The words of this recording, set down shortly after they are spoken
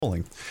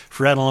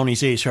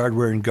Frattallone's Ace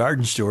Hardware and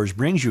Garden Stores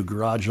brings you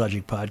Garage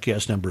Logic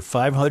Podcast number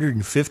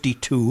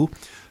 552,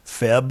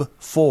 Feb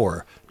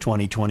 4,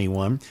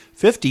 2021.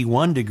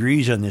 51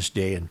 degrees on this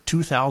day in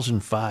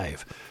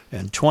 2005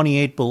 and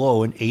 28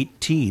 below in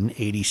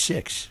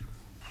 1886.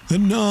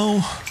 And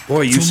now,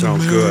 boy, you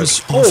sound good.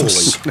 Holy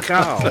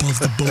cow! Above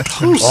the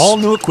boathouse, all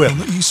new on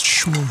equipment. the east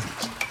shore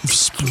of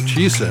Spoon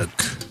She said.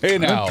 Lake. Hey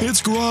now.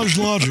 It's Garage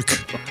Logic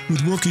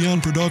with Rookie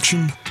on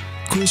production,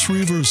 Chris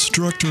Reavers,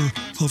 director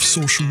of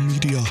social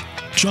media,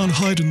 John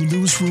Hyde in the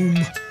newsroom,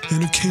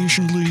 and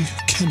occasionally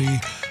Kenny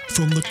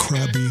from the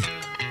Krabby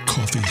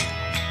Coffee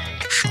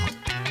Shop.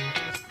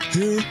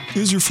 Here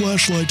is your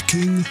flashlight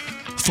king,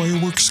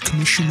 fireworks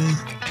commissioner,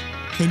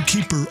 and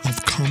keeper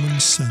of common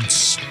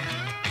sense,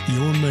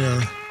 your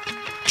mayor,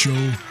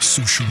 Joe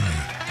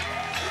Soucheray.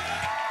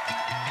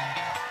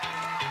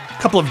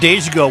 A couple of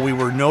days ago, we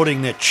were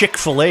noting that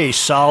Chick-fil-A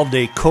solved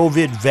a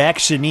COVID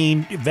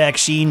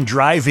vaccine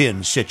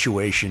drive-in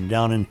situation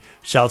down in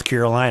South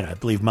Carolina. I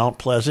believe Mount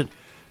Pleasant,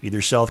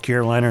 either South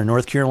Carolina or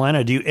North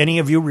Carolina. Do any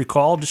of you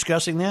recall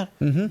discussing that?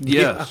 Mm-hmm.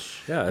 Yes.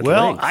 Yeah.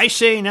 Well, I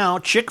say now,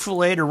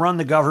 Chick-fil-A to run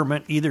the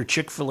government, either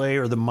Chick-fil-A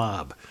or the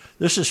mob.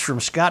 This is from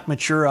Scott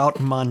Mature out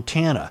in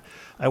Montana.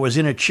 I was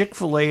in a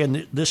Chick-fil-A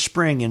this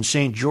spring in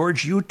St.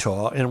 George,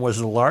 Utah, and it was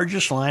the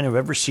largest line I've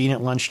ever seen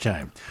at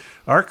lunchtime.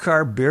 Our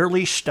car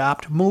barely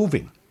stopped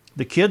moving.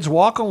 The kids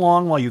walk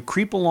along while you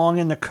creep along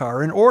in the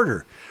car and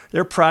order.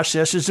 Their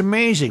process is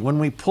amazing. When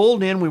we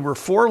pulled in, we were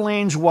 4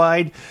 lanes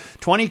wide,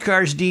 20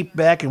 cars deep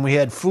back, and we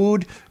had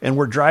food, and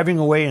we're driving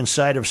away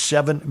inside of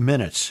 7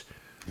 minutes.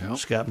 Yep.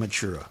 Scott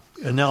Matura.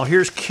 And now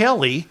here's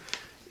Kelly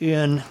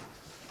in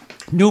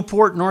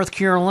Newport, North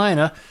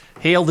Carolina.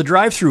 Hail the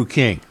drive-through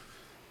king.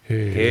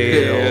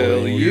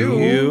 Hail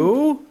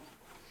you.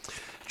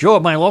 Joe,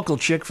 at my local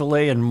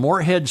Chick-fil-A in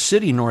Morehead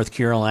City, North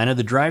Carolina,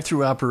 the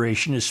drive-through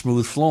operation is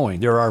smooth flowing.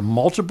 There are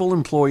multiple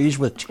employees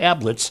with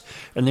tablets,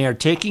 and they are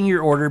taking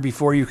your order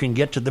before you can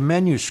get to the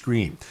menu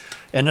screen.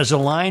 And as a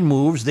line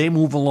moves, they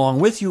move along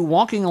with you,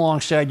 walking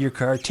alongside your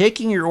car,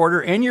 taking your order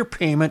and your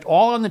payment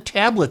all on the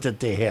tablet that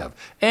they have.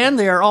 And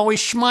they are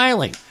always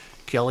smiling.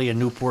 Kelly in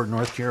Newport,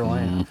 North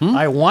Carolina. Mm-hmm.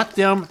 I want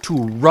them to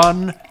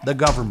run the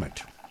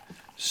government.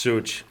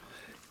 Such.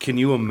 Can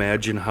you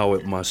imagine how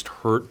it must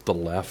hurt the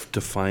left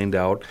to find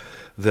out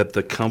that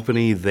the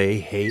company they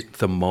hate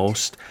the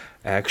most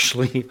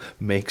actually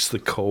makes the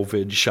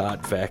COVID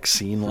shot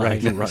vaccine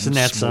line run Isn't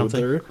that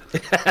smoother?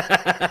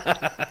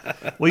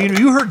 Something? Well,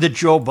 you heard that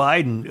Joe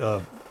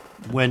Biden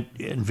went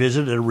and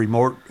visited a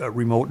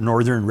remote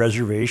northern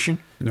reservation?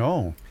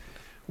 No.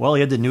 Well,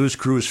 he had the news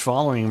crews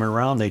following him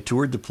around. They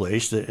toured the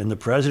place, and the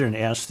president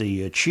asked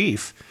the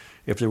chief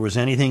if there was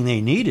anything they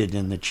needed,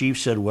 and the chief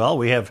said, well,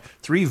 we have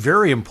 3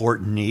 very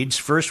important needs.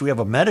 First, we have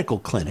a medical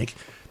clinic,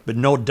 but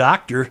no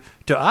doctor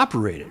to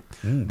operate it.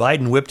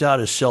 Biden whipped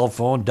out his cell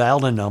phone,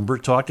 dialed a number,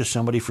 talked to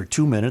somebody for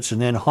 2 minutes,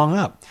 and then hung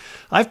up.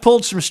 I've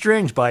pulled some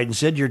strings, Biden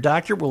said. Your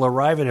doctor will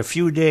arrive in a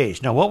few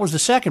days. Now, what was the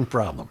second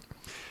problem?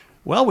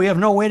 Well, we have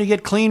no way to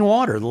get clean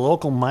water. The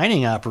local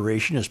mining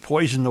operation has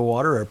poisoned the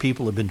water our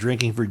people have been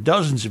drinking for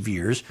dozens of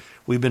years.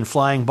 We've been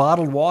flying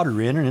bottled water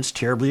in, and it's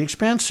terribly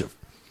expensive.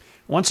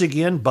 Once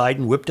again,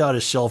 Biden whipped out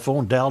his cell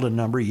phone, dialed a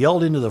number,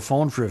 yelled into the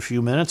phone for a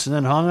few minutes, and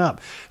then hung up.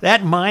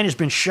 That mine has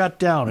been shut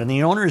down, and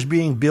the owner is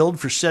being billed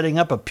for setting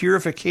up a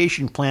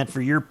purification plant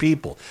for your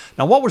people.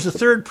 Now, what was the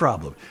third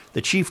problem?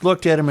 The chief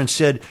looked at him and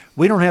said,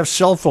 we don't have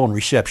cell phone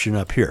reception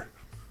up here.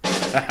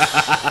 I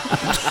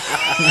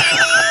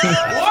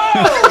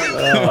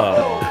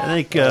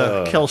think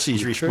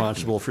Kelsey's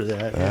responsible for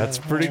that. That's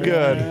pretty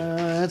good.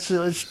 That's a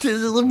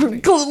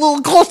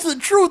little close to the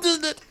truth,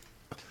 isn't it?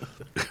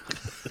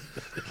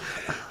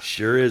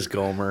 Sure is,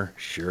 Gomer.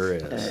 Sure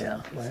is.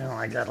 Yeah, well,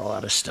 I got a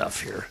lot of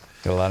stuff here.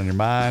 Got a lot on your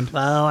mind?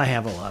 Well, I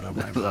have a lot on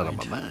my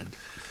mind.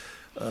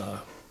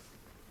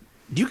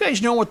 Do you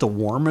guys know what the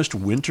warmest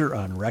winter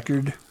on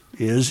record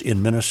is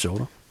in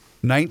Minnesota?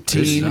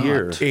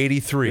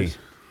 1983.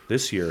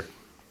 This year.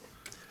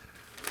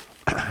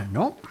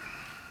 Nope.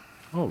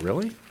 Oh,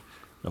 really?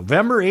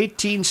 November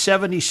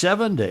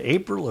 1877 to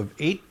April of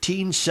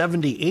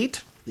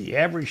 1878. The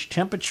average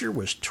temperature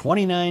was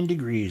 29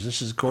 degrees.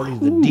 This is according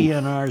to the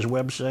DNR's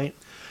website.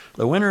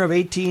 The winter of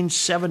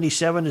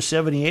 1877 to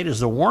 78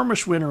 is the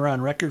warmest winter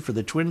on record for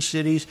the Twin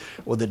Cities,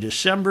 with a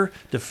December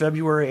to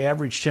February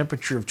average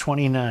temperature of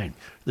 29.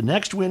 The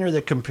next winter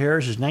that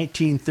compares is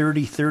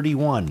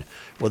 1930-31,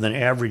 with an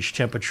average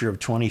temperature of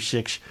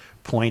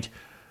 26.9.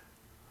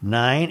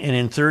 And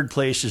in third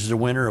place is the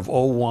winter of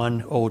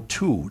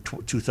 2001-02,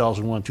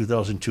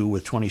 2001-2002,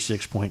 with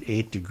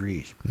 26.8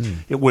 degrees.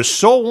 It was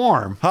so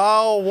warm.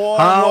 How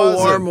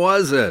warm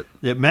was it?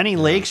 That many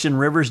lakes and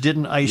rivers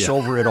didn't ice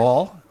over at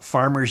all.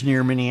 Farmers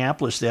near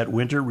Minneapolis that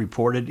winter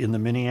reported to the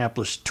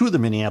Minneapolis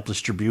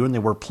Tribune they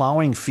were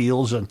plowing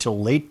fields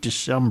until late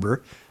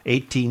December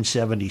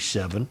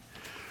 1877.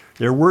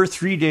 There were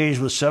 3 days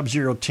with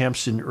sub-zero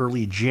temps in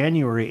early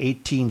January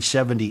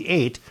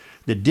 1878.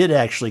 that did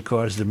actually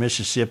cause the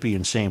Mississippi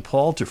and St.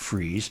 Paul to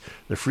freeze.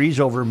 The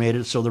freeze-over made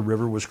it so the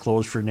river was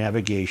closed for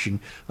navigation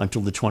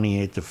until the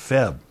 28th of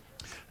Feb.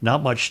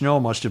 Not much snow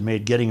must have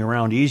made getting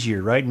around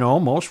easier, right?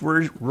 No, most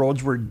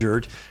roads were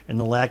dirt, and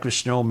the lack of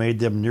snow made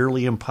them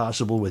nearly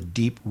impossible with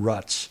deep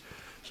ruts.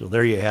 So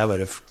there you have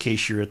it, in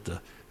case you're at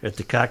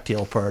the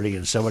cocktail party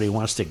and somebody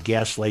wants to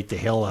gaslight the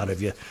hell out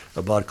of you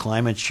about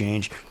climate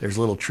change, there's a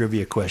little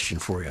trivia question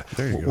for you.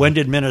 There you go. When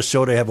did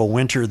Minnesota have a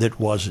winter that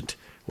wasn't?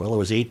 Well, it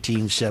was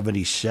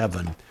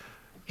 1877,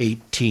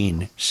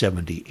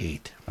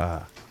 1878.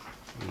 Yeah.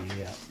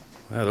 Yeah,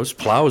 those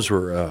plows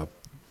were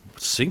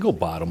single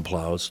bottom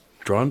plows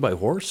drawn by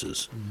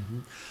horses.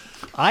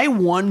 I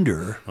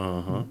wonder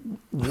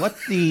what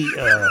the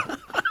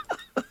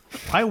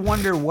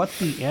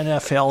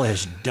NFL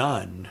has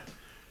done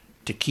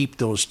to keep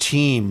those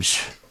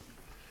teams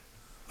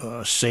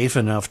safe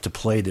enough to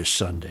play this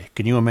Sunday.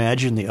 Can you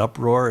imagine the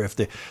uproar if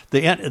the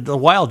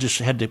Wild just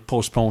had to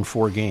postpone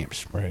 4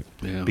 games, Right.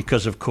 Yeah.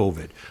 because of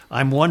COVID?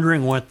 I'm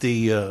wondering what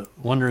the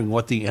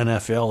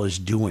NFL is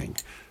doing.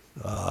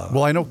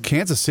 Well, I know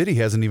Kansas City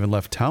hasn't even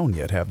left town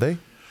yet, have they?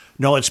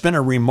 No, it's been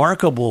a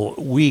remarkable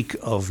week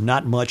of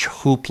not much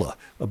hoopla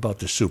about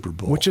the Super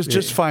Bowl, Which is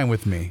just fine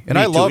with me. And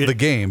Me I too. love the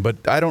game,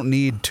 but I don't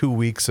need 2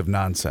 weeks of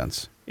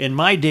nonsense. In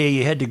my day,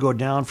 you had to go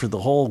down for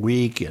the whole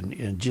week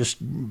and just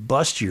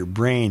bust your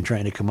brain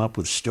trying to come up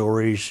with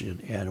stories,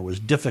 and it was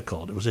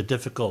difficult. It was a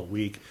difficult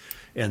week.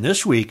 And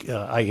this week,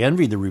 I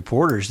envy the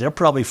reporters. They'll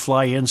probably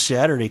fly in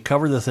Saturday,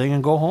 cover the thing,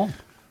 and go home.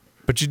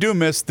 But you do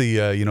miss the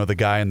the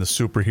guy in the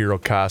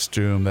superhero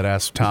costume that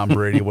asks Tom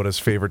Brady what his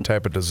favorite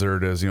type of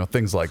dessert is,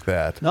 things like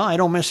that. No, I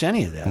don't miss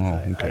any of that.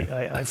 Oh,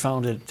 okay. I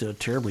found it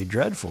terribly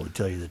dreadful, to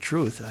tell you the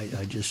truth.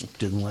 I just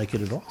didn't like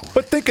it at all.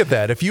 But think of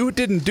that. If you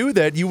didn't do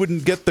that, you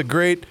wouldn't get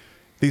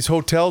these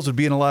hotels would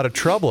be in a lot of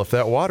trouble if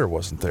that water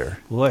wasn't there.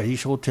 Boy,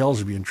 these hotels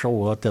would be in trouble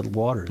without that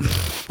water.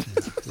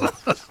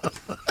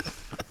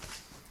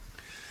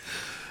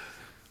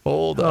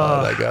 Hold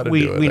on, I got to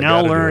we do it. we I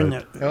now gotta do learn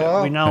it.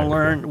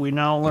 that we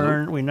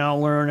now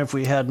learn if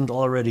we hadn't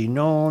already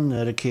known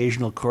that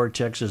occasional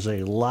Cortex is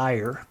a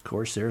liar. Of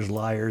course, there's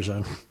liars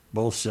on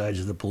both sides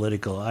of the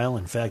political aisle.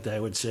 In fact,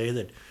 I would say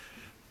that.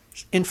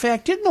 In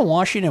fact, didn't the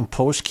Washington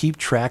Post keep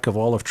track of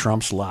all of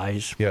Trump's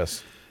lies?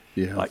 Yes.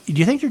 Yeah. Do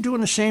you think they're doing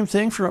the same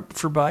thing for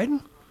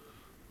Biden?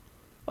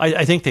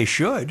 I think they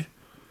should.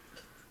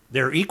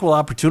 They're equal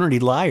opportunity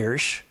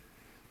liars.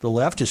 The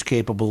left is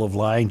capable of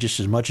lying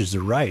just as much as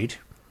the right.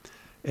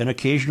 An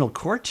occasional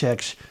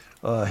Cortex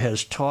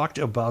has talked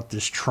about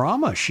this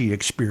trauma she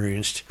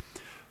experienced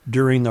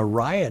during the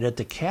riot at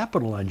the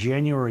Capitol on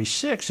January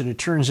 6th, and it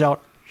turns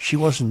out she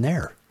wasn't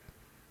there.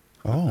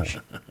 Oh,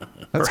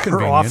 that's Her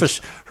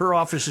convenient.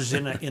 office is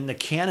in the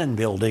Cannon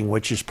Building,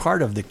 which is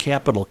part of the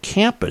Capitol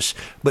campus,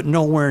 but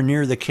nowhere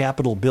near the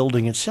Capitol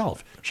building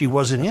itself. She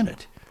wasn't in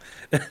it.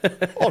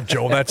 Oh,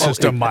 Joe, that's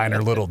just a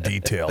minor little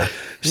detail.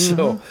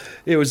 So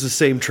it was the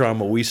same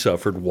trauma we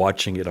suffered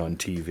watching it on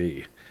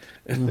TV.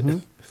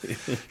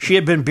 She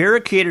had been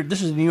barricaded.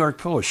 This is the New York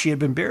Post. She had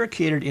been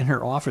barricaded in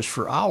her office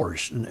for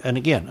hours, and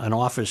again, an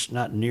office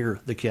not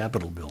near the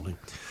Capitol building,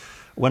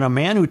 when a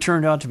man who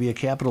turned out to be a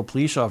Capitol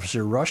police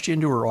officer rushed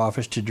into her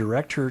office to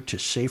direct her to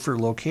safer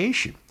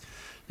location.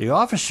 The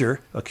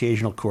officer,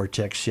 occasional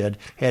Cortex said,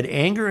 had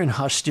anger and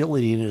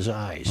hostility in his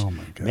eyes,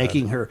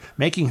 making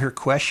her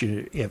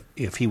question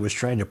if he was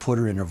trying to put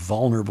her in a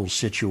vulnerable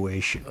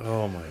situation.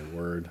 Oh, my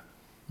word.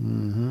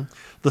 The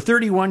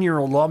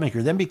 31-year-old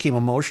lawmaker then became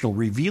emotional,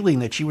 revealing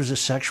that she was a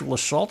sexual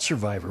assault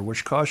survivor,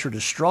 which caused her to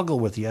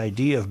struggle with the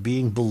idea of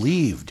being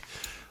believed.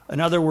 In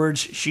other words,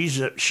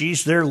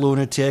 she's their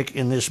lunatic,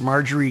 and this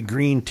Marjorie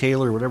Greene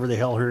Taylor, whatever the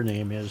hell her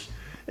name is.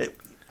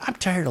 I'm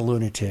tired of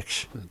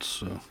lunatics.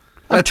 That's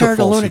I'm a tired of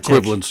false lunatics.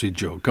 equivalency,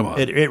 Joe. Come on.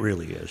 It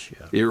really is,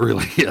 yeah. It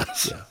really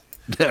is.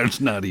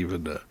 There's not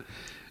even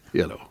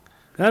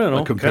I don't know.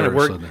 a Kind of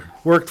comparison there.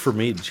 worked for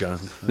me, John.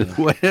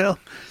 Well,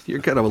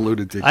 you're kind of a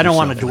lunatic. I don't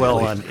want to yourself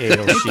dwell lately.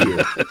 on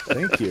AOC.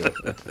 Thank you.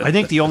 I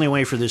think the only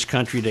way for this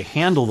country to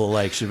handle the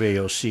likes of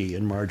AOC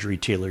and Marjorie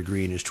Taylor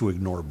Greene is to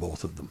ignore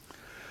both of them.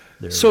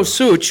 So,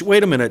 Such,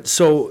 wait a minute.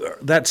 So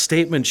that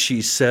statement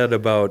she said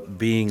about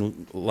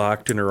being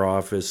locked in her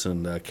office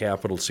and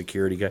Capitol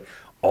security guy,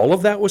 all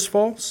of that was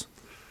false?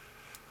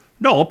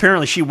 No,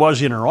 apparently she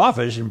was in her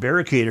office and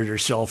barricaded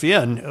herself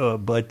in,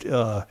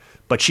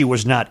 but she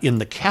was not in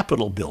the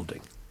Capitol building.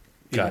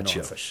 In an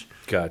Gotcha. office.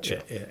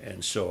 Gotcha.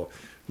 And so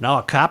now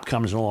a cop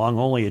comes along,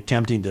 only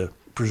attempting to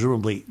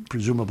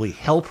presumably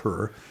help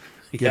her,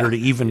 get her to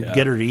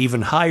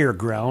even higher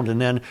ground, and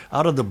then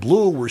out of the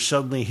blue, we're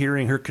suddenly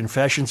hearing her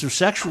confessions of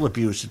sexual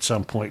abuse at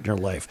some point in her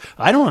life.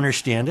 I don't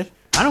understand it.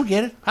 I don't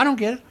get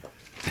it.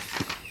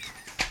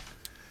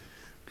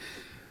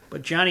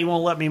 But Johnny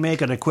won't let me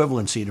make an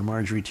equivalency to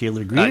Marjorie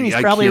Taylor Greene. He's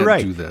I probably can't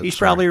right. do that, He's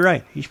sorry. probably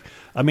right.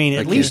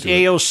 At least can't do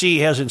it. AOC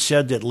hasn't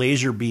said that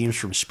laser beams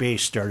from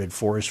space started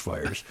forest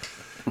fires.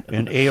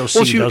 And AOC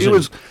Well, doesn't. it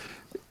was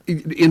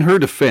in her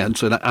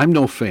defense, and I'm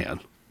no fan,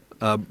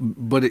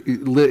 but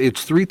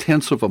it's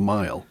 0.3 of a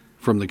mile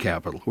from the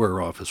Capitol, where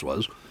her office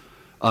was.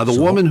 The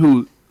woman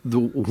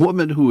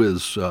who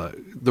is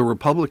the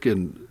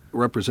Republican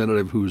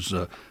representative who's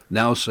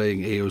now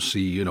saying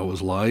AOC,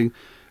 was lying.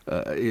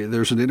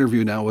 There's an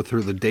interview now with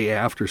her the day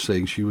after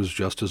saying she was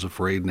just as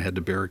afraid and had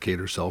to barricade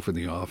herself in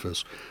the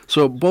office.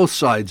 So both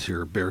sides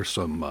here bear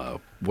some,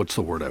 what's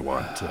the word I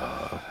want,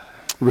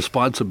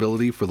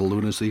 responsibility for the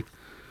lunacy.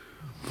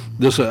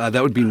 This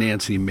that would be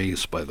Nancy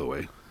Mace, by the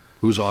way,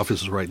 whose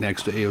office is right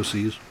next to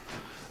AOC's.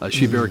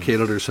 She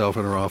barricaded herself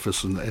in her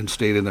office and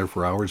stayed in there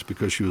for hours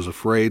because she was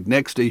afraid.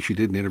 Next day, she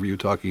did an interview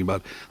talking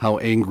about how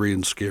angry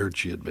and scared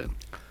she had been.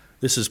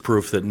 This is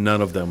proof that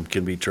none of them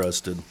can be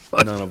trusted.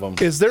 None of them.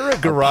 Is there a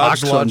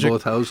garage Pox logic? on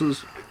both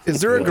houses. Is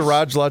there a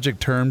garage logic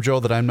term, Joe,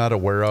 that I'm not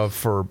aware of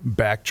for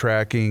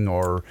backtracking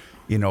or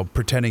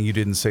pretending you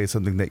didn't say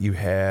something that you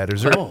had?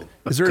 Is there a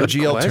good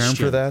GL term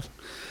question. for that?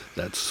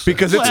 That's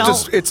Because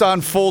it's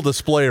on full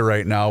display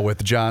right now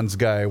with John's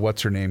guy.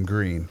 What's her name?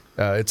 Green.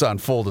 It's on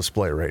full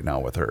display right now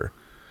with her.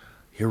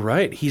 You're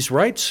right. He's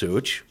right,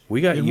 Such.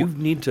 You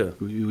need to.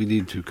 we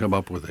need to come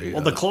up with a.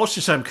 Well, the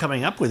closest I'm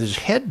coming up with is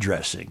head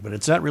dressing, but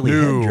it's not really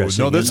No, head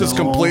dressing. no, this is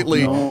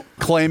completely no.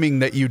 claiming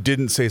that you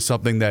didn't say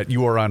something that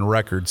you are on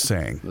record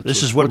saying.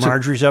 This is what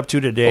Marjorie's up to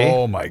today.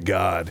 Oh my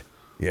God.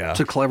 Yeah. It's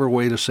a clever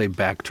way to say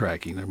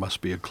backtracking. There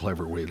must be a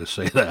clever way to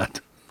say that.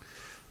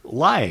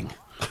 Lying.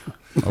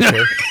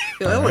 Okay.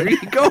 There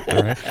you go.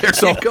 There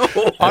you go.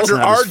 Under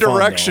not our as fun,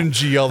 direction,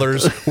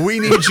 GLers, we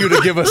need you to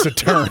give us a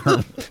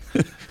term.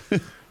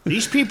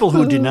 These people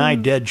who deny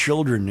dead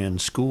children in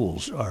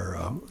schools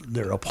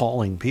they're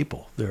appalling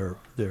people. They're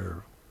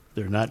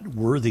not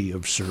worthy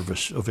of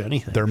service of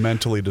anything. They're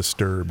mentally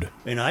disturbed.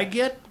 And I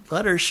get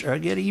letters, I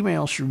get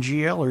emails from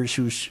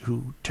GLers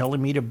who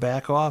telling me to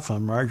back off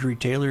on Marjorie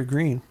Taylor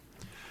Greene.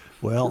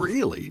 Well,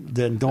 Really?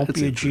 Then don't That's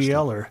be a interesting.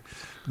 GLer.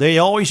 They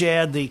always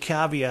add the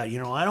caveat,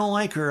 I don't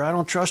like her, I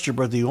don't trust her,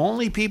 but the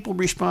only people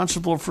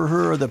responsible for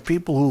her are the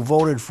people who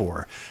voted for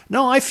her.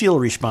 No, I feel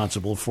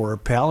responsible for her,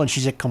 pal, and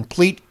she's a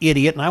complete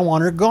idiot, and I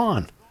want her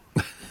gone.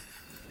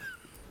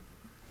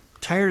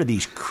 Tired of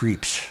these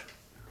creeps.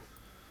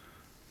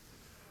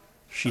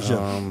 She's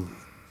a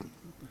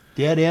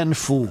dead-end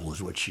fool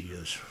is what she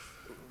is.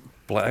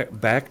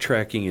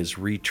 Backtracking is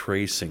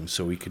retracing,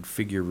 so we could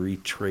figure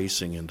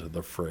retracing into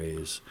the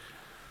phrase.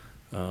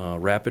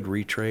 Rapid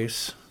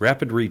retrace.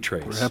 Rapid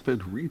retrace.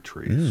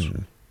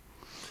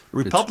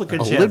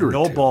 Republicans have no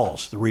alliterative.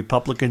 balls. The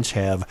Republicans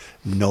have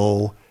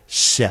no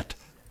set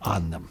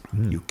on them.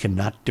 You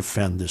cannot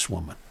defend this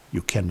woman.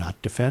 You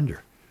cannot defend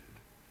her.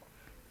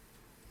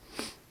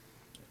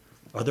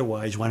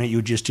 Otherwise, why don't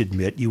you just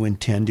admit you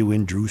intend to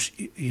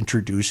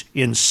introduce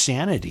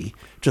insanity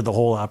to the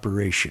whole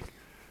operation?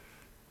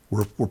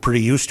 We're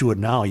pretty used to it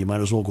now. You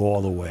might as well go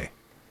all the way.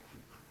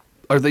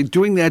 Are they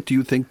doing that, do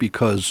you think,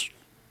 because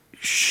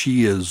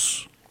she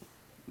is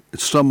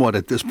somewhat,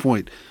 at this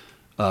point,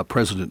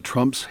 President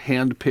Trump's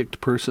hand-picked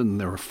person,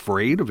 and they're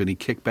afraid of any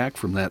kickback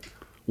from that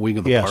wing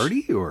of the Yes.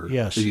 party? Or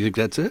Yes. do you think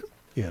that's it?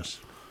 Yes.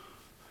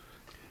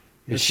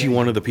 Is she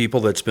one of the people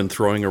that's been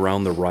throwing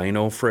around the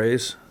rhino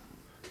phrase?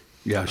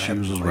 Yeah, she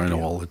uses no rhino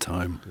idea. all the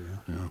time.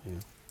 Yeah.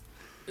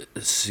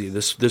 See,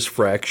 this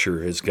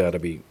fracture has got to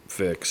be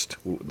fixed.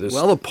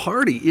 Well, the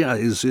party,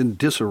 is in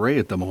disarray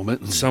at the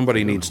moment.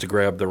 Somebody needs to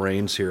grab the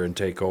reins here and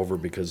take over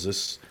because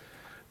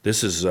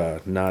this is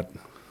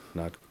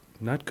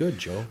not good,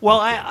 Joe. Well,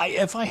 I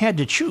if I had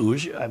to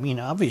choose,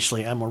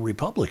 obviously I'm a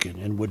Republican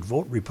and would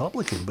vote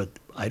Republican, but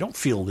I don't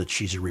feel that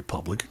she's a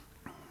Republican.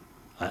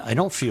 I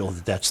don't feel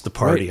that that's the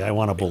party Right. I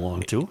want to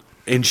belong to.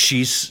 And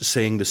she's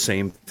saying the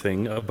same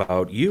thing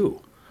about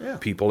you, Yeah.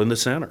 people in the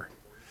center.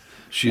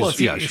 She's, Well, if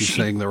she's she-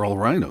 saying they're all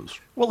rhinos.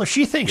 Well, if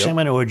she thinks Yep. I'm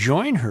going to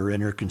join her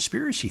in her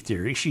conspiracy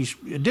theory, she's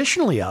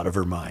additionally out of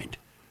her mind.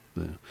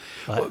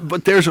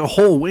 But there's a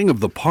whole wing of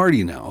the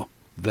party now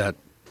that,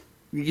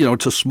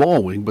 it's a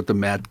small wing, but the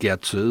Matt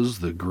Getzes,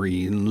 the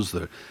Greens,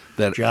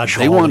 that Josh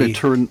they want to Hawley.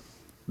 turn.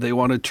 They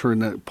want to turn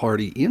that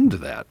party into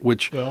that,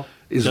 which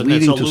is then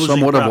leading that's a to losing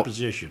somewhat of a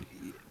proposition.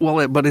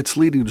 but it's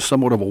leading to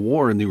somewhat of a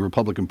war in the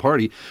Republican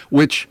Party,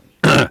 which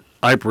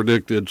I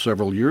predicted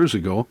several years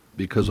ago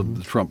because of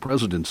the Trump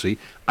presidency.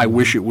 I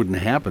wish it wouldn't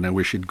happen. I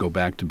wish it'd go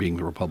back to being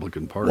the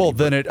Republican Party. Well,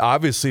 then it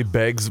obviously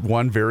begs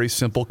one very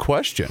simple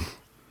question.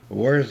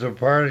 Where's the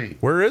party?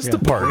 Where is the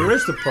party? Where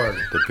is the party?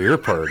 The beer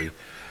party.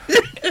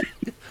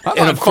 I'm And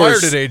on of fire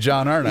course- today,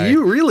 John, aren't I?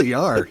 You really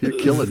are. You're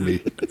killing me.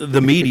 The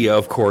media,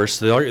 of course,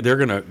 they're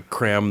going to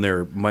cram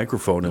their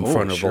microphone in Oh,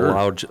 front of sure.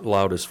 the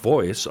loudest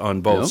voice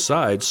on both Yep.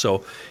 sides.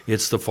 So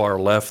it's the far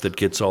left that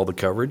gets all the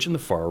coverage and the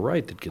far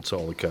right that gets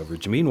all the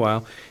coverage.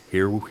 Meanwhile,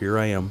 here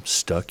I am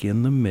stuck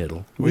in the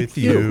middle. With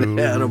you.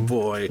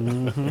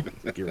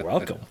 Attaboy. You're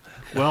welcome.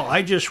 Well,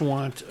 I just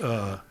want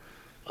the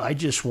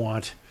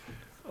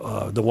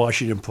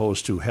Washington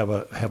Post to have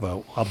a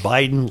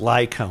Biden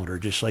lie counter,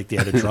 just like they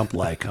had a Trump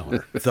lie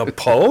counter. The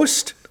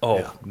Post? Oh,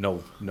 Yeah.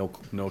 no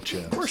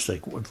chance. Of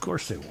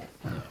course they won't.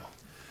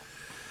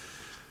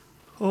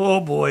 No.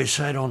 Oh, boys,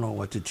 I don't know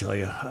what to tell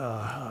you.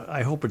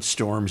 I hope it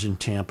storms in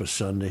Tampa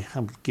Sunday.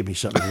 Give me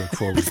something to look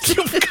forward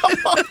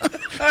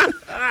to.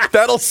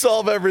 That'll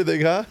solve everything,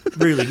 huh?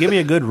 Really, give me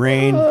a good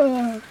rain.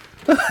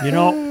 You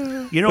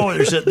know.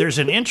 There's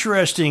an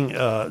interesting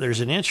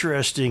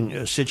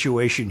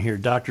situation here.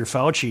 Dr.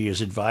 Fauci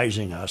is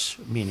advising us,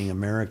 meaning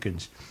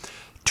Americans,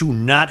 to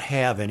not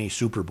have any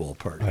Super Bowl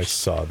parties. I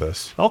saw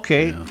this.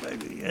 Okay,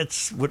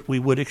 it's what we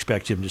would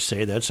expect him to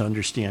say. That's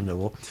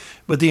understandable.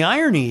 But the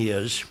irony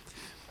is,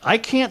 I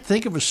can't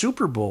think of a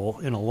Super Bowl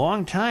in a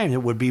long time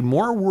that would be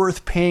more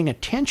worth paying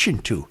attention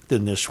to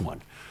than this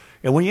one.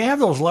 And when you have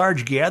those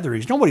large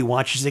gatherings, nobody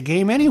watches the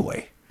game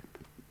anyway.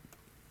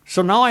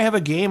 So now I have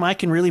a game I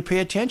can really pay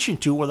attention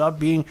to without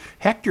being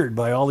hectored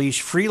by all these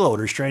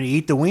freeloaders trying to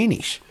eat the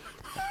weenies.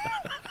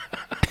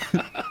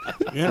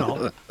 You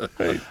know.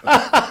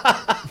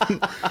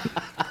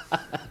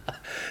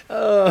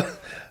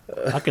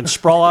 I can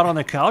sprawl out on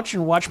the couch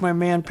and watch my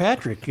man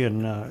Patrick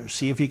and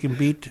see if he can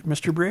beat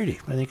Mr. Brady.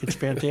 I think it's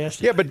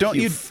fantastic. Yeah, but don't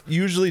you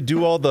usually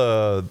do all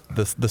the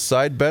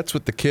side bets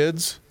with the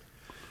kids?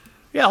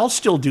 Yeah, I'll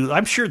still do.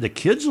 I'm sure the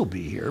kids will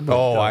be here.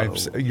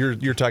 But,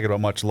 you're talking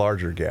about much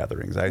larger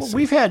gatherings. I see.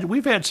 We've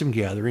had some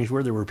gatherings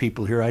where there were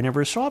people here I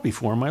never saw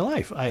before in my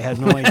life. I had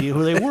no idea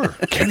who they were.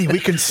 Kenny, we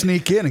can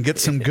sneak in and get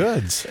some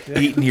goods.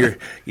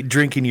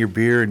 Drinking your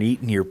beer and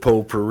eating your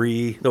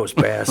potpourri. Those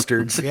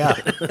bastards. Yeah.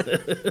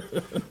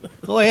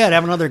 Go ahead,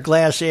 have another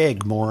glass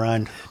egg,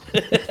 moron.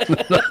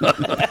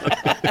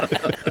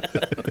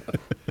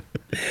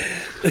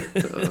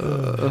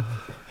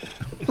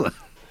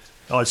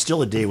 Oh, it's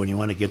still a day when you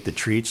want to get the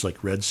treats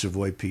like Red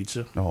Savoy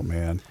Pizza. Oh,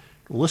 man.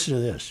 Well, listen to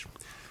this.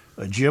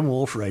 Jim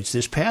Wolf writes,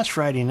 this past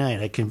Friday night,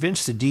 I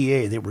convinced the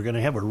DA that we're going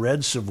to have a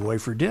Red Savoy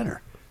for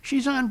dinner.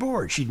 She's on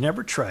board. She'd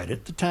never tried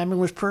it. The timing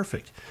was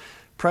perfect.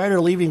 Prior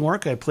to leaving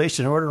work, I placed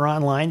an order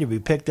online to be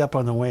picked up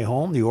on the way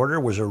home. The order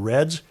was a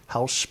Red's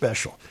House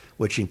Special,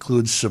 which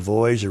includes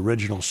Savoy's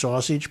original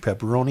sausage,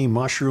 pepperoni,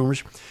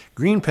 mushrooms,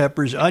 green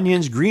peppers,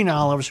 onions, green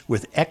olives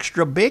with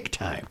extra bake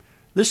time.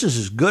 This is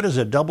as good as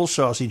a double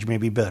sausage,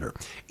 maybe better.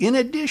 In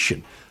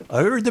addition,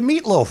 I ordered the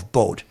meatloaf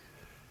boat,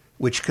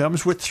 which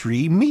comes with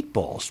 3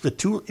 meatballs,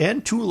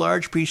 two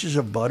large pieces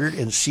of buttered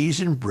and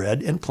seasoned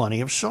bread, and plenty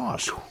of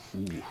sauce.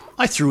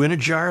 I threw in a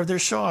jar of their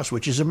sauce,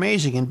 which is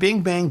amazing, and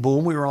bing, bang,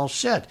 boom, we were all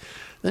set.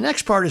 The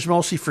next part is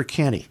mostly for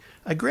Kenny.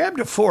 I grabbed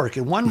a fork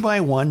and one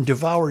by one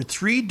devoured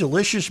 3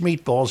 delicious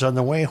meatballs on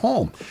the way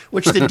home,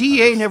 which the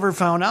DA never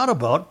found out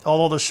about,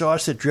 although the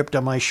sauce that dripped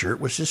on my shirt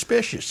was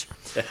suspicious.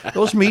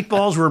 Those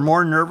meatballs were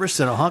more nervous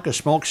than a hunk of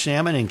smoked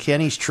salmon in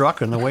Kenny's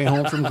truck on the way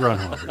home from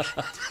Grunhover's.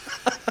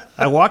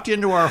 I walked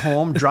into our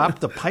home,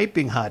 dropped the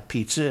piping hot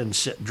pizza on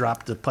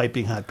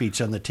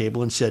the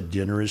table and said,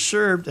 dinner is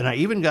served, and I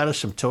even got us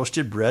some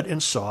toasted bread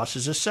and sauce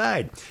as a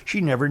side.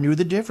 She never knew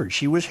the difference.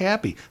 She was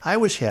happy. I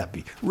was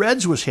happy.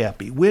 Reds was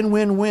happy. Win,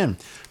 win, win.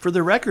 For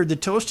the record, the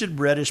toasted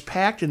bread is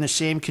packed in the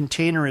same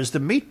container as the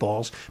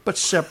meatballs, but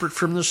separate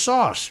from the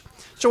sauce.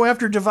 So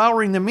after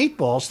devouring the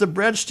meatballs, the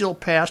bread still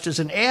passed as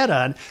an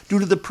add-on due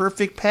to the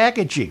perfect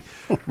packaging.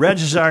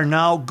 Reds is our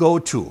now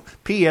go-to.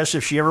 P.S.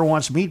 If she ever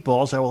wants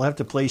meatballs, I will have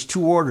to place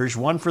 2 orders,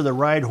 one for the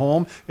ride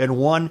home and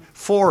one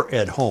for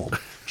at home.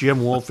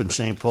 Jim Wolf in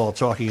St. Paul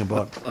talking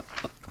about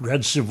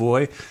Red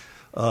Savoy.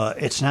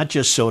 It's not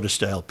just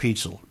soda-style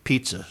pizza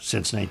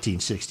since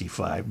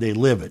 1965. They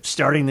live it.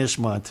 Starting this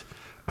month,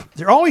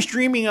 they're always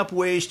dreaming up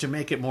ways to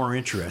make it more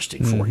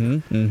interesting for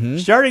you. Mm-hmm.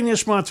 Starting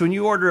this month, when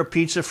you order a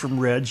pizza from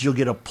Red's, you'll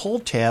get a pull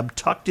tab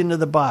tucked into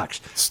the box.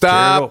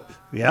 Stop.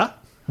 Yeah?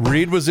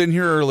 Reed was in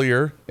here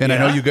earlier, and I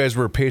Yeah. know you guys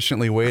were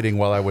patiently waiting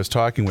while I was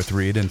talking with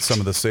Reed and some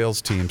of the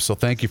sales team, so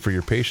thank you for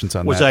your patience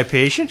on Was that. I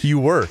patient? You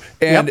were.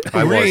 And Yep.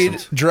 I Reed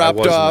wasn't. dropped I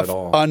wasn't off at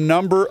all. a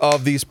number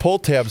of these pull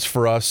tabs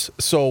for us,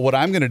 so what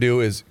I'm going to do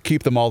is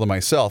keep them all to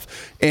myself,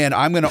 and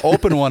I'm going to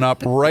open one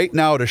up right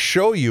now to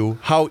show you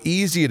how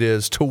easy it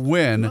is to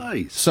win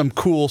Nice. some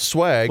cool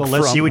swag Well,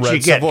 let's from see what Red you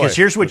get, Savoy. because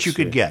here's what you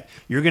could get.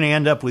 You're going to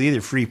end up with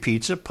either free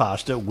pizza,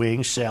 pasta,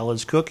 wings,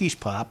 salads, cookies,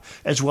 pop,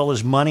 as well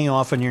as money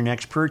off on your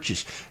next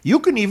purchase. You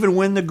can even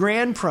win the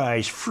grand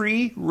prize,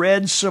 free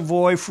Red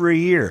Savoy for a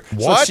year. So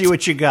What? let's see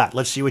what you got.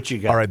 Let's see what you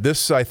got. All right,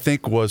 this I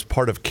think was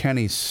part of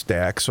Kenny's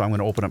stack, so I'm going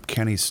to open up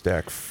Kenny's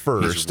stack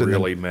first. He's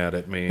really mad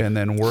at me. and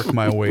then work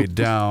my way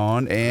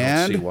down. I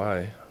don't see And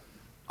why.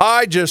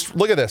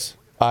 look at this.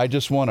 I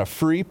just won a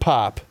free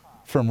pop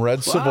from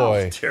Red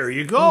Savoy. There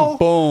you go.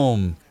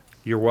 Boom.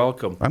 You're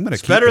welcome. I'm going to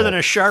It's keep better that. than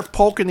a sharp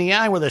poke in the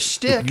eye with a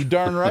stick. You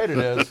darn right it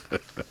is.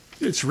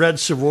 It's Red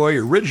Savoy,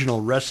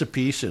 original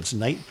recipe since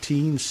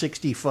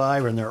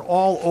 1965, and they're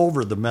all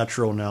over the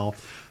metro now.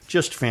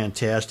 Just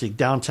fantastic.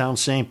 Downtown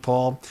St.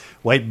 Paul,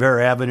 White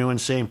Bear Avenue in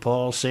St.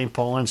 Paul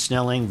and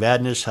Snelling,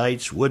 Vadnais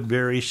Heights,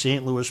 Woodbury,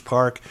 St. Louis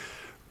Park,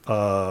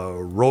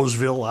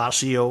 Roseville,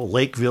 Osseo,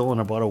 Lakeville in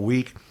about a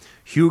week,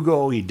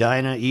 Hugo,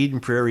 Edina, Eden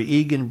Prairie,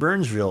 Eagan,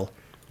 Burnsville,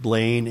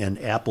 Blaine,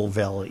 and Apple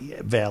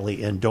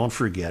Valley. And don't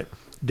forget,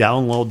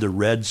 download the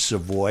Red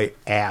Savoy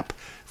app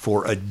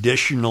for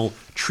additional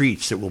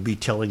treats that we'll be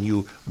telling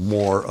you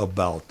more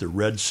about. The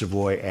Red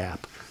Savoy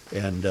app.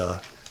 and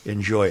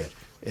enjoy it.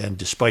 And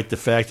despite the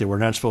fact that we're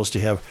not supposed to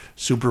have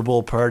Super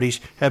Bowl parties,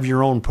 have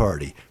your own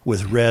party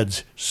with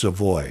Red's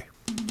Savoy.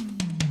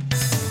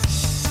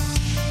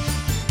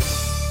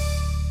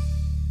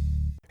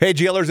 Hey,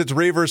 GLers, it's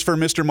Reavers for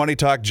Mr. Money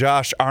Talk,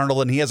 Josh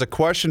Arnold, and he has a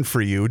question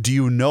for you. Do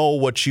you know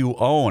what you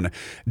own?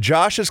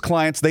 Josh's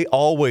clients, they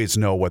always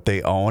know what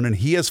they own, and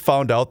he has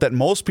found out that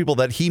most people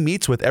that he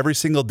meets with every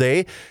single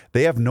day,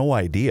 they have no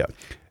idea.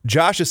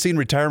 Josh has seen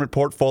retirement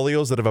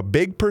portfolios that have a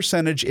big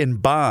percentage in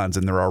bonds,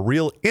 and there are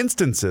real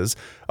instances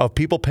of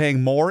people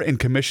paying more in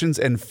commissions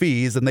and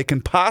fees than they can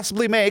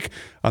possibly make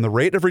on the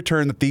rate of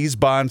return that these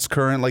bonds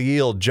currently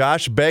yield.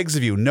 Josh begs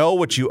of you, know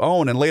what you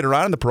own, and later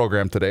on in the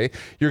program today,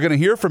 you're going to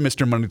hear from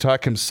Mr. Money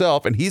Talk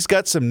himself, and he's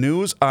got some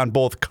news on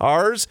both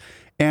cars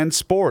and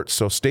sports,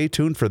 so stay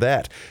tuned for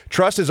that.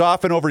 Trust is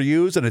often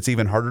overused, and it's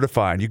even harder to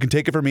find. You can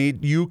take it from me.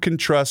 You can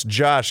trust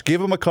Josh.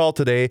 Give him a call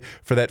today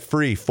for that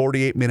free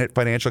 48-minute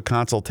financial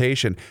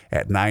consultation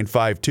at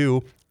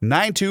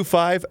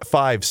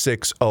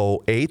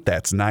 952-925-5608.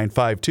 That's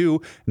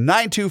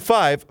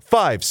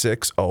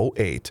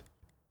 952-925-5608.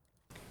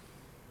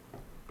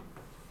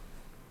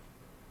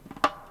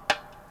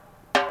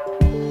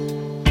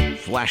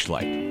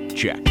 Flashlight,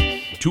 check.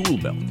 Tool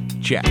belt,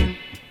 check.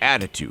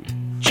 Attitude,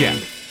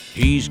 check.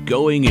 He's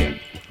going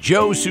in.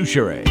 Joe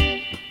Souchere.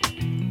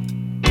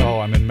 Oh,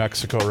 I'm in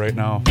Mexico right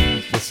now.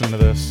 Listen to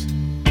this.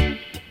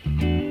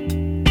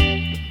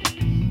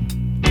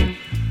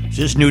 Is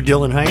this new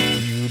Dylan Height?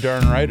 You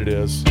darn right it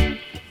is.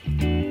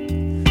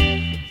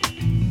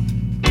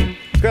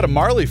 It's got a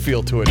Marley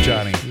feel to it,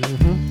 Johnny.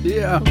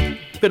 Yeah.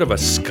 Bit of a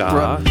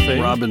ska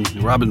thing.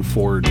 Robin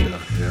Ford.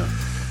 Yeah.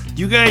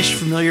 You guys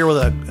familiar with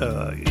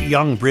a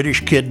young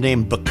British kid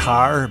named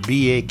Bakar,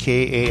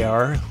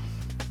 Bakar?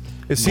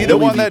 Is he the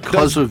Only one that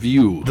because does of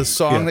you? the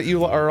song Yeah. that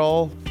you are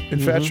all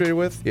infatuated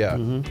with?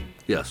 Yeah.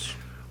 Yes.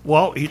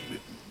 Well,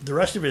 the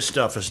rest of his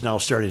stuff is now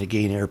starting to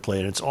gain airplay,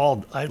 and it's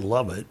all, I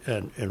love it.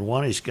 And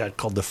one he's got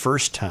called The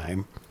First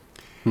Time.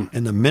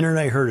 And the minute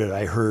I heard it,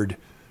 I heard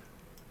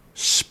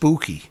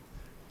Spooky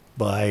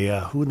by,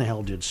 who in the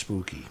hell did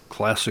Spooky?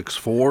 Classics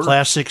 4.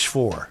 Classics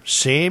 4.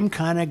 Same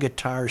kind of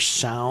guitar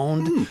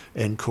sound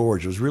and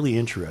chords. It was really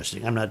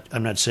interesting. I'm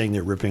not saying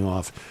they're ripping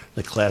off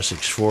the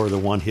Classics 4, the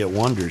one-hit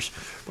wonders,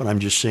 but I'm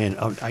just saying,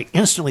 I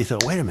instantly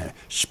thought, wait a minute,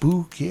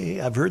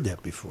 Spooky, I've heard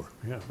that before.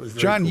 Yeah, it was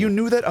very John, cool. you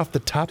knew that off the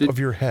top of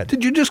your head.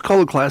 Did you just call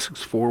the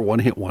Classics 4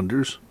 one-hit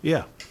wonders?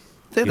 Yeah.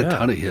 They had a Yeah.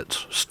 ton of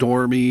hits.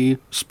 Stormy,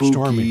 Spooky.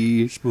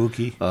 Stormy,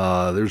 Spooky.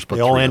 There's about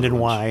They all 3 end other in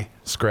ones. Y. I'd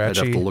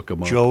Scratchy. have to look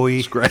them up.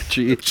 Joey.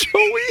 Scratchy.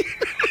 Joey.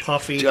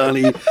 Puffy.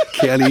 Johnny.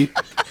 Kenny.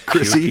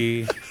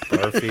 Chrissy. Pukey,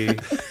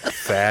 Barfy,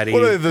 Fatty.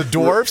 What are they, the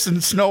dwarfs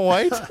in Snow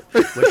White?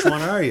 Which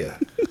one are you?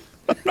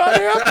 Not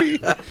happy.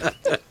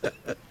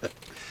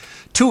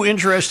 Two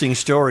interesting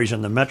stories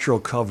on the Metro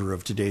cover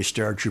of today's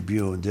Star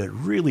Tribune that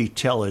really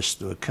tell us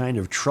the kind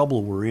of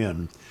trouble we're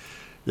in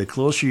the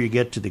closer you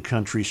get to the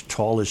country's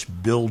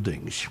tallest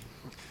buildings.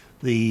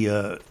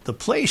 The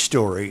play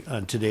story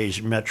on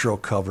today's Metro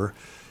cover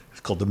is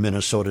called the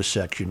Minnesota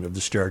section of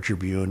the Star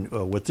Tribune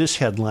with this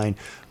headline,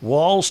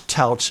 Walz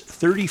touts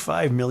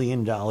 $35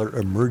 million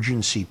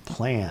emergency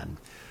plan.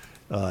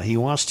 He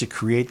wants to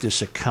create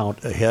this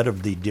account ahead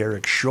of the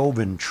Derek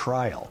Chauvin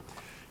trial.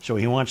 So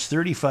he wants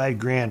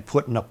 $35,000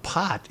 put in a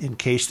pot in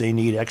case they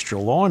need extra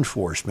law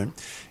enforcement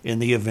in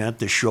the event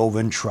the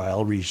Chauvin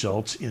trial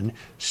results in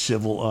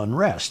civil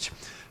unrest.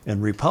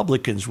 And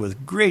Republicans,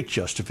 with great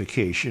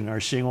justification, are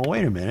saying, "Well,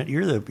 wait a minute.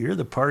 You're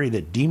the party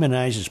that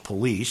demonizes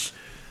police.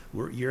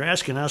 You're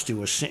asking us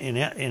to, in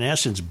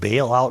essence,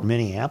 bail out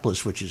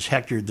Minneapolis, which has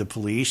hectored the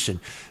police and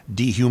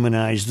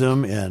dehumanized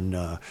them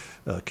and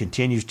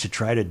continues to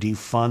try to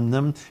defund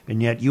them.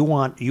 And yet you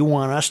want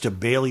us to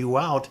bail you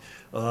out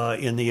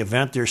in the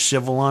event there's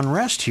civil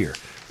unrest here."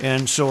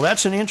 And so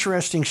that's an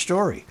interesting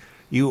story.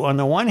 On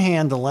the one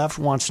hand, the left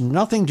wants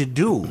nothing to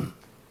do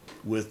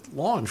with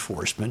law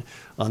enforcement.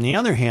 On the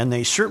other hand,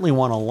 they certainly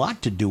want a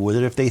lot to do with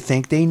it if they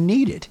think they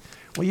need it.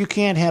 Well, you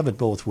can't have it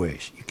both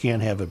ways. You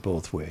can't have it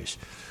both ways.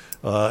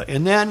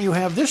 And then you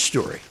have this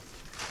story.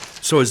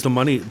 So is the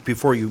money,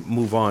 before you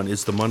move on,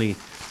 is the money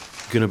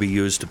going to be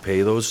used to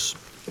pay those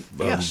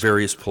Yes.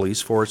 various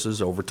police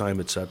forces, overtime,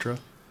 etc.?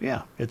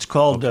 Yeah, it's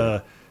called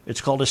a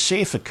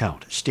SAFE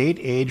account, State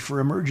Aid for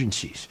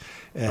Emergencies,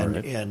 and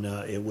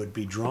it would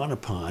be drawn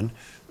upon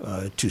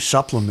to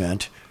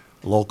supplement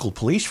local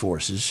police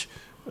forces,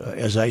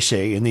 as I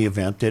say, in the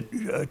event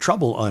that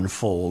trouble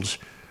unfolds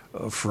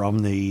from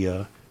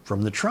the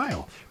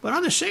trial. But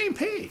on the same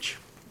page,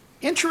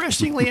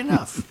 interestingly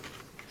enough,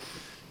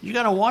 you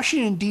got a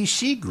Washington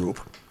D.C. group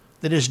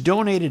that has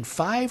donated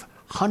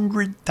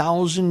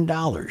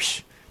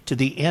 $500,000 to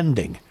the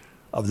ending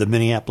of the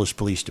Minneapolis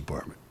Police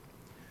Department.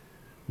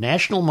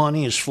 National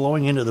money is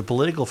flowing into the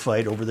political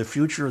fight over the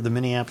future of the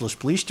Minneapolis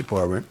Police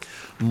Department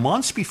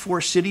months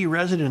before city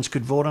residents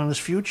could vote on its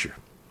future.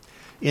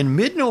 In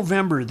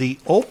mid-November, the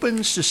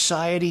Open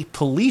Society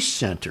Police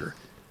Center,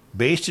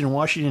 based in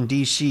Washington,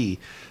 D.C.,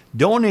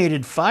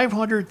 donated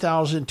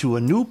 $500,000 to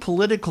a new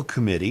political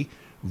committee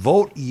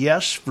Vote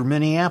Yes for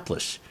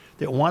Minneapolis,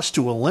 that wants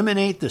to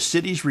eliminate the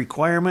city's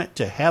requirement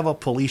to have a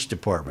police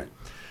department.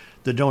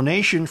 The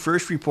donation,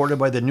 first reported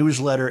by the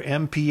newsletter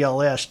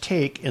MPLS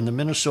Take and the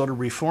Minnesota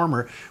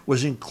Reformer,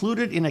 was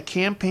included in a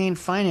campaign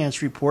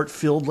finance report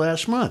filled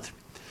last month.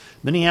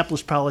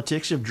 Minneapolis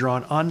politics have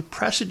drawn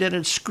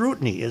unprecedented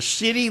scrutiny as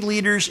city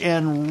leaders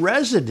and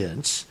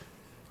residents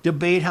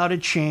debate how to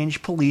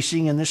change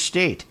policing in the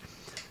state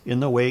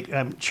in the wake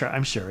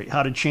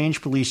how to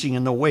change policing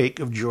in the wake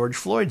of George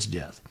Floyd's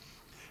death.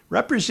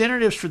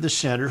 Representatives for the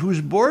center,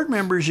 whose board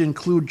members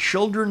include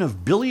children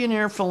of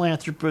billionaire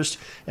philanthropist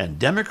and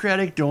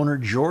Democratic donor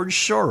George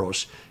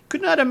Soros,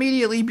 could not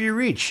immediately be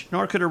reached,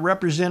 nor could a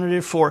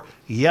representative for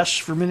Yes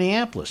for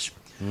Minneapolis.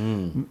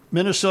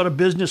 Minnesota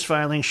business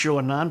filings show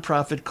a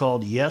nonprofit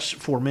called Yes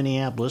for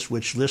Minneapolis,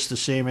 which lists the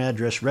same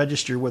address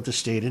registered with the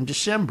state in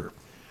December.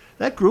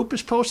 That group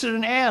has posted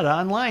an ad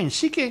online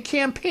seeking a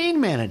campaign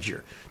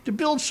manager to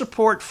build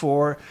support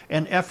for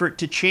an effort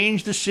to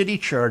change the city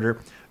charter,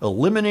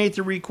 eliminate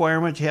the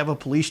requirement to have a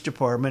police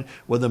department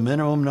with a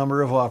minimum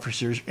number of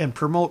officers, and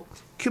promote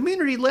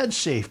community-led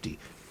safety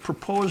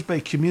proposed by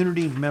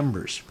community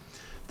members.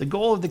 The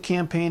goal of the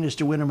campaign is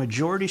to win a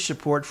majority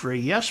support for a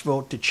yes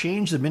vote to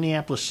change the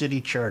Minneapolis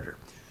city charter.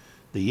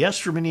 The Yes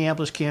for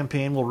Minneapolis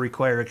campaign will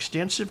require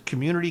extensive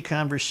community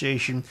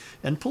conversation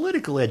and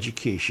political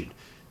education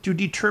to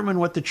determine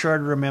what the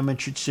charter amendment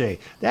should say.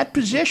 That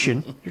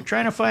position, you're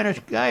trying to find a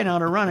guy now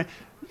to run it,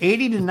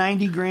 80 to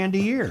 90 grand a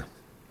year.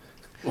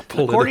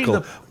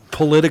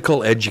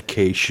 Political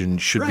education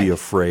should be Right. a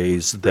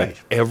phrase that Right.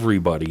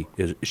 everybody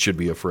should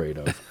be afraid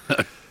of.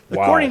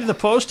 According to the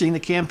posting,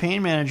 the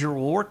campaign manager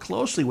will work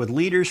closely with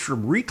leaders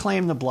from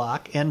Reclaim the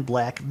Block and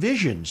Black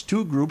Visions,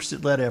 two groups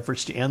that led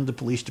efforts to end the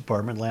police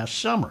department last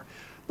summer.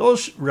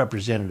 Those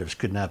representatives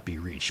could not be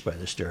reached by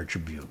the Star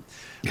Tribune.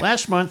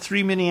 Last month,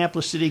 3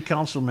 Minneapolis City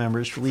Council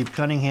members, Philippe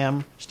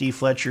Cunningham, Steve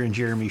Fletcher, and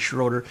Jeremy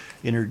Schroeder,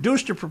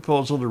 introduced a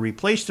proposal to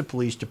replace the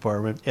police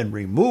department and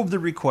remove the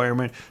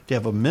requirement to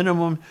have a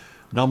minimum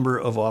number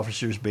of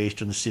officers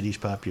based on the city's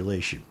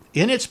population.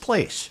 In its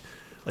place,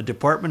 a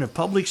Department of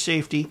Public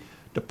Safety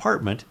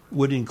department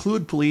would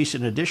include police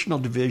and additional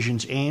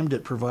divisions aimed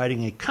at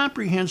providing a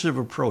comprehensive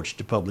approach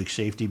to public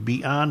safety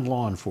beyond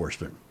law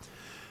enforcement.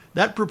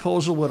 That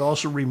proposal would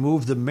also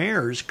remove the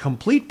mayor's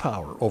complete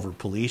power over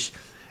police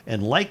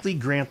and likely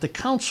grant the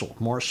council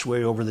more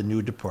sway over the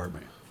new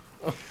department.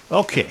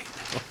 Okay,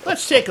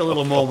 let's take a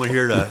little moment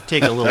here to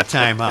take a little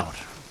time out.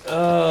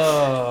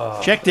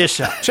 Check this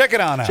out. Check it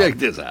on out. Check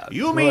this out.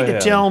 You mean to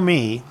ahead. tell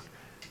me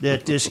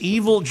that this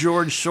evil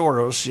George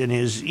Soros and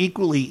his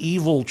equally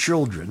evil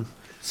children,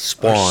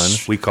 Spawn,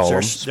 we call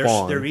them their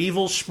Spawn.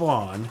 evil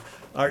spawn,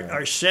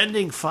 are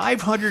sending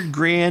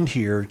 $500,000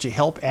 here to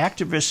help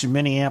activists in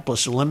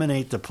Minneapolis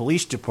eliminate the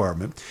police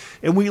department.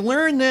 And we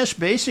learned this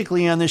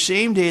basically on the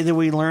same day that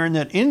we learned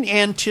that in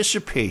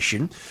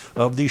anticipation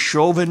of the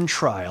Chauvin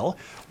trial,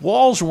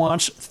 Walz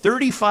wants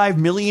 $35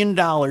 million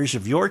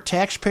of your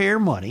taxpayer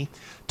money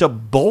to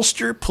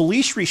bolster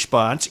police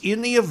response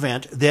in the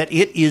event that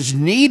it is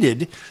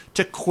needed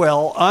to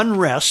quell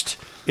unrest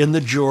in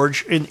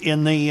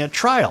the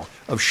trial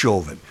of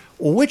Chauvin.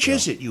 Well, which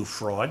is it, you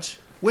frauds?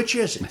 Which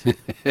is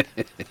it?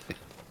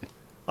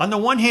 On the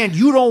one hand,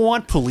 you don't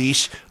want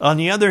police. On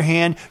the other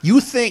hand, you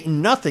think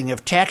nothing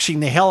of taxing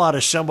the hell out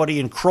of somebody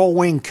in Crow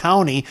Wing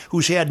County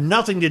who's had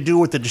nothing to do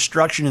with the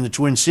destruction in the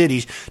Twin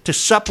Cities to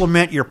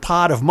supplement your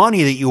pot of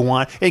money that you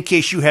want in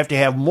case you have to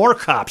have more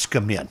cops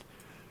come in.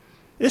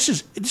 This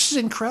is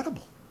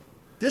incredible.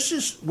 This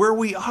is where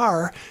we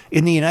are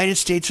in the United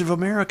States of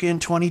America in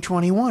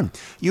 2021.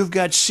 You've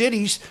got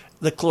cities,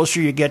 the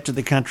closer you get to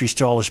the country's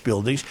tallest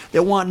buildings,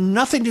 that want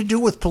nothing to do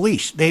with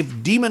police.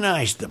 They've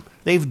demonized them.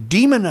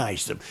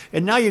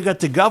 And now you've got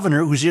the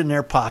governor who's in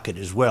their pocket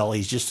as well.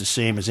 He's just the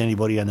same as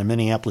anybody on the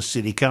Minneapolis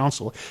City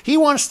Council. He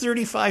wants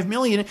 $35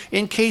 million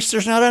in case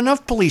there's not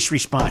enough police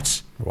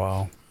response.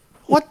 Wow.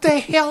 What the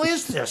hell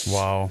is this?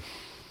 Wow.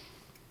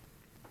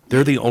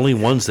 They're the only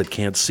ones that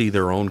can't see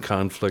their own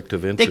conflict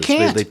of interest.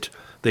 can't.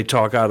 They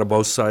talk out of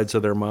both sides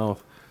of their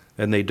mouth,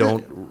 and they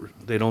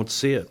don't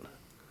see it.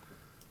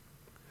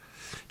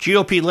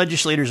 GOP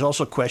legislators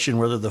also question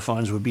whether the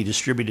funds would be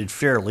distributed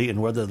fairly and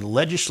whether the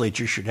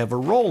legislature should have a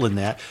role in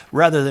that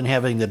rather than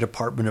having the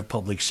Department of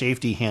Public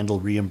Safety handle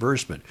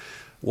reimbursement.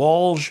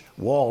 Walz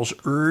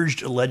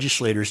urged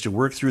legislators to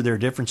work through their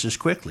differences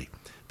quickly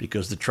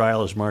because the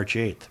trial is March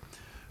 8th.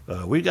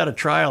 We've got a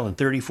trial in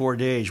 34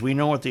 days. We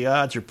know what the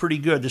odds are pretty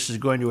good. This is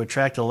going to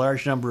attract a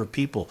large number of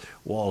people,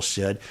 Walz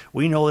said.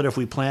 We know that if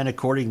we plan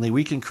accordingly,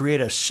 we can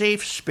create a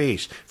safe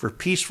space for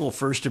peaceful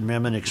First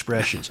Amendment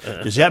expressions.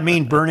 Does that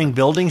mean burning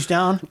buildings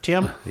down,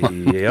 Tim?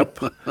 Yep.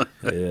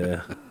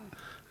 Yeah.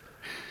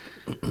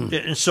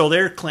 And so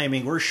they're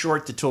claiming we're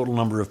short the total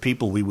number of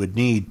people we would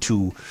need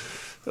to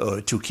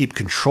to keep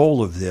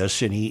control of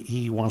this, and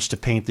he wants to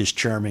paint this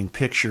charming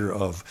picture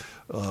of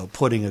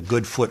putting a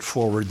good foot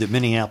forward that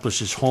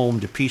Minneapolis is home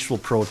to peaceful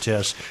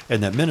protests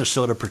and that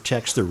Minnesota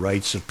protects the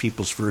rights of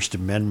people's First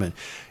Amendment.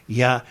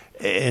 Yeah,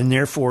 and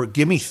therefore,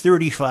 give me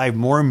 35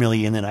 more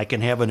million that I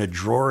can have in a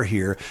drawer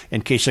here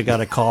in case I got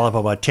to call up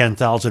about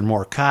 10,000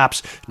 more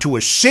cops to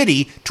a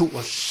city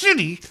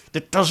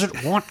that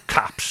doesn't want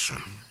cops.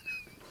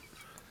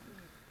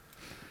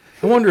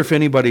 I wonder if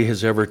anybody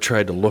has ever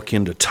tried to look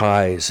into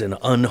ties, an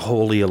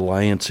unholy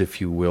alliance, if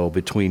you will,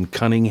 between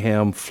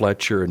Cunningham,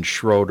 Fletcher, and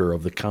Schroeder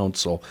of the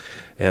council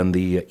and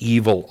the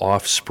evil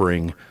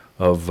offspring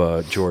of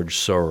George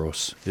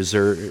Soros.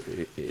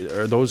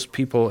 Are those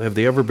people, have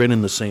they ever been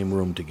in the same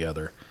room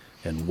together?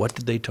 And what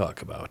did they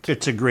talk about?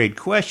 It's a great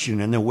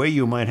question, and the way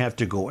you might have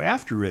to go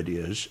after it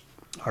is,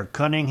 are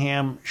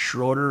Cunningham,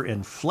 Schroeder,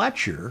 and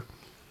Fletcher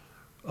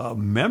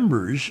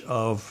members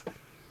of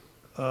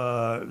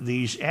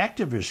these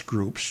activist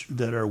groups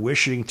that are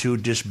wishing to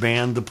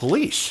disband the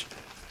police?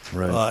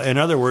 Right. In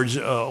other words,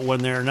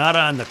 when they're not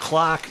on the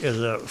clock as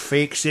a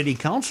fake city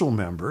council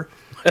member,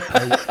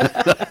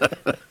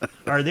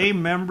 are they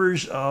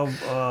members of,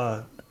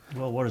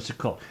 what is it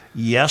called?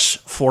 Yes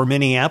for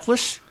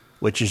Minneapolis,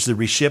 which is the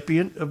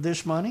recipient of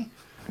this money?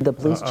 The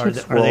police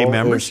chief's are they role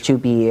members? is to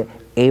be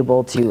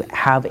able to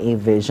have a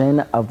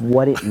vision of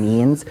what it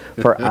means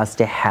for us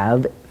to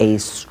have a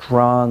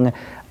strong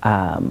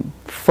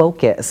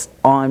focus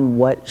on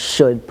what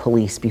should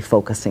police be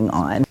focusing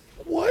on.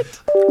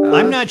 What?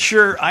 I'm not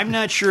sure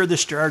the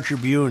Star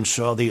Tribune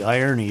saw the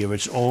irony of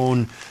its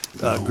own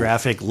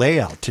graphic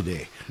layout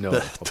today. No, the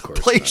of course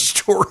play not.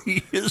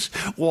 story is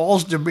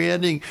Walz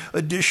demanding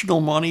additional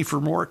money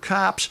for more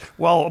cops,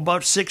 while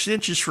about 6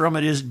 inches from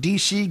it is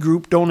DC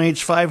Group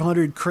donates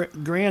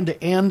 $500,000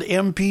 to end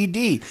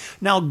MPD.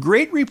 Now,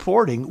 great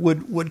reporting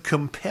would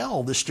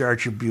compel the Star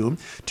Tribune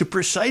to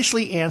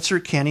precisely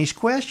answer Kenny's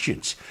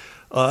questions.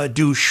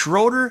 Do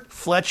Schroeder,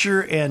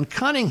 Fletcher, and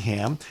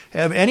Cunningham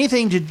have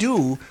anything to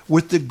do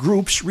with the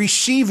groups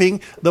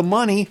receiving the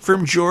money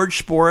from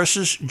George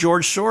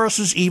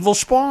Soros's evil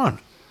spawn?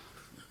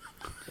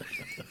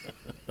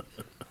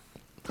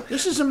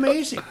 This is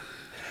amazing.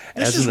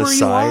 This As is an where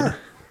aside,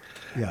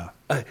 you are.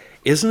 Yeah.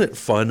 Isn't it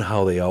fun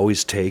how they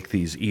always take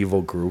these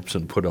evil groups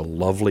and put a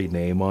lovely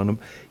name on them?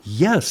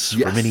 Yes, for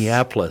Yes.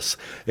 Minneapolis.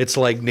 It's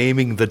like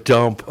naming the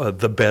dump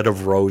the Bed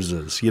of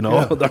Roses, you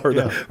know,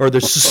 or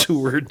the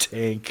sewer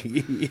tank.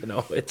 You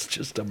know, it's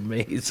just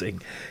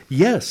amazing.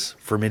 Yes,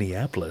 for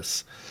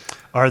Minneapolis.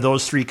 Are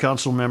those 3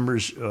 council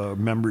members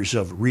members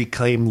of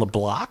Reclaim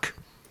LeBlanc?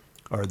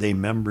 Are they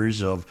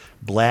members of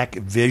Black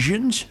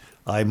Visions?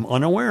 I'm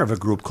unaware of a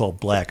group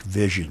called Black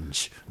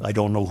Visions. I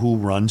don't know who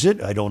runs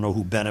it. I don't know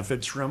who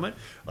benefits from it.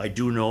 I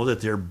do know that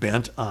they're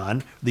bent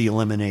on the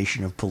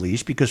elimination of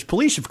police because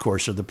police, of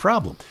course, are the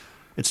problem.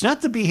 It's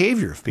not the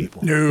behavior of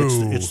people. No.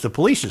 It's the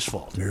police's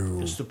fault. No.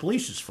 It's the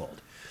police's fault.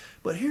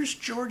 But here's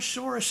George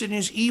Soros and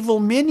his evil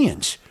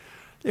minions.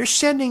 They're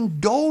sending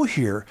dough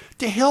here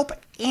to help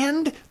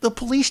end the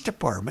police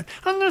department.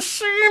 On the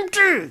same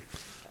day,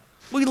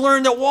 we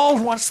learned that Walz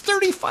wants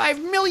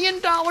 $35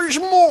 million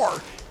more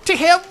to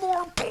have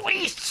more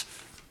police.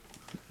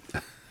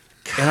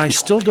 And I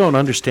still don't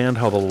understand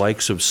how the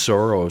likes of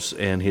Soros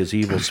and his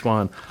evil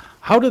spawn,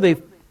 how do they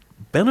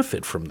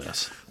benefit from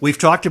this? We've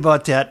talked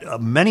about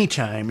that many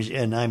times,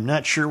 and I'm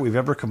not sure we've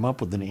ever come up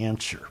with an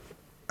answer.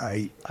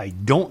 I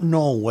don't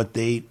know what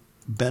they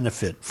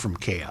benefit from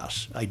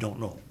chaos. I don't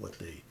know what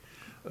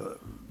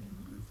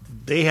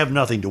they have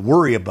nothing to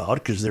worry about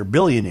because they're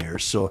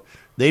billionaires, so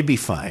they'd be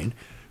fine.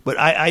 But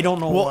I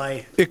don't know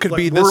why. It could what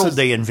be world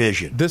they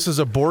envision. This is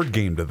a board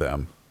game to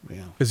them.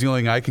 Yeah. Is the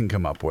only thing I can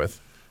come up with.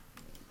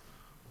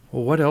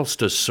 Well, what else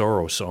does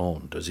Soros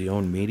own? Does he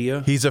own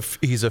media? He's a.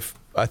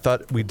 I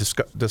thought we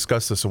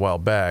discussed this a while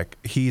back.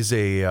 He's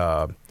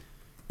a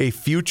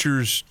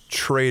futures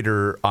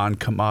trader on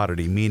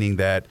commodity, meaning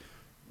that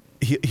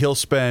he'll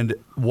spend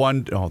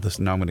one. Oh, this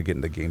now I'm going to get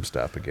into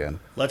GameStop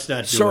again. Let's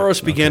not do Soros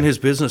it. began his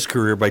business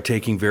career by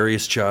taking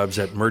various jobs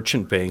at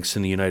merchant banks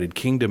in the United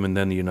Kingdom and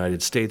then the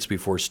United States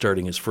before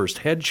starting his first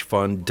hedge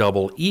fund,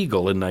 Double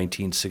Eagle, in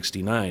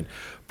 1969.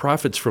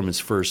 Profits from his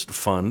first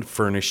fund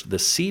furnished the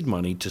seed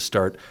money to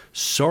start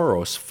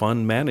Soros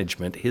Fund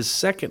Management, his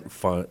second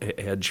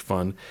hedge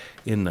fund,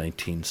 in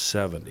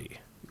 1970.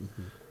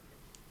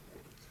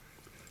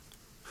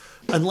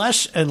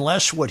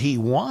 Unless what he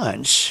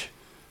wants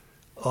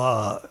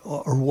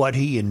or what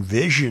he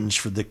envisions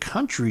for the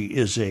country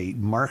is a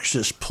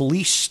Marxist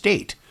police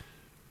state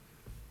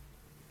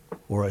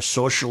or a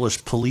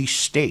socialist police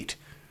state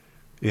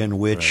in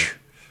which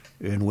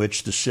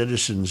the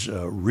citizens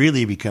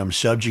really become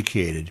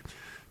subjugated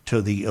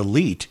to the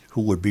elite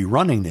who would be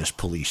running this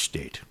police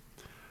state.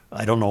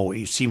 I don't know.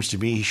 It seems to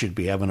me he should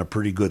be having a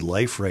pretty good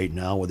life right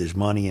now with his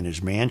money and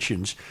his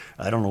mansions.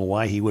 I don't know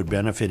why he would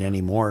benefit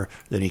any more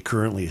than he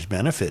currently is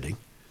benefiting.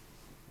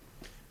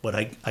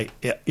 But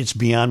it's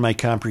beyond my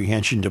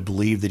comprehension to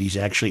believe that he's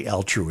actually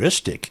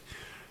altruistic,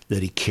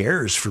 that he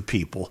cares for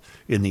people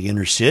in the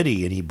inner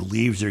city and he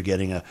believes they're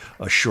getting a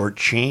short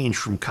change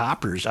from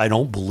coppers. I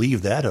don't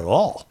believe that at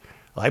all.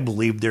 I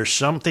believe there's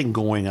something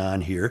going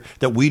on here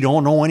that we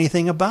don't know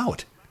anything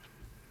about.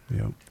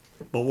 Yep.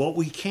 But what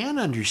we can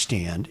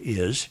understand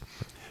is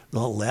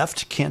the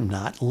left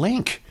cannot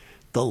link.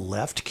 The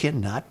left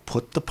cannot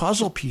put the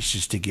puzzle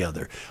pieces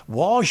together.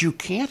 Walls, you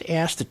can't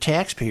ask the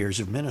taxpayers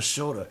of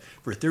Minnesota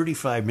for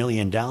 $35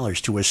 million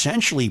to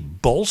essentially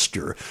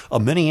bolster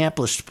a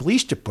Minneapolis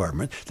police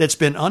department that's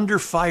been under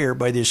fire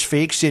by this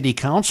fake city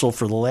council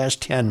for the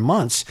last 10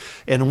 months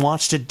and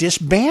wants to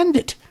disband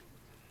it.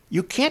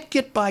 You can't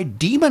get by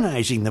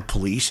demonizing the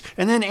police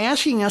and then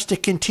asking us to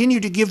continue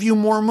to give you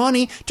more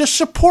money to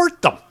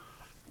support them.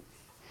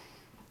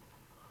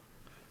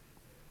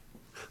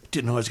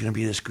 Didn't know it was going to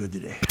be this good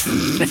today.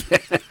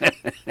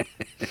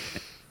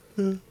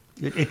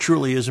 It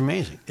truly is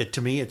amazing.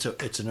 To me,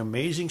 it's an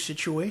amazing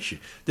situation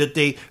that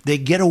they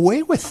get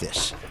away with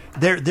this.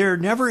 They're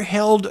never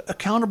held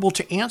accountable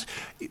to answer.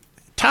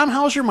 Tom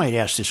Hauser might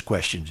ask this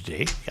question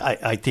today.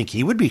 I think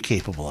he would be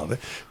capable of it.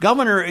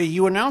 Governor,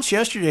 you announced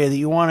yesterday that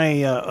you want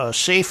a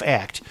SAFE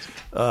Act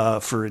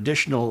for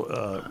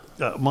additional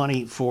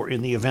money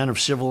in the event of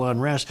civil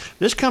unrest.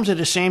 This comes at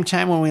the same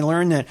time when we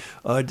learn that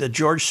the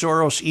George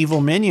Soros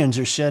evil minions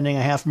are sending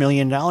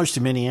 $500,000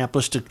 to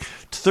Minneapolis to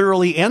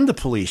thoroughly end the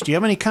police. Do you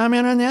have any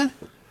comment on that?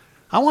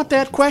 I want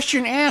that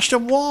question asked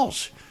of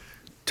Walz.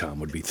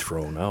 Tom would be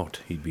thrown out.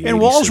 He'd be and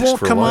Walz 86 won't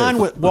for come life.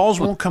 on with Walz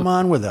won't come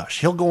on with us.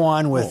 He'll go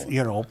on with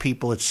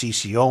people at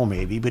CCO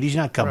maybe, but he's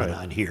not coming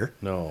on here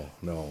No.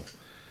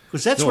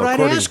 because that's No, what I'd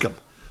according- ask him.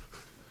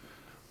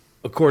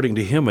 According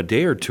to him, a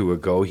day or two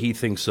ago, he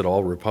thinks that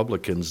all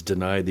Republicans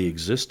deny the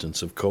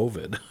existence of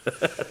COVID.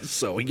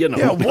 So,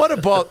 Yeah, what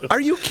about,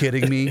 are you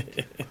kidding me?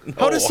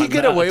 How does he I'm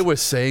get not. away with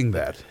saying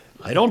that?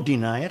 I don't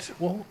deny it.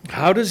 Well,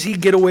 How does he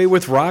get away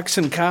with rocks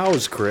and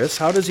cows, Chris?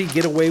 How does he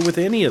get away with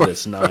any of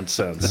this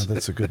nonsense?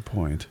 That's a good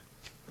point.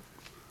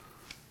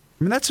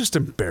 I mean, that's just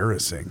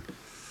embarrassing.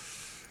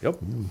 Yep.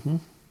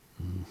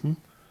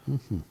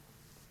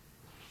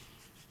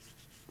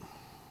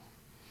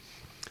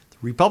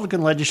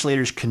 Republican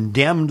legislators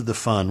condemned the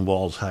fund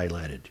Walz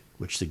highlighted,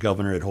 which the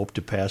governor had hoped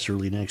to pass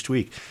early next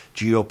week.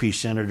 GOP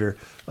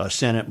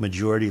Senate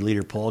Majority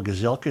Leader Paul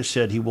Gazelka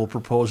said he will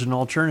propose an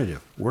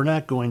alternative. We're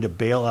not going to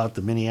bail out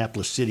the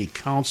Minneapolis City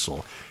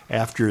Council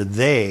after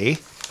they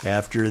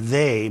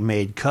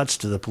made cuts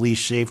to the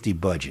police safety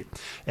budget.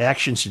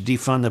 Actions to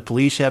defund the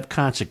police have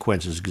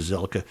consequences,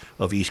 Gazelka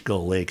of East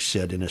Gull Lake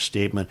said in a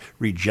statement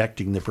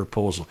rejecting the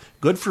proposal.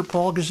 Good for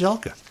Paul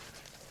Gazelka,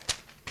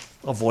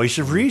 a voice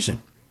of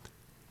reason.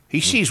 He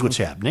sees what's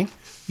happening.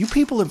 You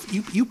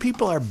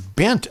people are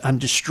bent on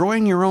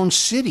destroying your own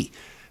city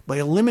by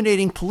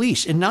eliminating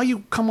police. And now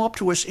you come up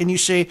to us and you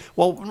say,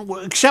 well,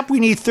 except we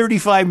need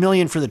 $35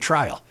 million for the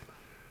trial.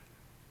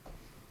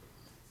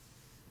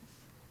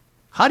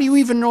 How do you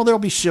even know there'll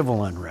be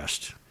civil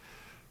unrest?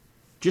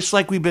 Just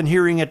like we've been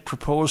hearing it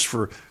proposed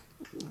for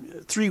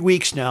 3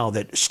 weeks now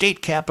that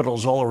state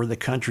capitals all over the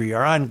country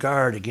are on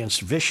guard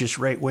against vicious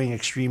right-wing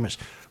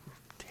extremists.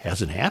 It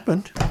hasn't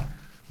happened.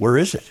 Where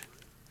is it?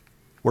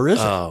 Where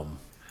is it?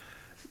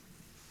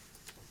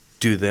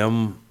 Do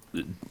them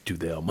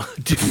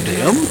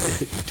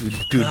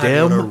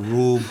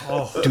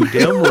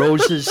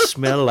roses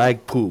smell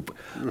like poop?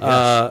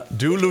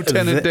 Do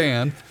Lieutenant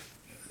Dan.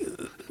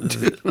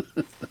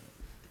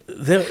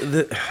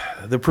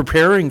 The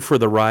preparing for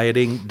the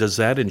rioting, does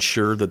that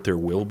ensure that there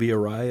will be a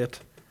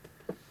riot?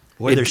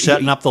 Boy, they're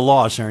setting up the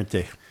laws, aren't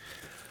they?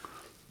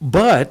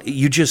 But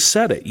you just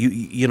said it.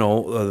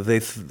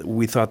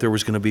 We thought there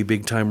was going to be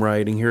big time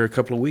rioting here a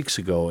couple of weeks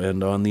ago,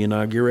 and on the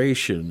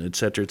inauguration, et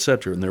cetera,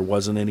 and there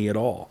wasn't any at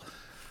all.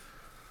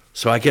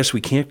 So I guess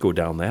we can't go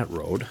down that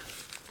road.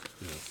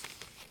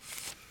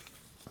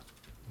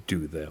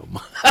 Do them.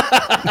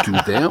 Do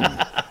them.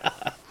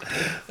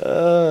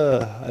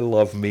 I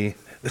love me.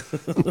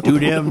 Do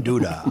dem, do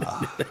da.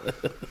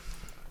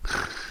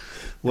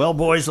 Well,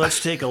 boys,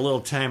 let's take a little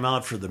time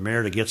out for the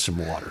mayor to get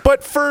some water.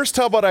 But first,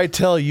 how about I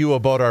tell you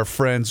about our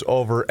friends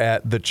over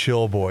at the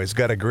Chill Boys?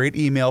 Got a great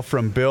email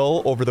from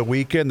Bill over the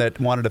weekend that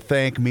wanted to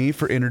thank me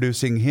for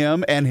introducing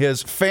him and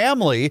his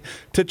family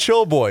to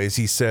Chill Boys.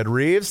 He said,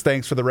 Reeves,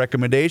 thanks for the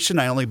recommendation.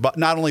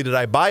 Not only did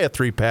I buy a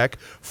 3-pack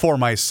for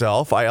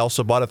myself, I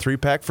also bought a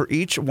 3-pack for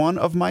each one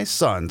of my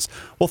sons.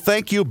 Well,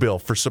 thank you, Bill,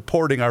 for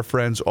supporting our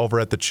friends over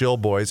at the Chill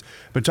Boys.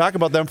 Been talking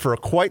about them for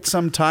quite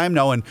some time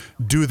now, and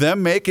do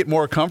them make it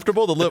more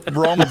comfortable to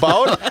roam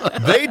about?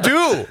 They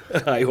do.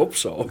 I hope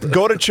so.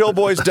 Go to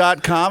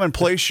chillboys.com and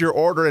place your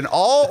order, and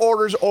all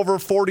orders over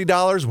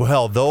 $40,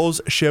 well,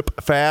 those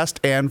ship fast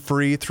and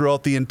free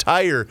throughout the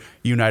entire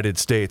United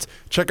States.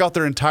 Check out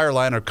their entire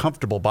line of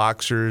comfortable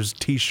boxers,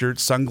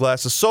 t-shirts,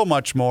 sunglasses, so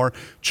much more.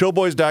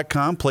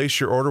 Chillboys.com. Place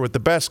your order with the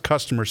best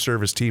customer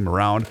service team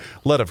around,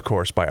 led, of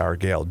course, by our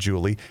gal,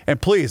 Julie.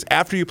 And please,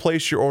 after you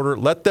place your order,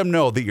 let them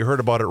know that you heard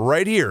about it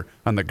right here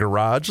on the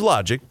Garage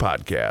Logic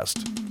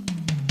Podcast.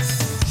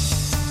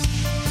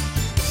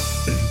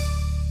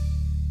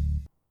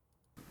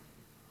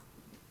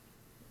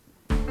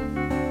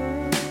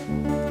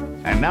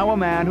 now a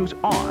man who's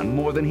on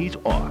more than he's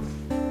off.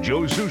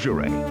 Joe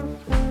Souchere.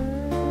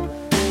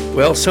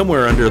 Well,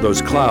 somewhere under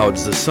those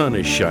clouds, the sun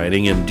is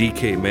shining, and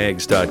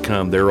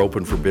DKMags.com, they're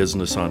open for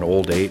business on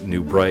Old 8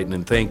 New Brighton,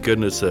 and thank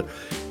goodness that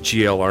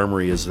GL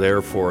Armory is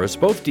there for us.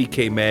 Both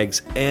DK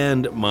Mags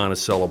and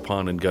Monticello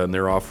Pawn & Gun,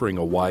 they're offering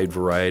a wide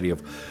variety of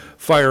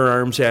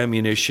firearms,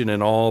 ammunition,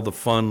 and all the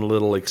fun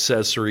little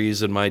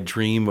accessories, and my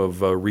dream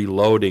of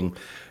reloading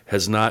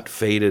has not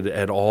faded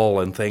at all,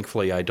 and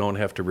thankfully I don't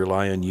have to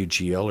rely on you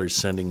GLers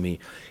sending me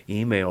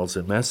emails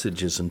and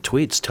messages and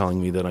tweets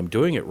telling me that I'm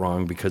doing it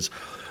wrong, because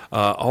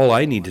all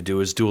I need to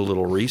do is do a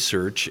little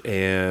research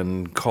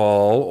and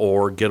call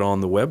or get on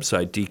the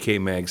website,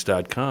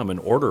 dkmags.com, and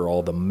order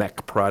all the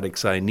mech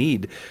products I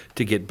need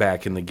to get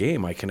back in the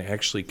game. I can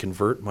actually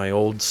convert my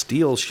old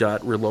steel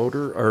shot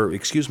reloader,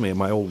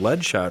 my old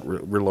lead shot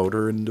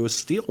reloader into a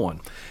steel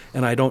one.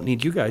 And I don't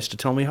need you guys to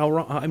tell me how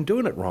I'm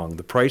doing it wrong.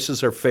 The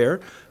prices are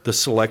fair, the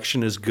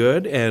selection is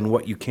good, and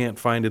what you can't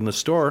find in the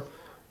store,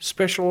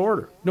 special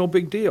order. No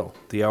big deal.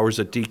 The hours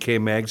at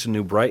DK Mags in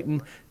New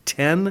Brighton,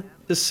 10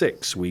 to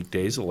 6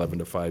 weekdays, 11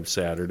 to 5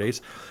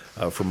 Saturdays.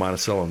 For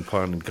Monticello and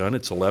Pawn & Gun,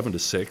 it's 11 to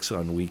 6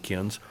 on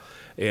weekends.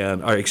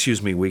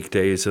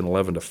 Weekdays, and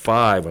 11 to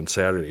 5 on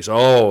Saturdays.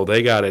 Oh,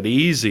 they got it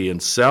easy in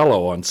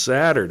Cello on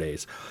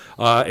Saturdays.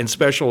 And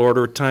special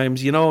order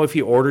times, if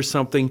you order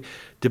something,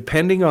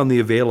 depending on the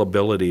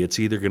availability, it's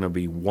either going to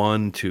be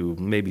 1 to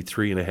maybe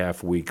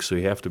 3.5 weeks, so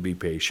you have to be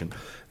patient.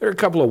 There are a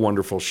couple of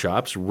wonderful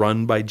shops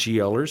run by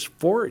GLers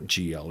for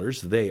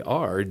GLers. They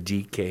are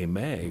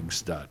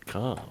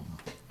dkmags.com.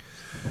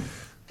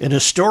 In a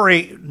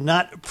story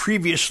not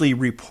previously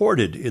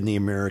reported in the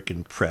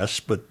American press,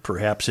 but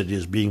perhaps it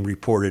is being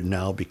reported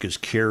now because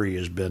John Kerry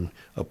has been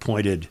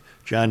appointed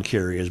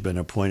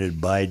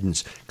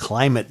Biden's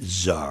climate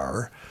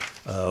czar,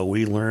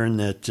 we learn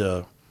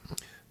that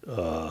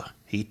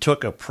he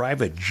took a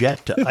private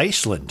jet to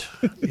Iceland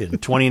in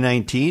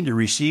 2019 to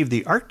receive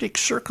the Arctic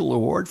Circle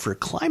Award for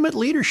Climate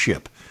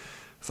Leadership.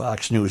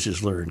 Fox News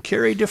has learned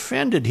Kerry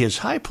defended his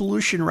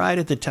high-pollution ride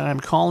at the time,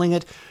 calling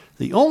it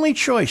the only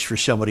choice for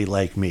somebody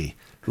like me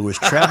who is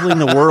traveling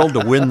the world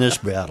to win this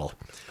battle.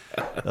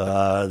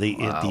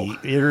 The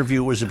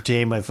interview was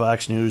obtained by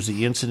Fox News.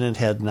 The incident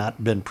had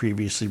not been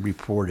previously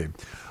reported.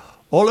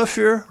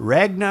 Olafur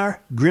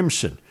Ragnar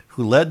Grimsson,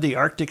 who led the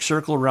Arctic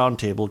Circle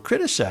Roundtable,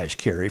 criticized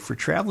Kerry for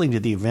traveling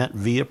to the event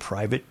via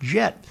private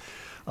jet.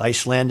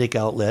 Icelandic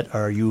outlet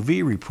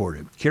RUV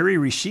reported. Kerry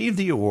received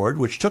the award,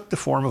 which took the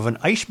form of an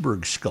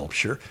iceberg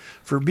sculpture,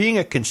 for being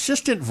a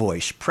consistent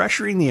voice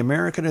pressuring the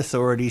American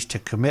authorities to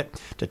commit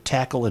to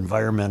tackle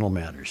environmental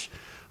matters.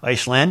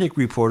 Icelandic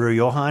reporter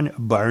Johan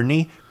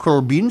Barney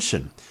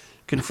Kolbinson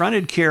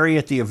confronted Kerry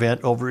at the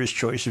event over his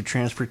choice of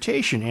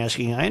transportation,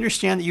 asking, I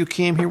understand that you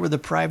came here with a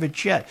private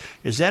jet.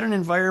 Is that an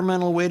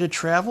environmental way to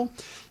travel?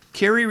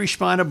 Kerry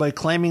responded by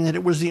claiming that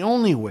it was the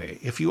only way.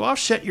 If you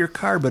offset your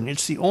carbon,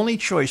 it's the only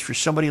choice for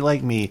somebody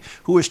like me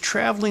who is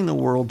traveling the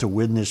world to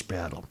win this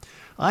battle.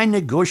 I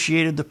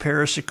negotiated the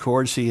Paris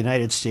Accords for the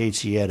United States,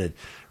 he added,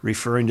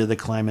 referring to the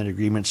climate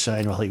agreement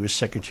signed while he was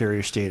Secretary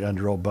of State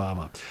under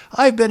Obama.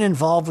 I've been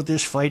involved with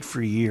this fight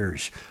for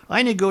years.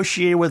 I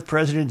negotiated with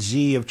President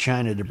Xi of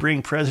China to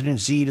bring President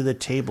Xi to the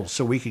table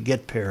so we could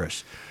get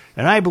Paris.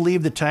 And I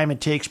believe the time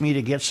it takes me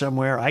to get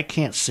somewhere, I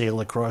can't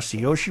sail across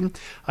the ocean.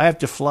 I have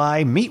to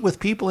fly, meet with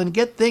people, and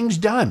get things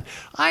done.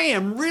 I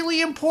am really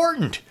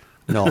important.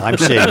 No, I'm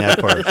saying that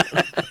part.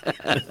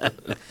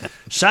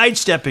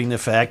 Sidestepping the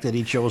fact that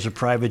he chose a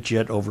private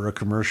jet over a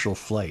commercial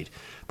flight.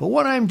 But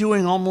what I'm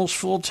doing almost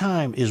full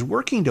time is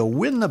working to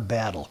win the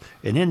battle.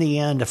 And in the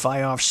end, if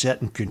I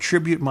offset and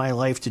contribute my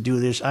life to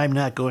do this, I'm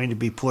not going to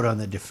be put on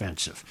the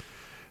defensive.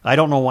 I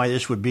don't know why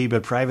this would be,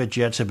 but private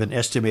jets have been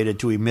estimated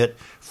to emit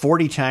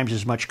 40 times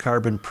as much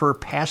carbon per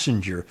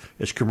passenger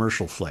as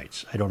commercial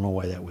flights. I don't know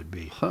why that would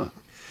be.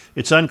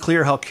 It's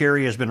unclear how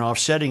Kerry has been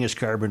offsetting his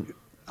carbon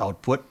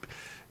output,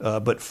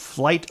 but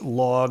flight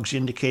logs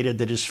indicated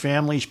that his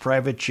family's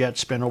private jet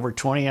spent over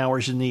 20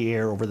 hours in the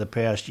air over the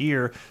past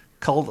year,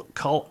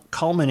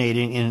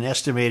 culminating in an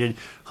estimated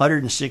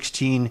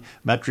 116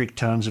 metric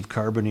tons of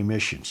carbon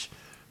emissions.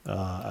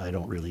 I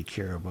don't really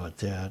care about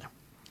that.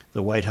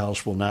 The White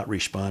House will not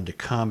respond to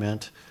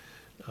comment.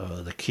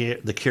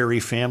 The Kerry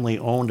family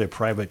owned a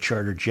private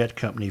charter jet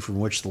company from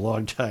which the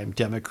longtime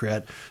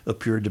Democrat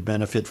appeared to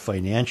benefit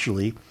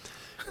financially.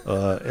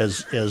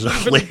 As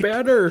of late,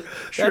 better.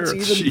 That's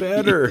even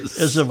better.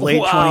 As of late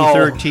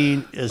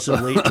 2013,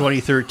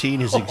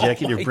 his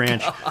executive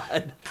branch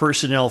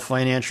personnel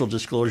financial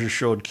disclosure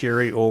showed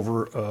Kerry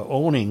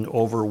owning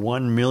over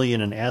 $1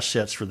 million in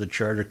assets for the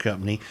charter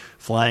company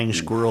Flying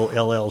Squirrel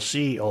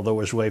LLC. Although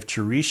his wife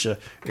Teresa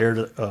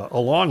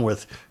along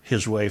with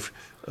his wife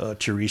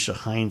Teresa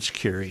Heinz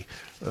Kerry,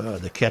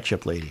 the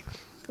ketchup lady.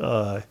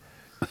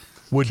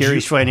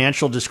 Kerry's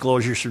financial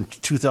disclosures from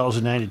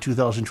 2009 to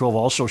 2012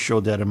 also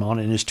showed that amount.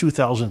 In his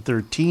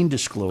 2013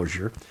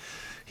 disclosure,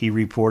 He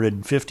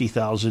reported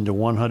 50,000 to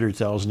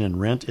 100,000 in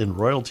rent and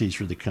royalties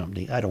for the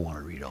company. I don't want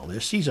to read all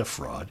this. He's a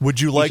fraud. Would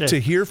you like He's to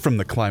hear from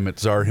the climate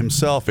czar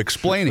himself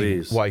explaining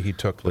Please. why he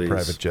took the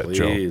private jet,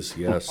 Joe? Please,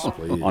 yes,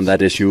 please. On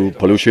that issue,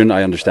 pollution,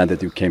 I understand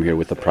that you came here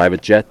with a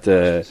private jet.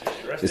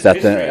 Is that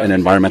an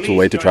environmental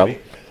way to travel?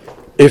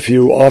 If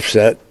you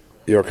offset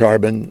your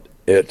carbon,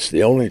 it's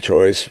the only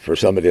choice for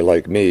somebody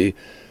like me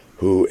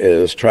who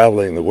is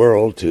traveling the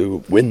world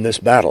to win this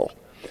battle.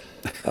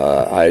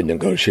 I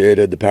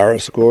negotiated the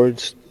Paris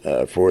Accords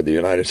for the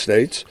United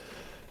States.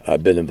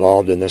 I've been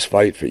involved in this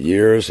fight for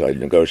years. I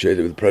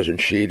negotiated with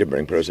President Xi to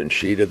bring President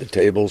Xi to the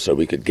table so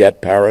we could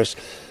get Paris.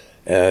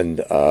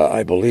 And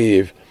I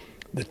believe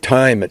the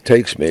time it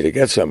takes me to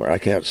get somewhere, I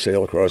can't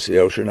sail across the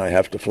ocean. I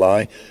have to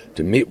fly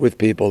to meet with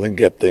people and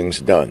get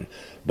things done.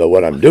 But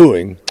what I'm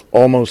doing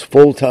almost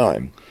full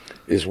time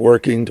is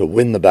working to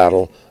win the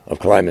battle of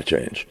climate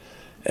change.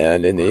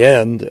 And in the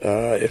end,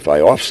 if I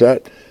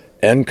offset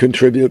and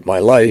contribute my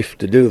life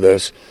to do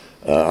this,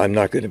 I'm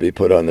not going to be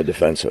put on the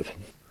defensive.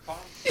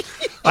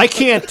 I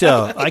can't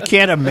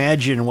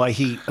imagine why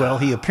he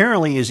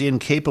apparently is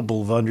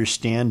incapable of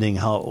understanding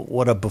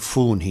what a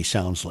buffoon he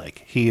sounds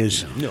like. He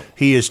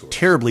is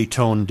terribly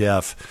tone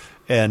deaf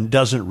and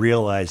doesn't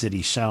realize that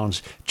he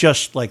sounds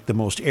just like the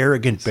most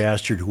arrogant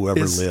bastard who ever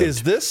lived.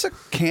 Is this a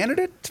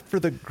candidate for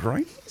the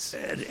Groinies?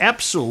 It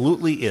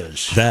absolutely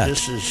is. That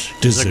this is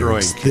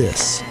deserves the Groin.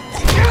 this.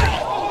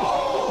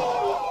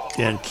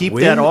 And keep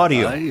that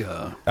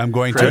audio. I'm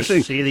going Chris,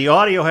 to. see, the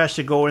audio has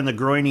to go in the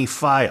Groiny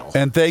file.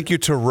 And thank you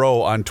to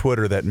Roe on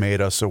Twitter that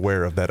made us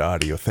aware of that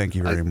audio. Thank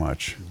you very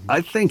much.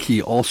 I think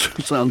he also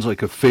sounds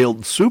like a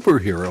failed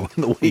superhero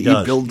in the way he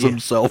does. builds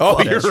himself Oh,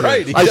 up. you're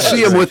right. He I does.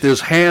 see him with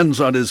his hands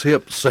on his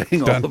hips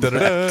saying all Dun, of dun,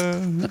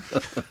 that.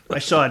 dun. I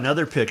saw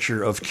another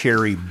picture of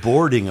Kerry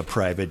boarding a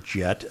private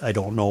jet. I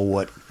don't know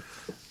what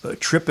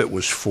trip it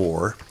was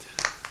for,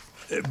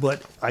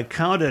 but I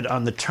counted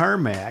on the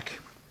tarmac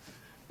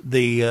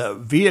the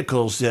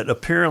vehicles that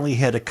apparently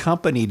had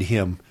accompanied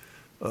him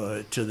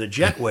to the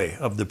jetway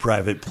of the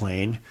private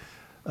plane.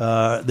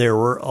 There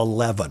were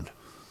 11.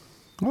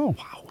 Oh,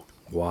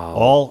 Wow.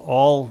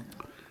 All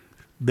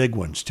big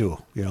ones, too.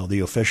 You know, the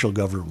official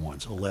government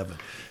ones, 11.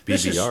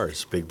 This is-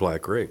 BBRs, big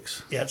black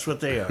rigs. That's what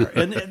they are.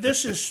 And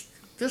this is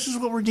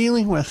what we're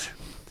dealing with.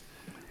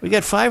 We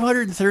got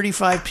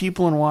 535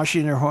 people in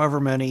Washington, or however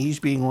many. He's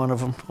being one of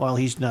them. Well,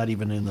 he's not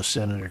even in the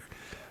Senate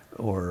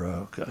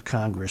or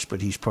Congress,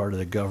 but he's part of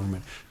the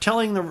government.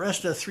 Telling the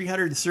rest of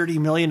 330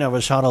 million of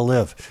us how to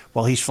live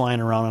while he's flying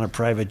around on a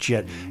private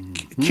jet.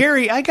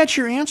 Kerry, I got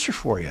your answer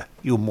for you,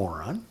 you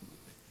moron.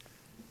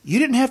 You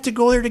didn't have to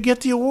go there to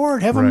get the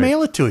award. Have him Right.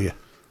 mail it to you.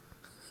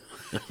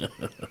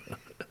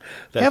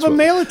 Have him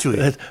mail it to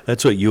you.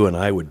 That's what you and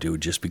I would do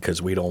just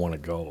because we don't want to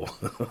go.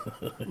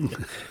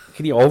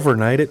 Can you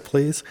overnight it,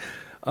 please?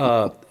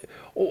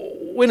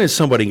 When is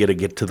somebody going to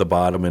get to the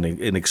bottom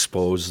and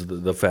expose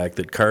the fact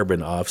that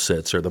carbon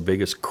offsets are the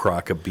biggest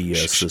crock of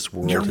BS this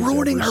world you're has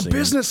ruining ever our seen?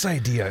 business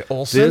idea,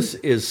 Olson.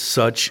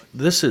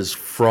 This is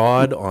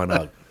fraud on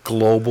a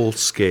global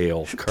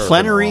scale. Carbon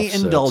Plenary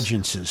offsets.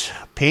 indulgences.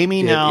 Pay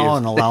me now is.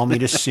 and allow me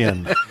to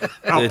sin.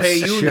 I'll It's pay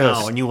you just-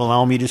 now and you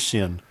allow me to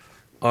sin.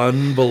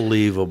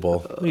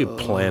 Unbelievable. Look at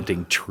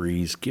planting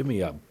trees. Give me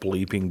a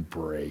bleeping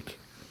break.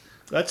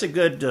 That's a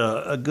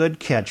good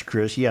catch,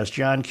 Chris. Yes,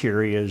 John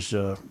Kerry is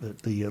at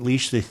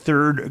least the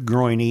third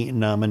Groiny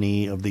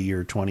nominee of the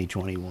year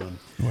 2021.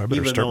 Oh, I better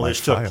Even start though my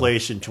this took file.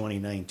 place in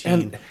 2019,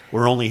 And-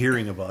 we're only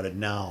hearing about it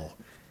now.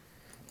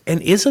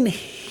 And isn't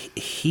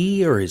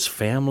he or his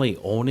family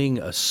owning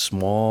a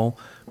small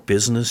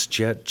business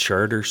jet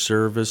charter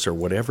service or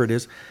whatever it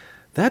is?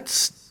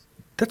 That's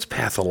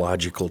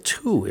pathological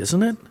too,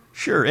 isn't it?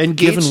 Sure, and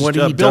Given Gates, what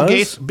he Bill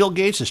does?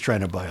 Gates is trying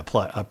to buy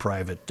a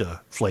private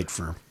flight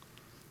firm.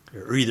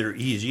 Or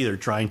he's either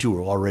trying to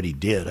or already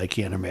did. I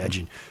can't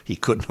imagine he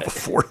couldn't have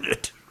afforded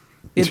it.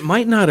 It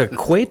might not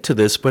equate to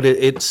this, but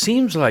it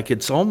seems like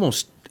it's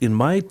almost, in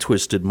my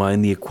twisted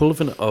mind, the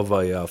equivalent of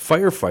a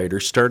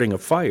firefighter starting a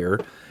fire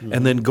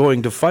and then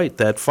going to fight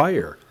that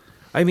fire.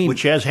 I mean,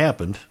 Which has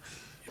happened.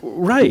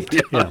 right,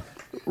 Yeah.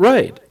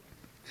 right.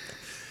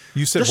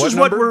 You said This what is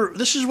number?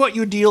 this is what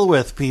you deal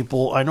with,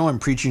 people. I know I'm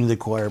preaching to the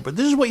choir, but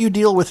this is what you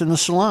deal with in the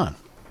salon.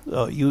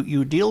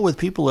 You deal with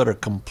people that are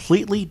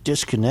completely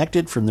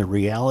disconnected from the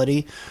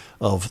reality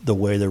of the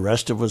way the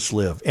rest of us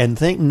live and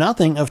think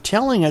nothing of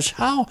telling us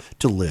how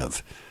to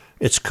live.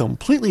 It's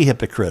completely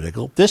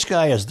hypocritical. This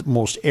guy is the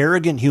most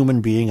arrogant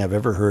human being I've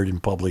ever heard in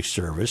public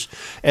service,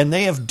 and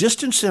they have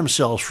distanced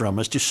themselves from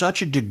us to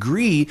such a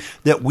degree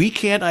that we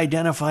can't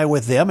identify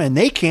with them and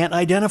they can't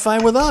identify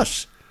with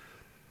us.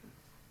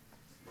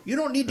 You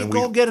don't need to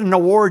go get an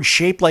award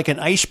shaped like an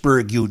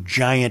iceberg, you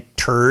giant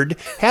turd.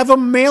 Have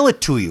them mail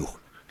it to you.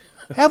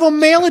 Have them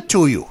mail it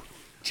to you.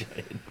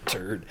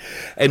 Turd.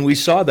 And we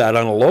saw that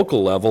on a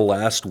local level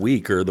last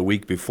week or the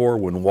week before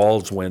when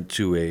Walz went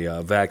to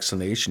a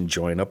vaccination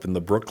joint up in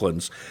the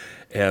Brooklands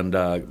and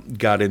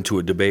got into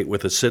a debate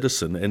with a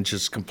citizen and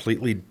just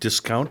completely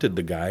discounted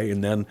the guy.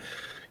 And then,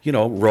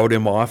 wrote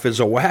him off as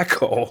a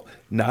wacko,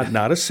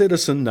 not a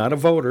citizen, not a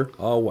voter,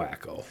 a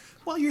wacko.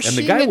 Well, you're and the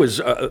seeing guy it- was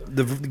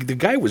the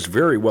guy was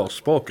very well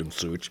spoken,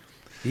 Such.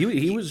 He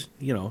was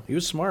he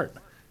was smart.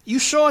 You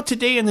saw it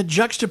today in the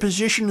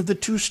juxtaposition of the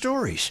two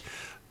stories.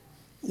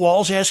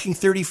 Wall's asking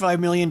 $35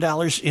 million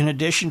in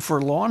addition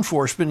for law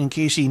enforcement in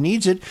case he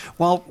needs it,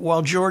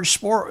 while George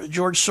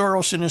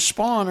Soros and his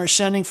spawn are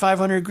sending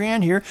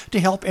 $500,000 here to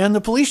help end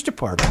the police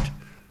department.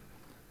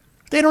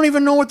 They don't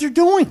even know what they're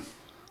doing.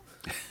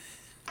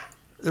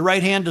 The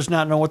right hand does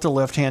not know what the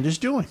left hand is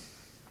doing.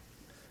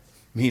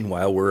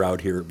 Meanwhile, we're out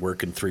here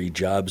working 3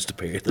 jobs to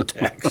pay the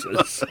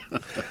taxes,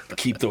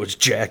 keep those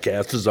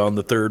jackasses on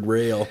the third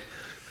rail.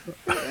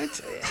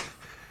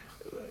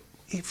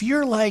 If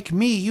you're like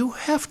me, you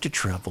have to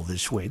travel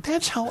this way.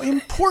 That's how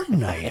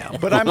important I am.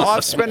 But I'm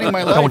off spending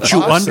my life. Don't you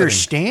offsetting.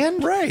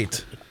 understand?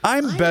 Right.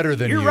 I'm better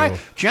than You're you. right.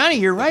 Johnny,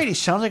 you're right. He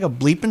sounds like a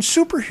bleeping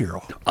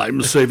superhero.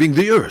 I'm saving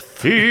the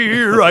earth.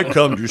 Here I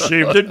come to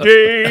save the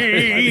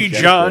day.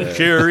 John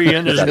Kerry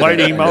and his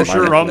mighty mouse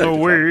are on the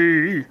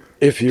way.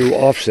 If you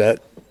offset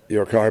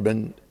your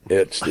carbon,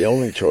 it's the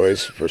only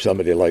choice for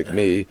somebody like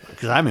me,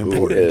 'Cause I'm who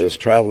important. is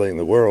traveling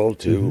the world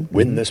to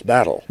win this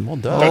battle. Well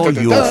done. Oh,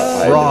 you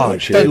I fraud.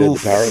 negotiated You the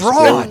Paris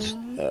fraud.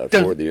 Accords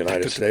for the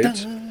United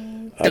States.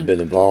 I've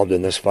been involved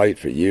in this fight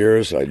for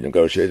years. I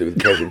negotiated with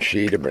President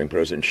Xi to bring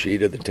President Xi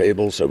to the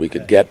table so we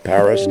could get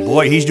Paris.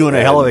 Boy, he's doing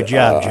a hell of a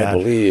job, I John.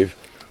 believe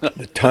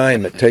the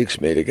time it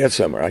takes me to get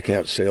somewhere. I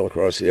can't sail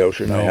across the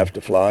ocean. I have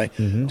to fly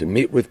to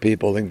meet with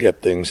people and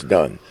get things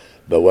done.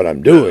 But what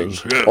I'm doing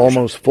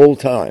almost full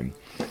time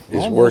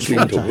is working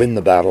to win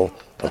the battle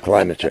of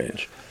climate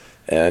change.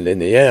 And in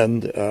the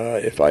end,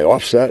 if I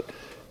offset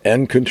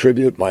and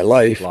contribute my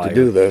life to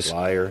do this,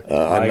 I'm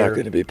not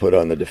going to be put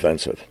on the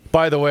defensive.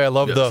 By the way, I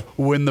love the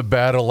win the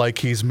battle like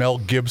he's Mel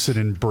Gibson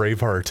in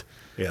Braveheart.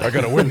 Yeah. I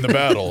got to win the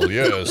battle.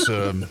 Yes.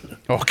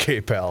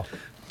 Okay, pal.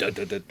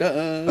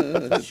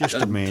 It's just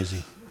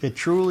amazing. It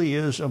truly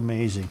is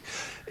amazing.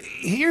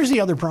 Here's the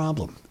other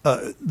problem.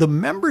 The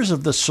members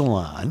of the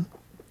salon,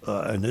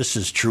 and this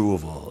is true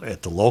of all,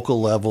 at the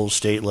local level,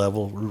 state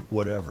level,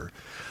 whatever,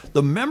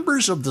 the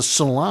members of the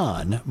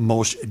salon,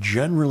 most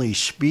generally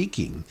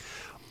speaking,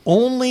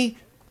 only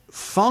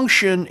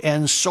function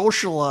and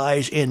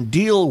socialize and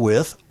deal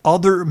with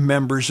other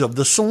members of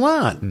the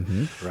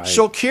salon. Right.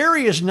 So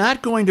Kerry is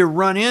not going to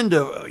run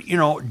into,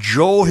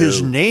 Joe,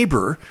 his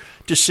neighbor,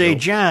 to say,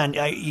 John,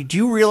 do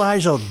you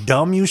realize how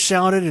dumb you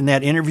sounded in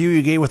that interview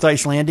you gave with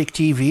Icelandic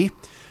TV?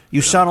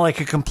 You sounded like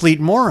a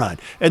complete moron.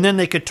 And then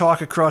they could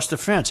talk across the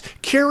fence.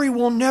 Kerry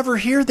will never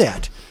hear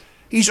that.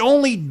 He's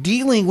only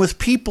dealing with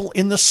people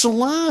in the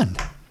salon.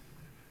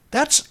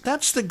 That's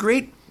the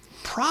great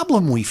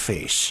problem we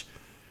face.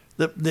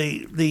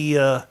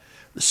 The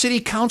city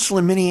council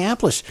in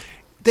Minneapolis,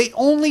 they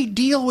only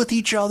deal with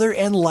each other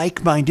and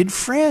like-minded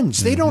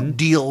friends. They don't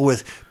deal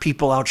with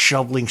people out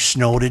shoveling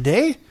snow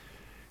today.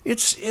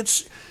 It's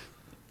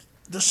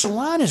the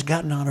salon has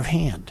gotten out of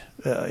hand.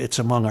 It's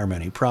among our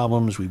many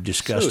problems. We've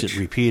discussed it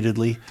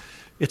repeatedly.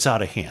 It's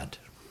out of hand.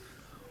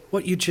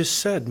 What you just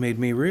said made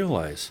me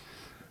realize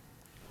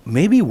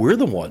maybe we're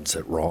the ones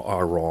that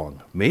are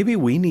wrong. Maybe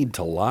we need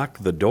to lock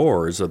the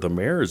doors of the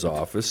mayor's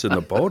office in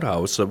the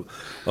boathouse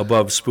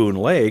above Spoon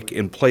Lake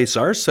and place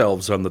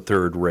ourselves on the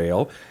third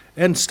rail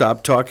and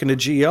stop talking to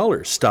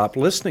GLers. Stop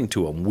listening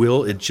to them.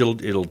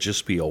 It'll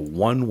just be a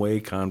one-way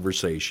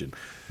conversation.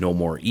 No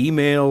more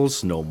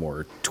emails, no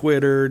more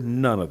Twitter,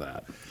 none of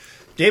that.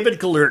 David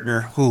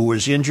Galertner, who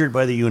was injured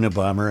by the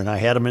Unabomber, and I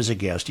had him as a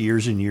guest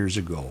years and years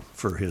ago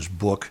for his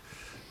book.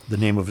 The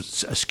name of it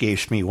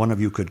escapes me. One of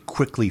you could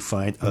quickly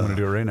find. I'm going to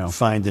do it right now.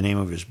 Find the name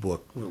of his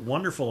book.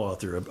 Wonderful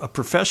author, a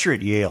professor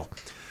at Yale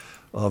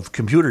of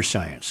computer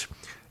science,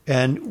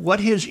 and what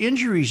his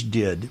injuries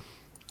did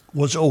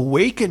was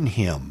awaken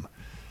him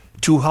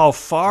to how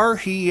far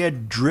he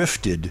had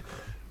drifted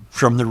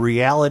from the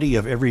reality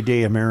of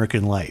everyday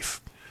American life.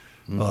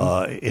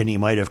 And he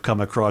might have come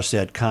across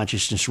that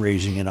consciousness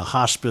raising in a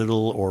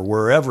hospital or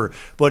wherever.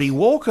 But he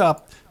woke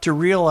up to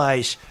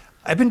realize,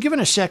 I've been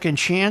given a second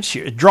chance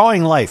here.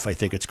 Drawing Life, I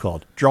think it's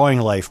called. Drawing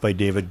Life by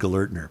David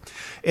Galertner.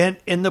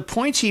 And the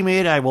points he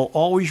made, I will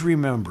always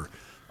remember.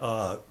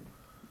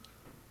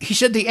 He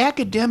said the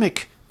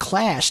academic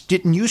class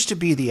didn't used to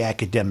be the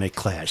academic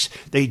class.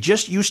 They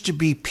just used to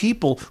be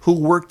people who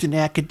worked in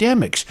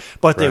academics,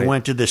 but they Right.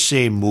 went to the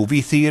same movie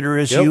theater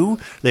as you.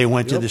 They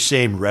went to the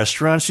same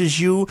restaurants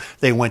as you.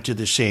 They went to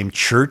the same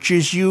church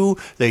as you.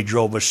 They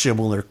drove a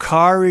similar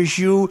car as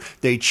you.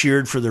 They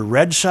cheered for the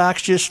Red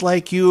Sox just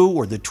like you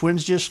or the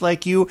Twins just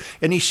like you.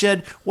 And he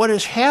said what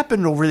has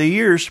happened over the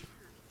years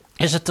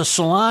is that the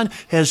salon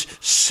has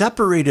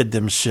separated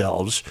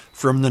themselves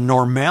from the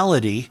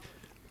normality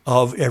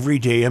of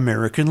everyday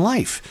American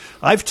life.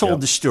 I've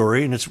told the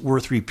story, and it's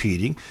worth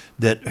repeating,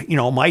 that,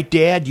 my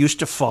dad used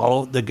to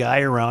follow the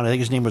guy around, I think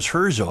his name was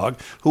Herzog,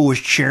 who was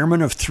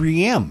chairman of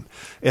 3M.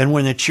 And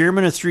when the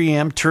chairman of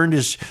 3M turned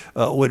his,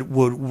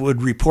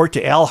 would report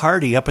to Al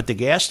Hardy up at the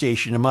gas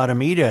station in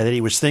Matamita that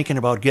he was thinking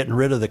about getting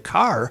rid of the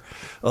car,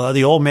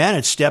 the old man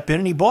would step in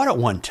and he bought it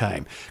one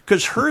time.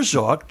 Because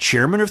Herzog,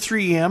 chairman of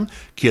 3M,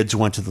 kids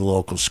went to the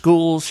local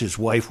schools. His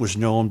wife was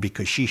known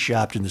because she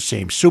shopped in the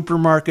same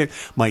supermarket.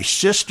 My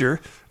sister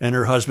and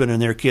her husband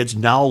and their kids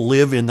now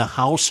live in the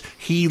house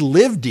he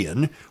lived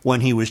in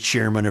when he was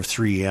chairman of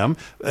 3M,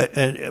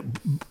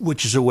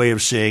 which is a way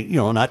of saying,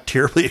 not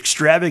terribly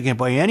extravagant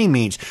by any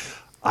means.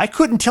 I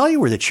couldn't tell you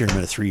where the chairman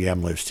of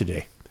 3M lives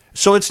today.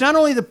 So it's not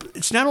only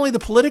the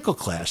political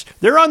class;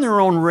 they're on their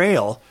own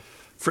rail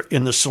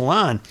in the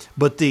salon,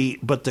 but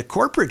the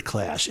corporate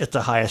class at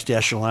the highest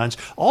echelons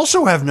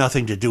also have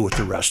nothing to do with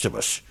the rest of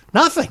us.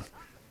 Nothing.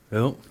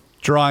 Well.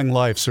 Drawing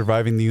Life,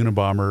 Surviving the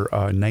Unabomber,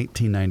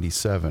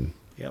 1997.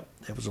 Yep,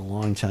 that was a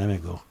long time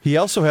ago. He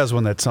also has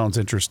one that sounds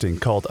interesting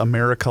called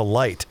America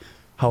Light,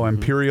 How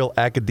Imperial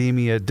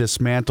Academia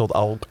Dismantled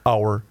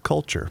Our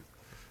Culture.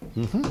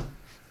 Mm-hmm.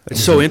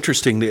 It's so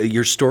interesting.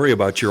 Your story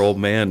about your old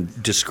man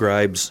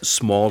describes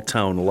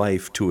small-town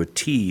life to a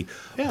T,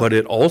 but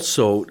it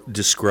also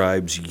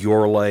describes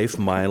your life,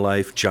 my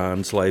life,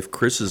 John's life,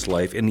 Chris's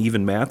life, and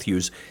even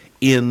Matthew's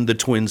in the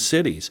Twin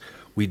Cities.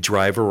 We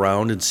drive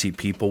around and see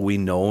people we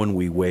know, and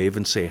we wave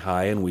and say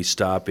hi, and we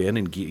stop in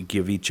and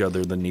give each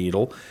other the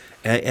needle.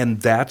 And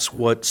that's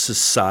what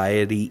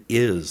society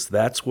is.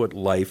 That's what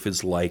life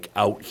is like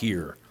out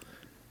here.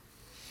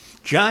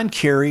 John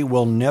Kerry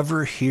will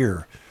never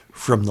hear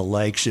from the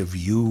likes of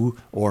you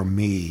or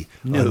me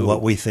on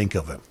what we think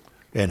of him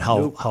and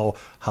how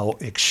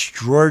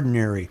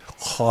extraordinary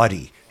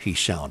haughty he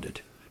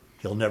sounded.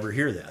 He'll never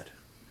hear that.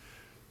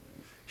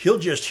 He'll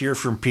just hear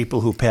from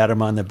people who pat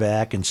him on the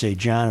back and say,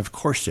 John, of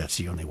course that's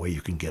the only way you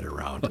can get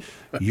around.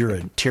 You're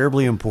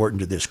terribly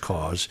important to this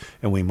cause,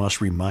 and we must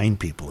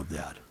remind people of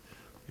that.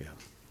 Yeah.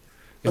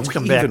 Let's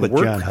come back with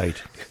John Haidt.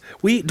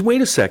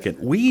 Wait a second.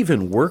 We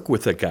even work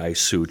with a guy,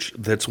 Such,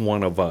 that's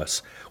one of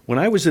us. When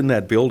I was in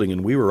that building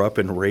and we were up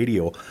in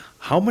radio,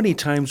 how many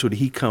times would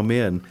he come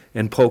in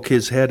and poke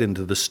his head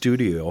into the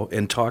studio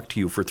and talk to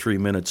you for 3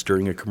 minutes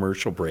during a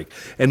commercial break?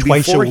 And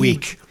twice a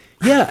week.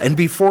 Yeah, and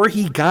before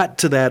he got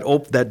to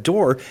that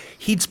door,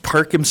 he'd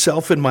park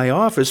himself in my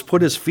office,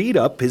 put his feet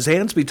up, his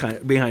hands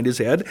behind his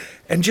head,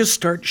 and just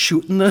start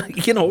shooting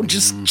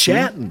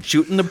chatting,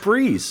 shooting the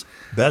breeze.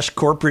 Best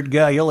corporate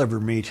guy you'll ever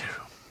meet.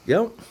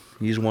 Yep,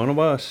 he's one of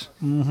us.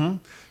 Mm-hmm.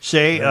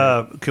 Say,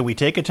 can we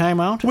take a time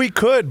out? We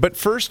could, but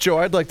first, Joe,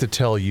 I'd like to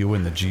tell you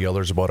and the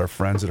GLers about our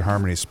friends at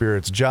Harmony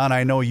Spirits. John,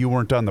 I know you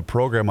weren't on the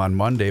program on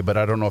Monday, but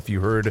I don't know if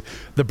you heard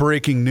the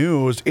breaking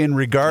news in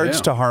regards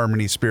to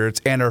Harmony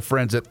Spirits and our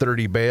friends at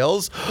 30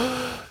 Bales.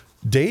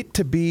 Date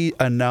to be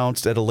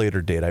announced at a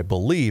later date, I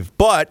believe,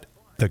 but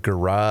the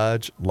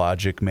Garage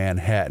Logic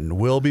Manhattan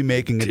will be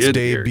making its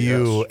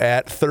debut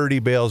at 30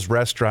 Bales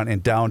Restaurant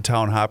in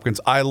downtown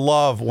Hopkins. I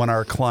love when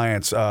our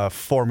clients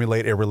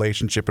formulate a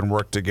relationship and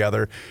work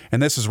together,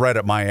 and this is right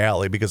up my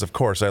alley because, of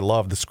course, I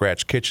love the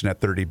Scratch Kitchen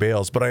at 30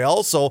 Bales, but I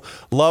also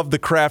love the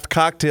craft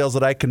cocktails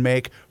that I can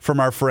make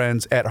from our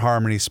friends at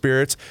Harmony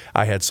Spirits.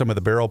 I had some of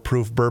the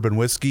barrel-proof bourbon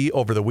whiskey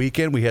over the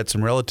weekend. We had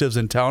some relatives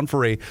in town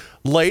for a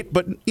late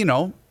but,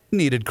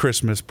 needed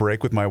Christmas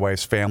break with my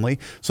wife's family.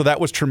 So that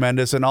was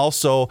tremendous. And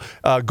also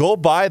go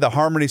by the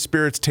Harmony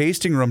Spirits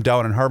tasting room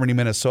down in Harmony,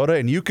 Minnesota,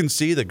 and you can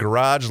see the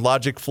Garage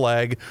Logic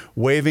flag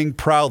waving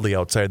proudly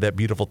outside that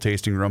beautiful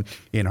tasting room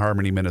in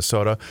Harmony,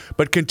 Minnesota.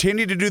 But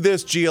continue to do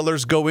this,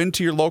 GLers. Go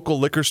into your local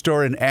liquor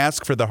store and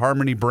ask for the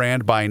Harmony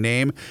brand by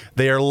name.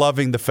 They are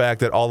loving the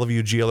fact that all of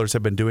you GLers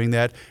have been doing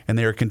that, and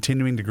they are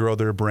continuing to grow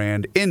their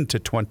brand into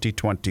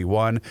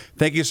 2021.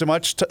 Thank you so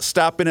much.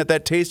 Stop in at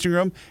that tasting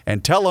room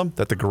and tell them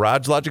that the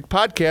Garage Logic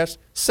podcast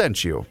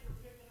sent you.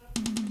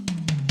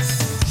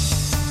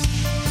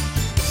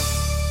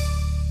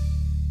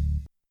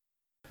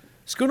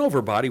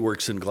 Schoonover Body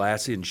Works in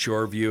Glass in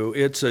Shoreview.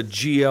 It's a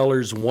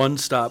GLer's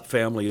one-stop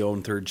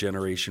family-owned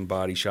third-generation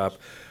body shop.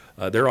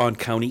 They're on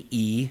County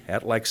E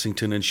at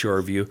Lexington and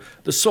Shoreview,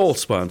 the sole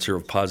sponsor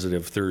of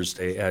Positive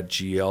Thursday at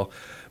GL.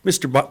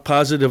 Mr.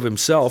 Positive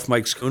himself,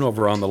 Mike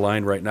Schoonover, on the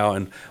line right now.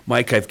 And,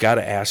 Mike, I've got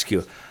to ask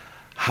you,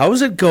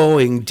 how's it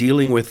going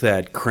dealing with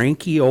that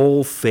cranky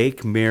old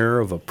fake mayor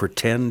of a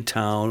pretend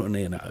town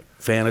in a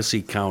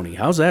fantasy county?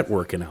 How's that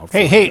working out for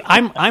you? Hey,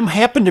 I'm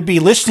happen to be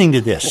listening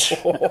to this.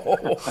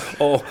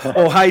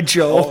 Hi,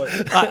 Joe.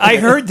 I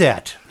heard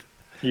that.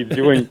 He's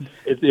doing.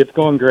 It's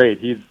going great.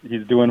 He's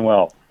doing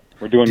well.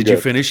 We're doing good. Did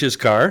you finish his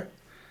car?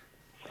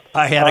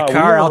 I had a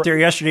car out there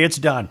yesterday. It's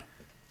done.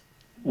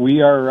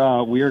 We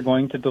are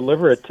going to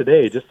deliver it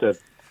today. Just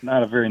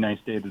not a very nice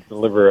day to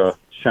deliver a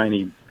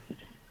shiny,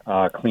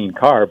 clean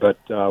car, but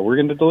we're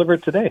going to deliver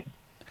it today.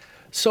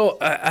 So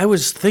I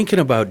was thinking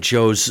about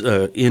Joe's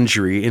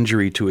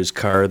injury to his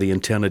car, the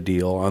antenna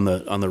deal on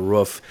the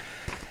roof,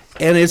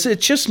 And is it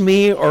just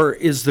me, or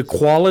is the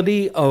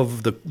quality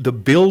of the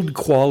build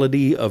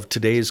quality of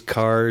today's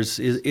cars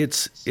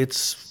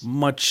it's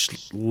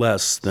much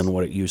less than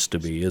what it used to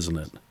be, isn't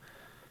it?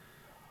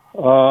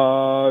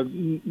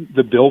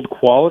 The build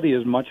quality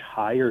is much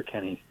higher,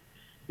 Kenny.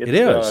 It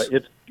is.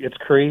 It's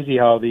crazy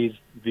how these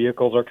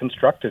vehicles are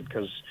constructed,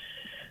 because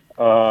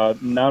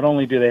not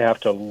only do they have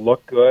to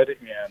look good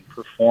and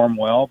perform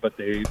well, but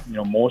they,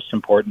 most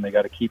important, they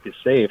got to keep you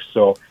safe.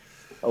 So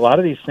a lot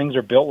of these things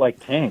are built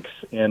like tanks,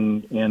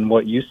 and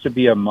what used to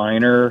be a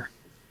minor,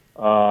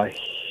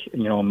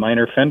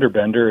 minor fender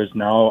bender is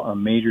now a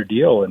major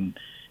deal. And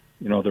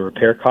the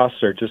repair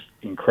costs are just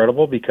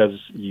incredible, because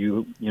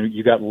you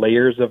got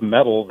layers of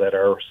metal that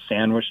are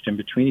sandwiched in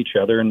between each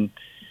other, and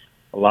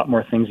a lot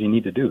more things you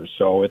need to do.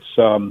 So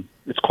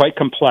it's quite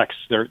complex.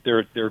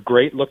 They're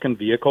great looking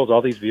vehicles.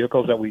 All these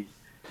vehicles that we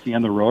see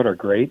on the road are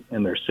great,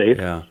 and they're safe,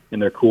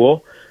 and they're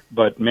cool.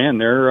 But man,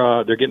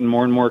 they're getting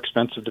more and more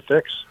expensive to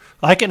fix.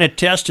 I can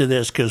attest to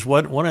this, because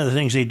one of the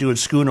things they do at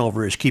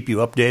Schoonover is keep you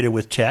updated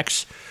with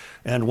texts.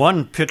 And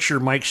one picture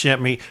Mike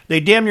sent me, they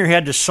damn near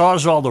had to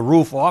sawzall the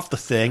roof off the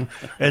thing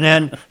and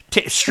then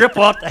strip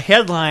off the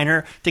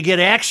headliner to get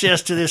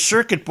access to this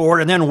circuit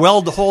board and then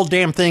weld the whole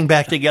damn thing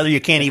back together.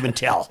 You can't even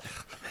tell.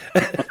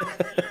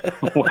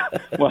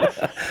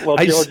 Well,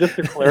 Joe, just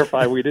to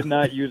clarify, we did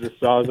not use a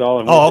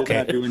sawzall, and we did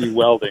not do any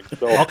welding.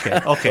 So. Okay.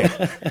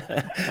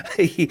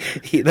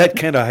 That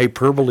kind of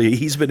hyperbole,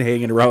 he's been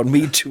hanging around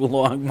me too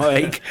long,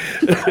 Mike.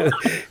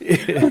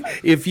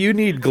 If you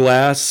need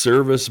glass,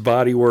 service,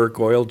 bodywork,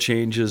 oil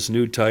changes,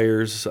 new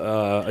tires,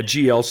 a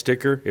GL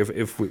sticker,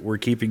 if we're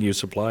keeping you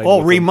supplied.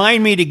 Oh,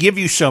 remind me to give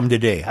you some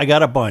today. I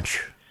got a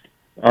bunch.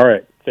 All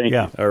right. Thank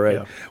you. All right.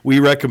 Yeah. We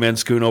recommend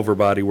Schoonover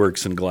Body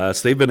Works and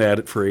Glass. They've been at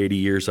it for 80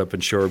 years up in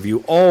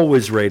Shoreview,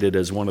 always rated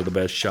as one of the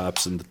best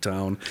shops in the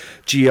town.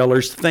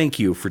 GLers, thank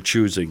you for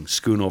choosing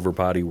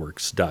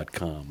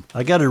SchoonoverBodyWorks.com.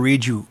 I got to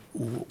read you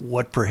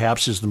what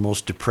perhaps is the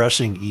most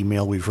depressing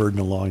email we've heard in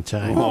a long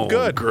time. Oh,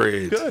 good.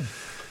 Great. Good.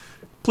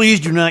 Please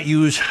do not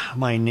use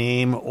my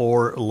name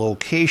or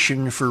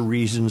location for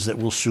reasons that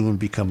will soon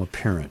become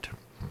apparent.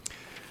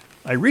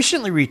 I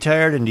recently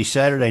retired and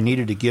decided I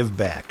needed to give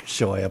back,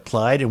 so I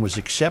applied and was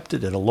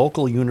accepted at a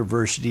local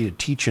university to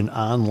teach an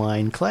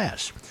online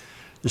class.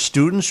 The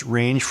students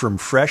range from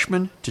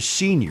freshmen to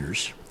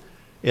seniors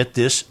at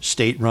this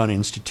state-run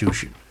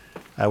institution.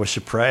 I was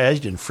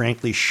surprised and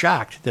frankly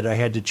shocked that I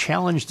had to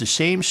challenge the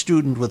same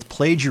student with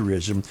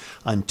plagiarism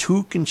on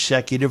 2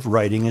 consecutive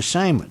writing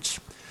assignments.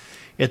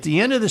 At the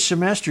end of the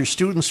semester,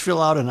 students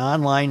fill out an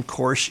online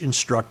course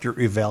instructor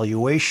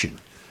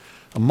evaluation.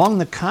 Among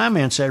the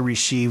comments I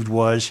received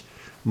was,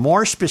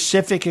 more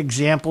specific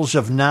examples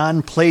of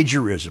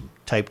non-plagiarism,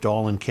 typed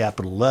all in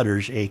capital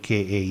letters,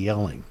 a.k.a.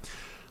 yelling.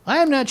 I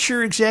am not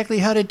sure exactly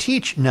how to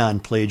teach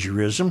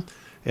non-plagiarism,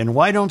 and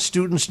why don't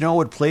students know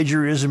what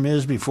plagiarism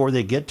is before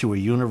they get to a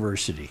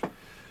university?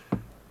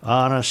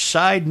 On a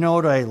side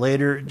note, I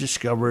later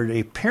discovered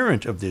a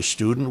parent of this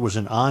student was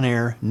an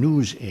on-air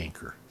news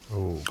anchor.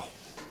 Oh.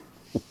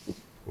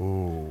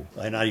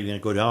 I'm not even going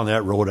to go down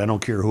that road. I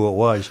don't care who it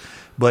was.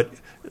 But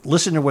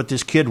listen to what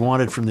this kid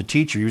wanted from the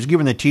teacher. He was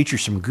giving the teacher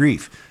some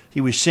grief. She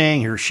was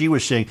saying,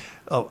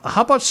 how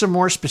about some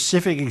more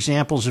specific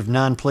examples of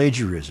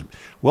non-plagiarism?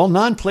 Well,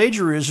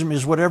 non-plagiarism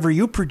is whatever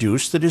you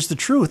produce that is the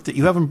truth, that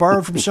you haven't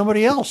borrowed from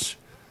somebody else.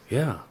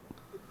 Yeah.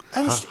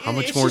 How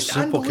much more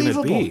simple can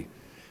it be?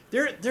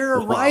 They're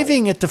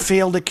arriving at the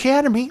failed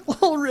academy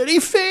already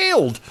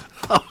failed.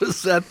 How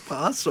is that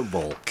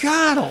possible?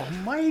 God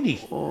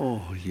almighty.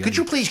 Oh, yeah. Could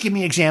you please give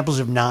me examples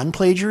of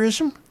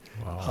non-plagiarism?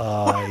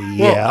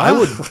 Yeah.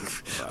 Well,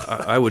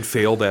 I would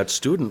fail that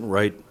student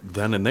right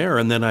then and there,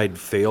 and then I'd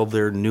fail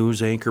their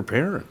news anchor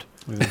parent.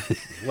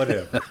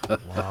 Whatever.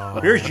 Wow.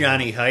 Here's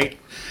Johnny Height.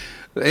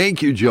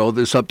 Thank you, Joe.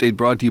 This update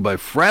brought to you by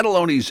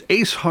Fratelloni's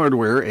Ace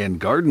Hardware and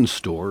Garden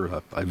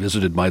Store. I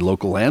visited my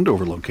local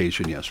Andover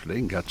location yesterday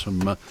and got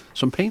some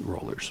paint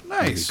rollers.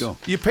 Nice. There you go.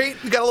 You paint?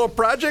 You got a little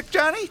project,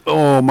 Johnny?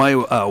 Oh, my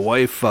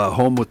wife,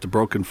 home with the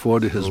broken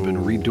foot, has been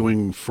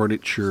redoing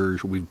furniture.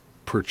 We've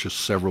purchased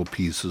several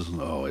pieces.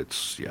 Oh,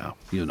 it's a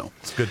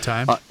good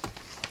time.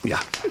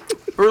 Yeah.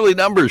 Early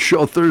numbers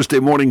show Thursday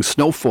morning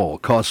snowfall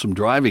caused some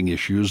driving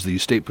issues. The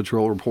State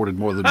Patrol reported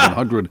more than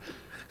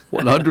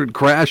 100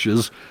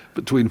 crashes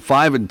between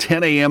 5 and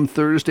 10 a.m.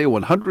 Thursday.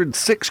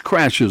 106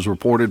 crashes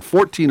reported,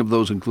 14 of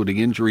those including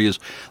injuries.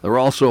 There were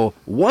also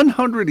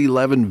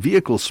 111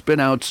 vehicle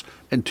spinouts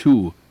and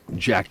 2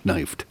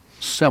 jackknifed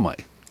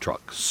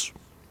semi-trucks.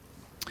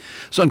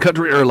 Sun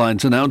Country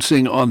Airlines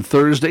announcing on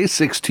Thursday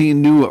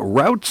 16 new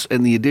routes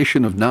and the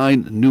addition of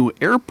 9 new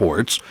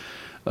airports.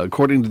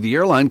 According to the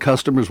airline,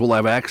 customers will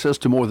have access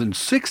to more than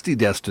 60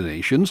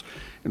 destinations,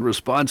 In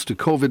response to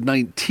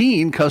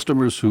COVID-19,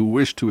 customers who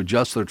wish to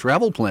adjust their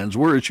travel plans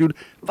were issued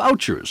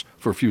vouchers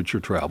for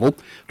future travel.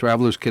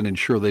 Travelers can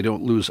ensure they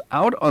don't lose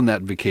out on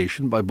that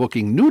vacation by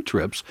booking new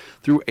trips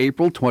through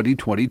April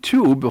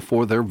 2022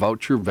 before their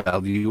voucher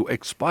value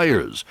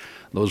expires.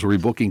 Those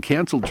rebooking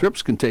canceled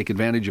trips can take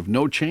advantage of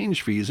no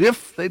change fees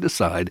if they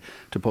decide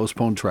to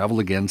postpone travel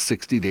again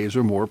 60 days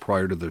or more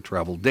prior to their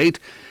travel date.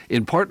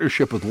 In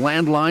partnership with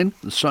Landline,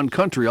 the Sun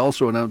Country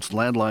also announced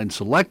Landline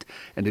Select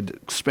and its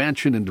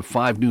expansion into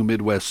 5 new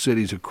Midwest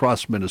cities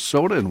across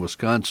Minnesota and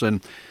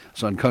Wisconsin.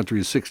 Sun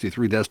Country's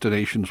 63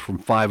 destinations from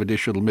 5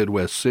 additional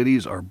Midwest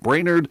cities are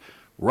Brainerd,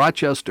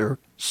 Rochester,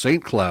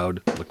 St.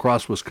 Cloud, La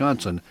Crosse,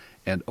 Wisconsin,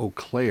 and Eau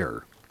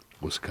Claire,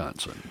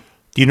 Wisconsin.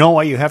 Do you know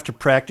why you have to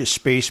practice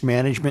space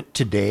management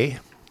today?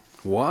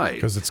 Why?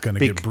 Because it's going to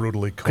get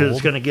brutally cold. Because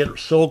it's going to get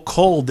so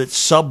cold that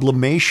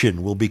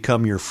sublimation will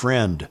become your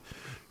friend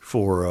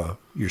for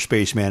your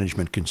space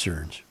management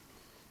concerns.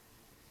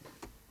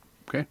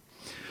 Okay.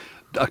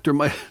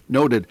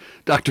 Noted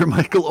Dr.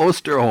 Michael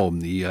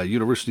Osterholm, the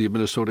University of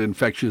Minnesota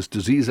infectious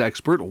disease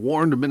expert,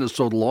 warned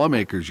Minnesota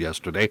lawmakers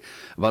yesterday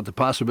about the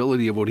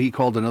possibility of what he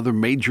called another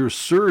major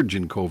surge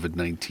in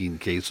COVID-19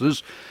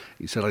 cases.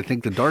 He said, I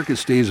think the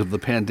darkest days of the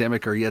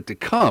pandemic are yet to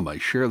come. I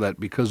share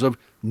that because of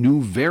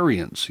new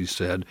variants, he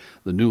said,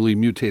 the newly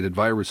mutated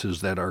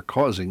viruses that are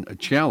causing a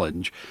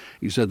challenge.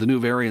 He said the new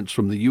variants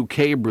from the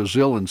UK,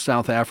 Brazil, and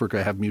South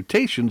Africa have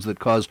mutations that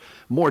cause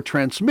more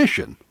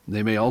transmission.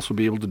 They may also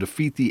be able to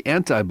defeat the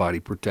antibody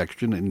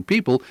protection in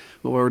people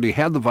who already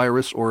had the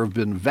virus or have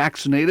been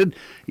vaccinated.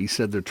 He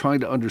said they're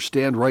trying to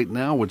understand right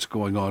now what's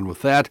going on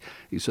with that.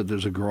 He said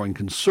there's a growing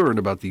concern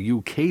about the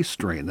UK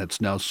strain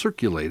that's now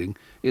circulating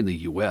in the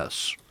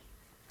U.S.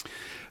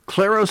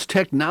 Claros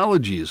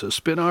Technologies, a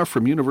spin-off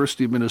from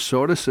University of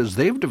Minnesota, says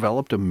they've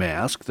developed a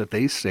mask that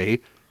they say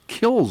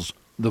kills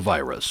the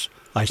virus.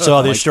 I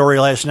saw this story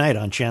last night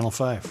on Channel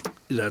 5.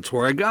 That's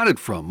where I got it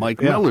from.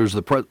 Mike Mellers,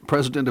 the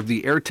president of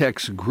the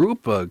Airtex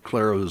Group,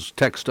 Claro's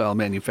textile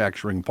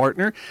manufacturing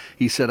partner.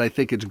 He said, I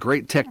think it's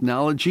great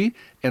technology,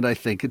 and I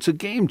think it's a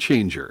game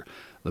changer.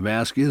 The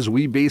mask is,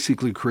 we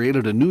basically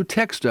created a new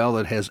textile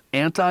that has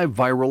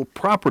antiviral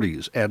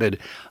properties, added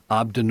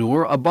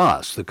Abdenoor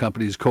Abbas, the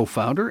company's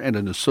co-founder and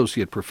an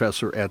associate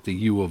professor at the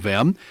U of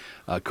M.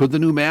 Could the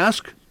new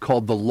mask,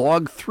 called the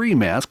Log 3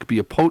 mask, be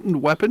a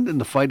potent weapon in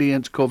the fight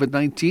against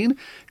COVID-19?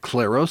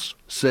 Claros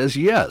says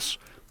yes.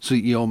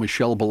 CEO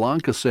Michelle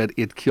Belanca said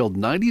it killed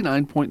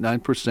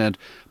 99.9%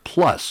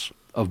 plus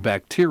of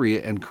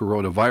bacteria and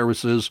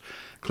coronaviruses.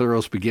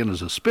 Claros began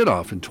as a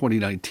spinoff in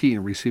 2019,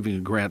 receiving a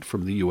grant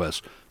from the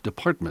U.S.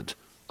 Department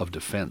of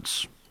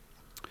Defense.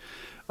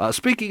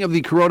 Speaking of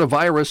the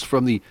coronavirus,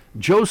 from the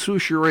Joe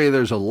Souchere,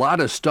 there's a lot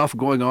of stuff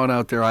going on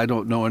out there I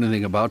don't know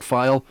anything about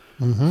file.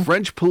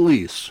 French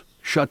police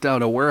shut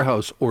down a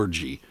warehouse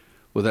orgy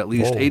with at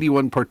least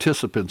 81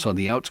 participants on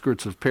the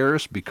outskirts of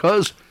Paris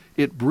because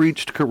it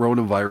breached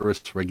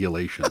coronavirus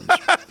regulations.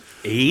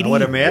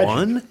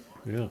 81?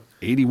 Yeah.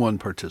 81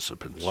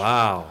 participants.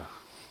 Wow.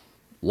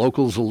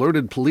 Locals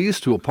alerted police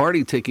to a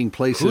party taking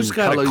place Who's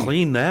got to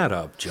clean that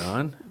up,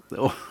 John?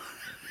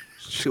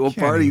 To a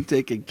party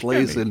taking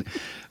place in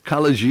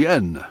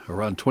Calagienne,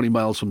 around 20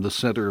 miles from the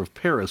center of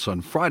Paris on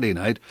Friday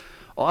night.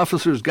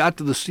 Officers got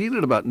to the scene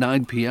at about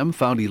 9 p.m.,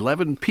 found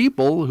 11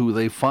 people who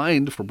they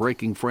fined for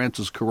breaking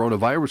France's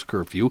coronavirus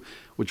curfew,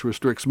 which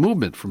restricts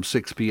movement from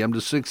 6 p.m. to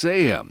 6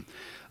 a.m.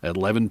 At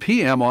 11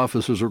 p.m.,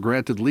 officers were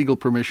granted legal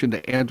permission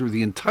to enter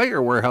the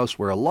entire warehouse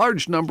where a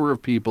large number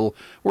of people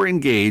were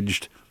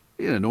engaged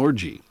in an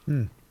orgy.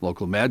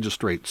 Local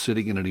magistrates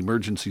sitting in an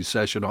emergency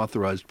session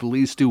authorized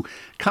police to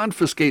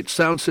confiscate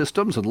sound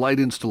systems and light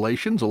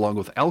installations along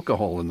with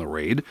alcohol in the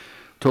raid. A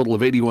total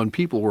of 81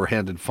 people were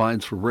handed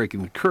fines for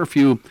breaking the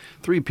curfew.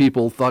 3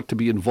 people thought to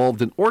be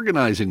involved in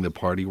organizing the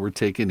party were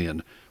taken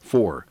in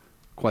for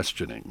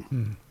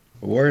questioning.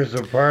 Where's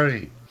the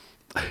party?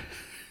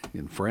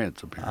 In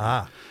France,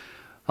 apparently.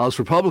 House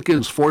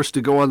Republicans forced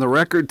to go on the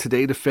record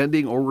today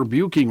defending or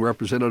rebuking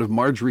Representative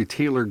Marjorie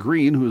Taylor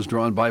Greene, who has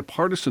drawn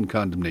bipartisan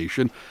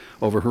condemnation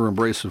over her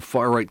embrace of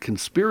far-right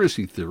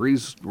conspiracy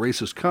theories,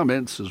 racist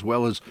comments, as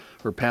well as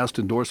her past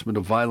endorsement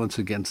of violence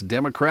against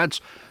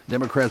Democrats.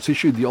 Democrats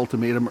issued the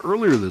ultimatum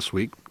earlier this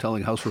week,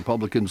 telling House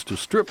Republicans to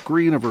strip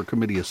Greene of her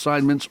committee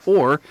assignments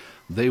or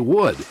they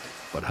would.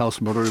 But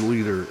House Minority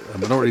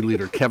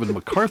Leader Kevin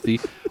McCarthy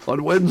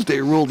on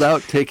Wednesday ruled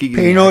out taking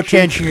Pay no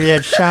attention to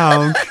that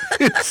sound.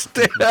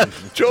 Instead,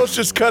 Joe's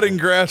just cutting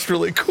grass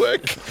really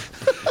quick.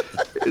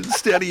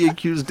 Instead, he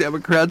accused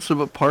Democrats of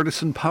a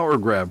partisan power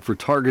grab for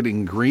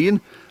targeting Greene.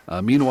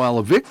 Meanwhile,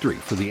 a victory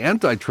for the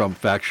anti-Trump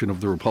faction of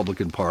the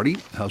Republican Party.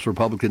 House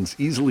Republicans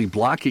easily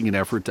blocking an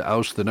effort to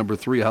oust the number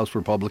 3 House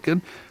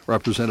Republican,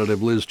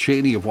 Representative Liz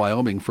Cheney of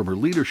Wyoming, from her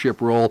leadership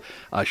role.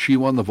 She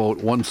won the vote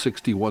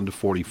 161 to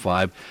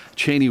 45.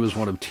 Cheney was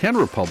one of 10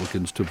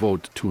 Republicans to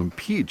vote to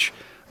impeach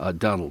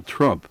Donald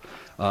Trump.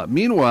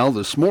 Meanwhile,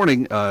 this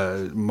morning,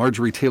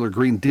 Marjorie Taylor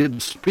Greene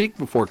did speak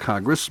before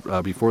Congress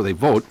before they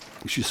vote.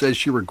 She says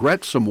she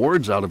regrets some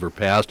words out of her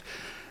past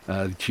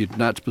She did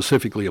not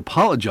specifically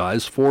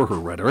apologize for her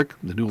rhetoric.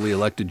 The newly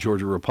elected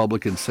Georgia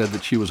Republican said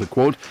that she was a,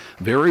 quote,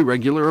 very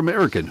regular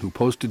American who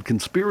posted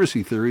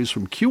conspiracy theories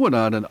from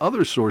QAnon and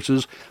other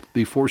sources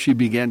before she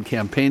began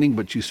campaigning,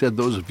 but she said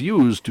those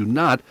views do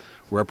not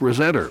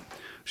represent her.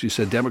 She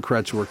said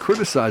Democrats who are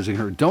criticizing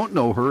her don't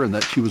know her and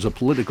that she was a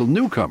political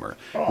newcomer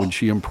when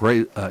she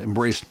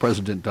embraced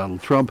President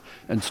Donald Trump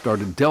and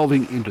started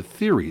delving into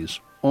theories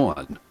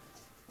on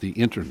the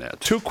internet.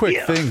 Two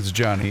quick things,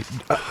 Johnny.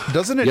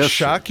 Doesn't it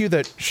shock you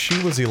that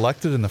she was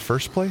elected in the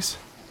first place?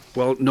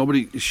 Well,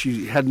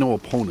 she had no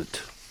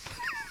opponent.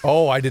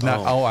 Oh, I did not.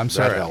 Oh, I'm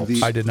sorry.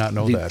 I did not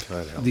know that.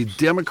 The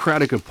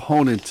Democratic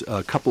opponent,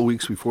 a couple of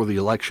weeks before the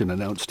election,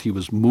 announced he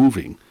was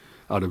moving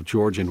out of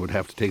Georgia and would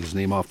have to take his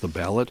name off the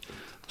ballot.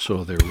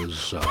 So there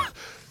was.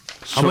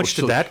 How much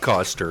did that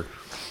cost her?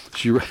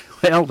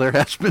 Well, there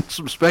has been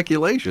some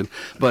speculation,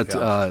 but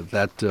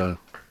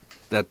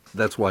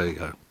that's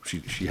why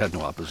she had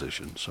no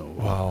opposition. So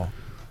wow.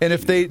 And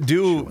if they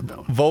do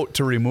vote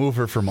to remove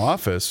her from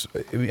office,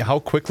 I mean, how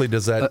quickly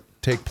does that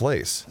take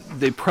place?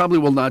 They probably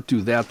will not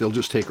do that. They'll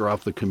just take her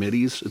off the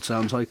committees, it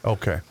sounds like.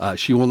 Okay.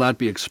 She will not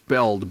be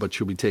expelled, but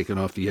she'll be taken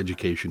off the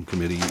Education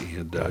Committee,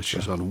 and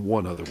she's on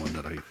one other one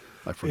that I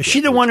forget. Is she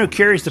the one who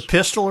carries the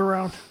pistol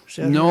around?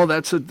 No,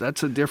 that's a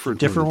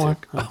different one.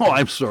 Okay. Oh,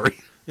 I'm sorry.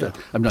 Yeah.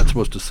 I'm not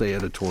supposed to say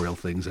editorial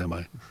things, am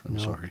I? I'm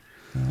sorry.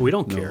 We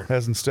don't care.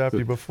 Hasn't stopped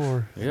you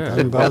before. Yeah.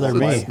 Doesn't bother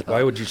me.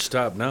 Why would you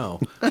stop now?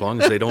 As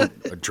long as they don't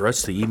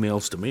address the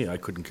emails to me, I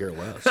couldn't care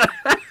less.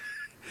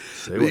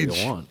 Say what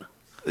you want.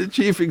 The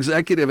chief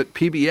executive at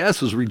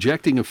PBS is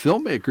rejecting a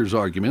filmmaker's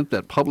argument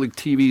that public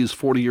TV's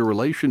 40-year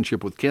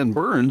relationship with Ken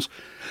Burns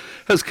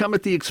has come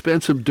at the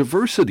expense of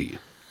diversity.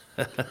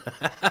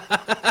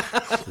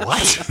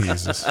 What?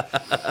 Jesus.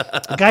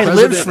 The guy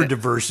lives for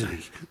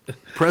diversity.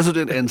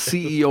 President and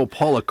CEO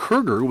Paula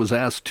Kerger was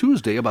asked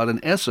Tuesday about an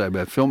essay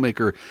by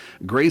filmmaker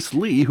Grace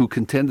Lee, who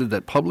contended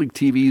that public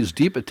TV's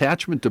deep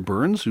attachment to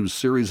Burns, whose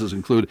series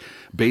include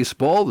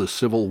Baseball, The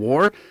Civil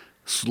War,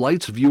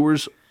 slights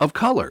viewers of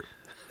color.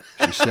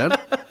 She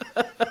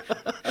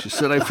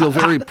said, I feel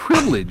very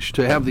privileged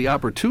to have the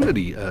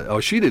opportunity.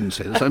 She didn't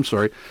say this. I'm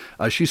sorry.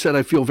 She said,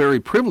 I feel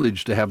very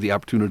privileged to have the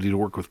opportunity to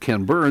work with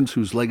Ken Burns,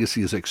 whose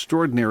legacy is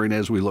extraordinary. And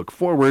as we look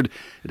forward,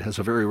 it has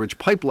a very rich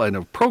pipeline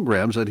of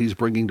programs that he's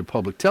bringing to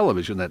public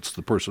television. That's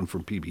the person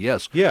from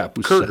PBS. Yeah,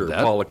 who Kerger, said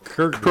that. Paula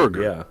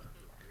Kerger. Yeah.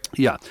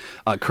 Yeah.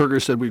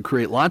 Kerger said we'd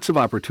create lots of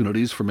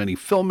opportunities for many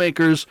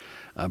filmmakers.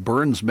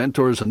 Burns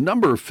mentors a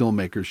number of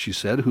filmmakers, she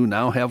said, who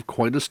now have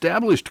quite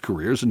established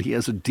careers, and he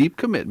has a deep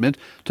commitment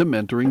to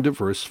mentoring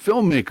diverse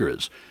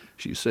filmmakers.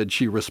 She said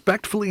she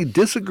respectfully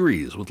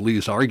disagrees with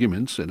Lee's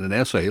arguments in an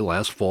essay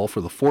last fall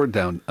for the Ford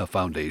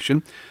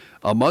Foundation.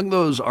 Among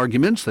those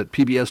arguments that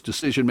PBS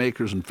decision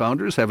makers and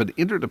founders have an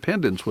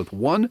interdependence with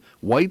one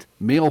white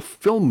male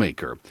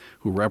filmmaker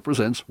who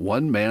represents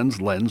one man's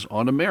lens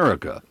on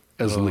America,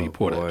 as Lee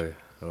put it.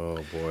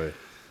 Oh, boy.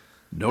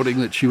 Noting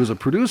that she was a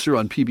producer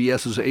on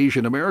PBS's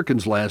Asian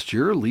Americans last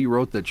year, Lee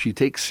wrote that she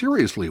takes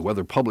seriously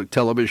whether public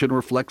television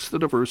reflects the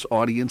diverse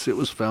audience it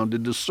was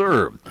founded to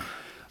serve.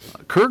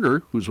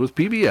 Kerger, who's with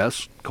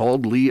PBS,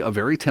 called Lee a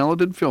very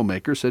talented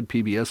filmmaker, said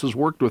PBS has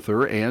worked with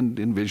her and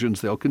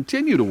envisions they'll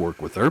continue to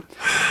work with her.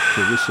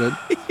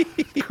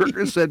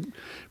 Kerger said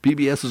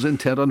PBS is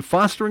intent on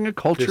fostering a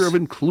culture of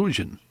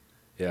inclusion.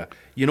 Yeah.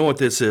 You know what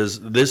this is?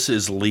 This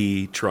is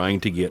Lee trying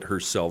to get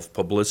herself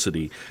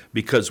publicity,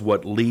 because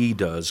what Lee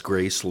does,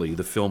 Grace Lee,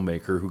 the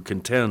filmmaker who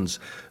contends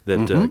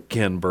that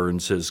Ken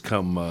Burns has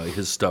come,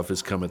 his stuff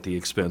has come at the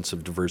expense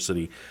of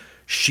diversity,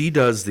 she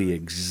does the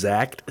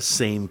exact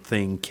same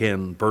thing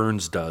Ken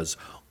Burns does,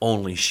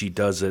 only she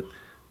does it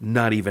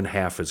not even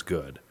half as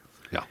good.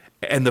 Yeah.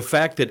 And the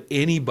fact that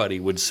anybody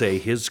would say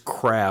his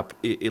crap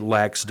it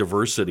lacks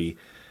diversity,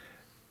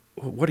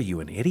 what are you,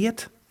 an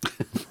idiot?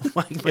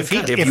 If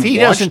he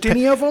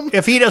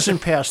doesn't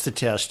pass the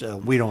test,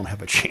 we don't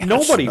have a chance.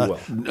 Nobody will.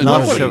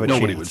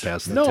 Nobody would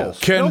pass the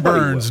test. Ken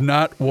Burns,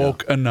 not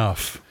woke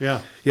enough.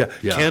 Yeah.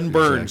 Ken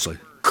Burns,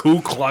 exactly. Ku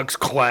Klux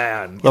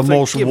Klan. The It's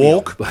most give me a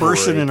woke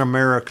person break. in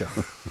America.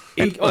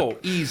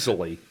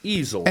 Easily.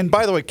 And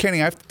by the way,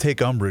 Kenny, I have to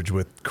take umbrage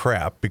with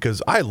crap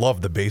because I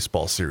love the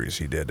baseball series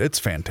he did. It's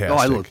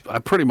fantastic. I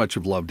pretty much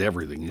have loved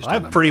everything he's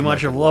done. I pretty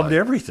much have loved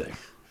everything.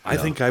 I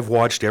think I've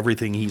watched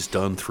everything he's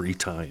done 3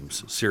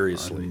 times.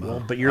 Seriously.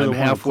 But you're the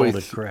one who called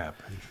it crap.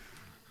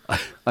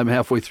 I'm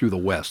halfway through the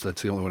West.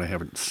 That's the only one I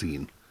haven't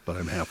seen, but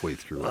I'm halfway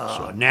through it.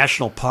 So.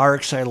 National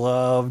parks I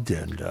loved,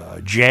 and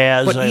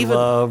jazz But I even-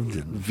 loved.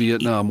 And,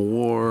 Vietnam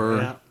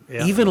War.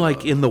 Even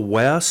like in the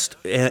West,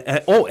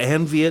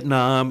 and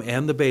Vietnam,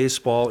 and the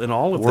baseball, and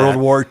all of World that.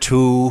 War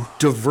II.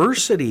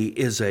 Diversity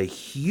is a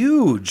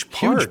huge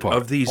part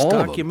of these All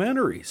of them.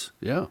 documentaries.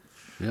 Yeah.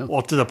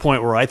 Well, to the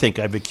point where I think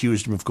I've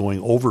accused him of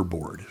going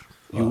overboard.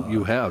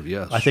 You have,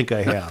 yes. I think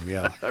I have,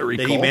 yeah. I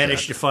recall that he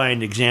managed to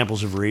find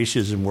examples of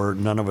racism where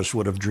none of us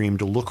would have dreamed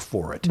to look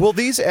for it. Will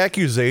these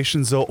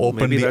accusations, though,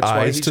 open maybe the that's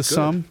why eyes he's to good.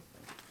 some?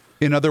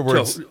 In other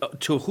words,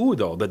 To who,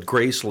 though? That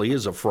Grace Lee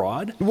is a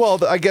fraud?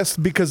 well, I guess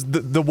because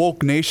the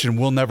woke nation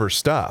will never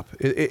stop.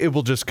 It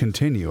will just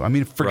continue. I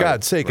mean, for Right,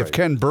 God's sake, if right.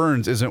 Ken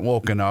Burns isn't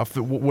woke enough,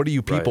 what do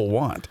you people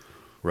want?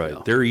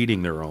 Right. They're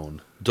eating their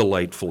own.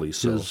 Delightfully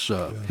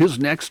so. His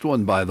next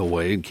one, by the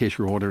way, in case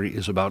you're wondering,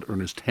 is about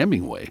Ernest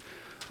Hemingway.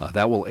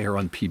 That will air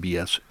on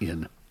PBS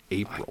in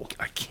April.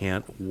 I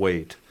can't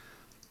wait.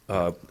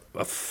 A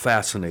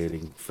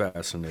fascinating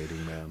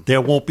man.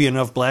 There won't be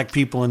enough black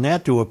people in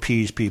that to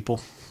appease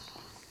people.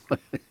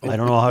 I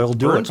don't know how he'll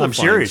do Burns it. will I'm find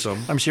serious.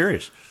 some. I'm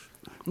serious.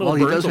 No, well,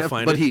 he Burns does will have,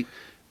 find but it. he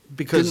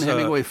Because didn't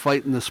Hemingway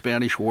fight in the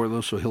Spanish War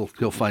though, so he'll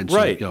find some,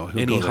 right, you know, he'll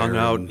and go he hung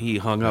there out. and- He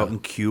hung out in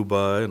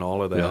Cuba and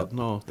all of that. Yeah.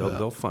 No,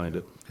 they'll find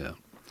it. Yeah.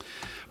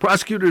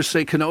 Prosecutors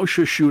say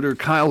Kenosha shooter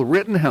Kyle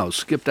Rittenhouse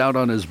skipped out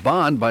on his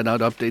bond by not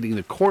updating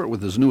the court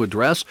with his new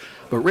address,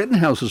 but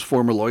Rittenhouse's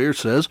former lawyer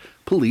says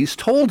police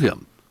told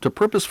him to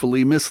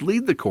purposefully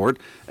mislead the court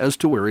as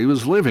to where he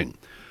was living.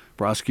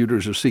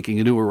 Prosecutors are seeking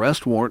a new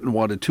arrest warrant and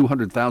want a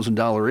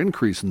 $200,000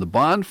 increase in the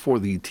bond for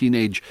the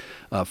teenage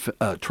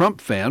Trump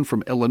fan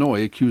from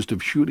Illinois accused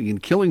of shooting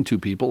and killing two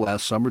people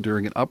last summer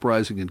during an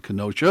uprising in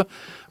Kenosha.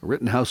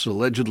 Rittenhouse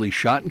allegedly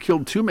shot and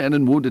killed two men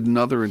and wounded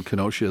another in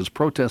Kenosha as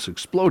protests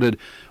exploded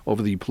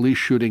over the police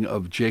shooting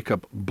of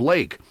Jacob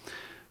Blake.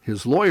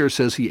 His lawyer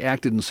says he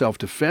acted in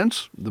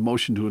self-defense. The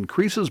motion to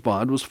increase his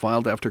bond was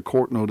filed after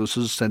court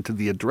notices sent to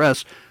the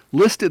address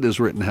listed as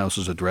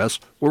Rittenhouse's address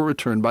were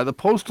returned by the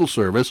Postal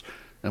Service,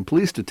 and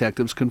police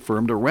detectives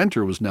confirmed a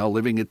renter was now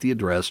living at the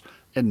address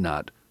and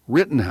not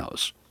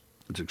Rittenhouse.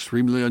 It's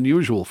extremely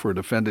unusual for a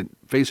defendant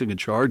facing a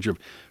charge of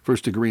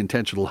first-degree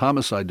intentional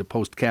homicide to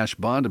post cash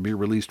bond and be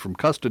released from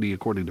custody,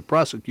 according to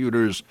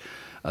prosecutors.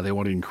 They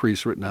want to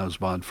increase Rittenhouse's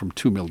bond from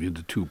 $2 million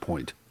to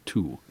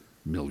 $2.2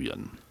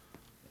 million.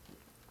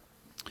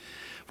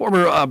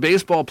 Former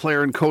baseball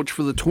player and coach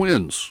for the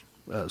Twins,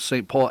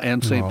 St. Paul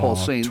and St. Paul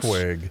Saints.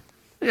 Twig.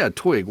 Yeah,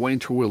 Twig. Wayne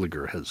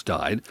Terwilliger has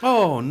died.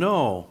 Oh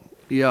no!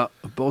 Yeah,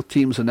 both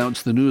teams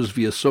announced the news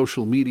via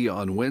social media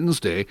on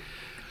Wednesday.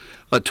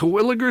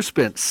 Terwilliger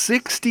spent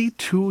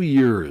 62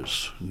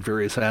 years in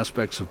various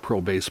aspects of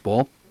pro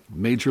baseball.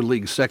 Major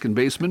league second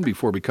baseman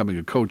before becoming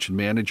a coach and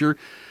manager.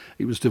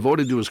 He was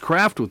devoted to his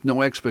craft with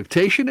no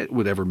expectation it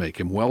would ever make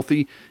him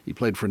wealthy. He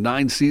played for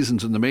 9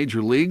 seasons in the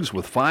major leagues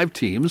with 5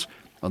 teams.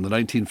 On the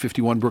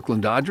 1951 Brooklyn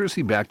Dodgers,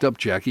 he backed up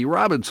Jackie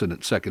Robinson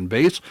at second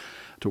base.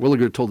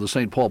 Terwilliger told the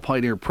St. Paul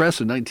Pioneer Press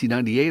in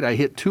 1998, I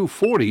hit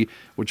 .240,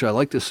 which I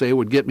like to say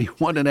would get me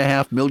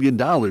 $1.5 million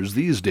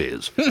these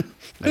days.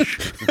 I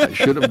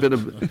should have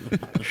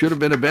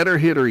been a better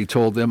hitter, he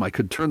told them. I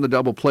could turn the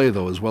double play,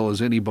 though, as well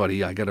as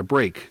anybody. I got a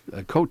break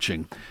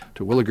coaching.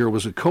 Terwilliger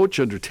was a coach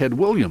under Ted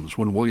Williams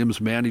when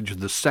Williams managed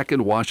the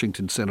second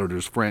Washington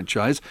Senators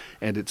franchise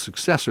and its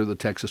successor, the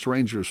Texas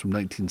Rangers, from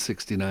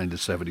 1969 to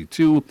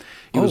 72.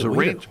 He was a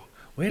Ranger.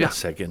 Wait a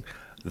second.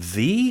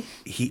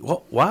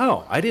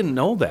 Wow, I didn't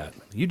know that.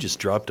 You just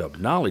dropped a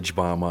knowledge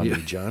bomb on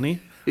me, Johnny.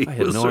 I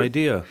had no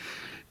idea.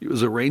 He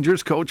was a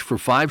Rangers coach for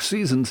 5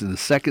 seasons in his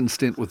second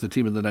stint with the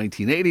team in the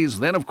 1980s.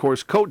 Then, of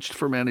course, coached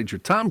for manager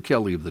Tom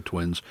Kelly of the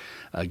Twins,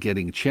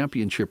 getting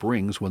championship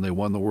rings when they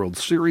won the World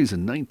Series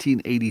in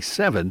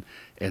 1987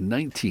 and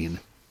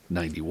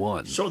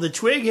 1991. So the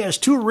Twig has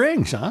 2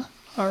 rings, huh?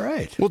 All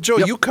right. Well, Joe,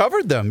 you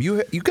covered them.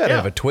 You got to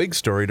have a Twig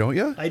story, don't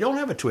you? I don't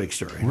have a Twig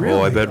story.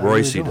 Oh, I bet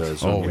Royce really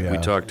does. Oh, We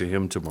yeah. talk to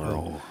him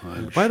tomorrow.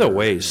 By the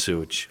way,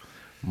 Such,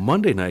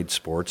 Monday Night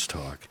Sports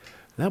Talk,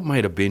 that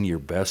might have been your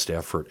best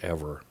effort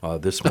ever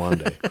this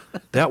Monday.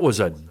 That was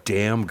a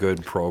damn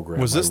good program.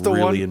 Was this I the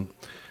really one?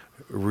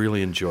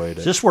 Really enjoyed it.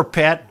 Is this where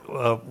Pat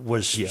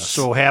was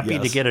so happy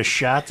to yes. get a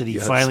shot that he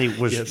Yes, finally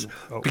was yes.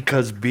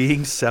 Because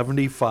being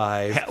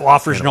 75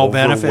 offers and no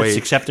benefits overweight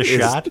except a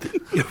is- shot?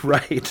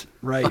 Right.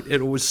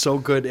 It was so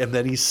good. And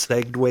then he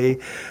segued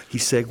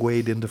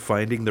into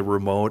finding the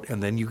remote,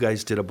 and then you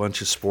guys did a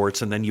bunch of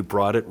sports, and then you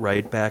brought it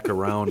right back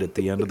around at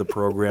the end of the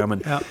program,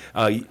 and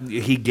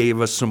he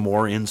gave us some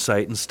more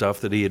insight and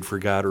stuff that he had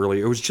forgot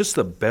earlier. It was just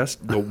the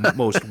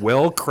most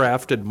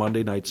well-crafted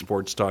Monday Night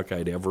Sports Talk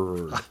I'd ever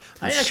heard.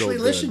 I actually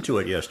listened to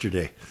it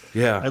yesterday.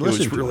 Yeah, I it was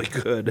listened to really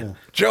it. good. Yeah.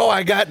 Joe,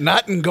 I got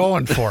nothing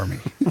going for me.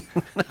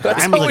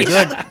 I'm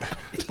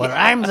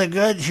the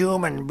good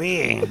human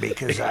being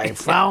because I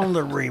found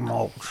the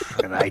remote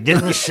and I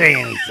didn't say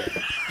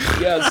anything.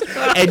 Yes,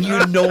 and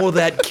you know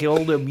that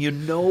killed him. You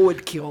know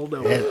it killed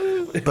him.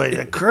 But it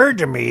occurred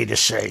to me to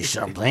say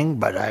something,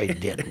 but I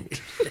didn't.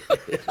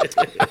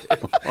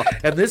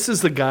 And this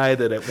is the guy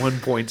that at one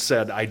point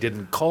said, I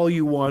didn't call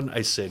you one.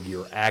 I said,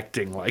 you're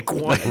acting like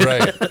one.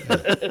 Right.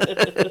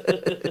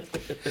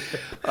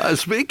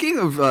 Speaking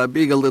of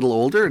being a little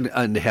older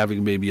and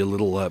having maybe a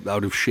little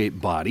out-of-shape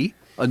body,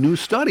 a new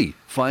study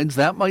finds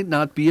that might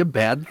not be a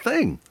bad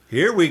thing.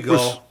 Here we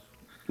go.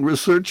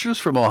 Researchers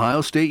from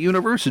Ohio State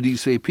University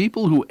say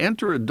people who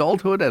enter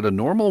adulthood at a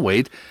normal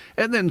weight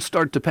and then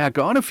start to pack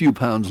on a few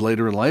pounds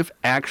later in life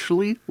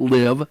actually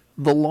live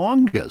the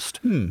longest.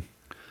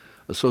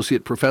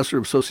 Associate Professor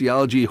of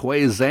Sociology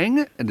Hui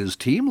Zhang and his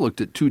team looked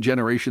at 2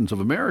 generations of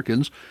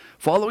Americans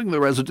following the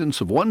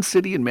residents of one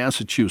city in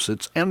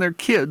Massachusetts and their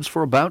kids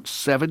for about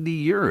 70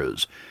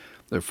 years.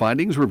 Their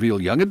findings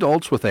reveal young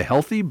adults with a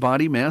healthy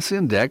body mass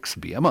index,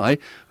 BMI,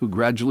 who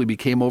gradually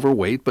became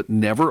overweight but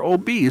never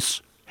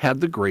obese,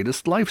 had the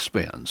greatest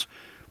lifespans.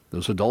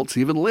 Those adults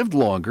even lived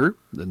longer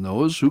than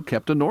those who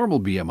kept a normal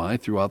BMI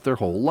throughout their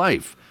whole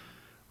life.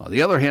 On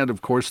the other hand,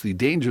 of course, the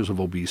dangers of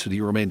obesity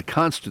remained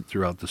constant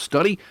throughout the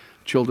study.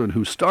 Children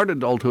who start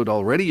adulthood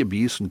already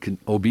obese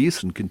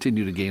and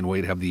continue to gain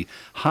weight have the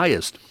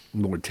highest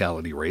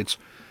mortality rates.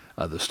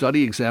 The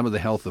study examined the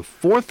health of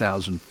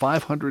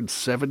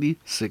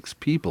 4,576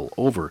 people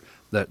over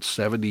that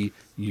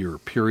 70-year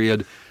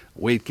period.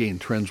 Weight gain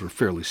trends were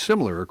fairly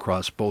similar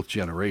across both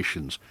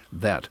generations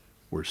that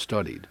were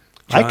studied.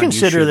 John, I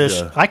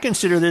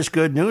consider this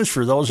good news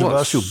for those of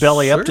us who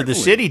belly up to the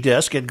city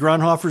desk at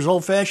Grunhofer's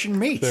Old Fashioned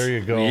Meats. There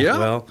you go. Yeah.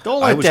 Well,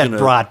 Don't let that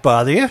brat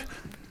bother you.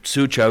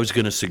 Such, I was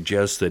going to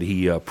suggest that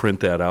he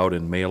print that out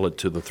and mail it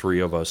to the 3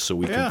 of us so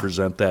we can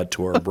present that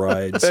to our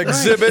brides.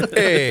 Exhibit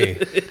A.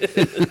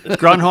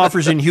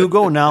 Grunhofer's in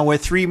Hugo now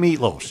with 3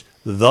 meatloafs.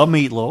 The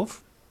meatloaf,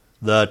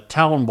 the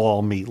Town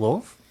Ball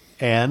meatloaf,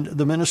 and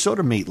the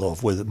Minnesota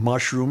meatloaf with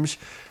mushrooms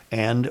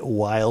and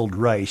wild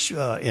rice.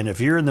 And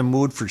if you're in the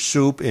mood for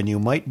soup, and you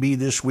might be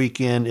this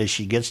weekend as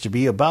she gets to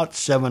be about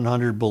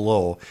 700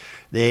 below,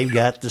 they've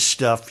got the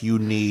stuff you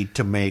need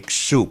to make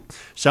soup.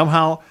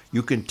 Somehow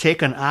you can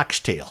take an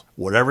oxtail,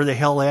 whatever the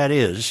hell that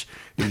is,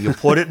 and you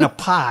put it in a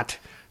pot,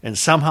 and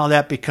somehow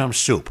that becomes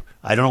soup.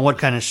 I don't know what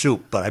kind of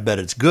soup, but I bet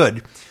it's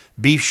good.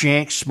 Beef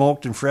shanks,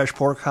 smoked and fresh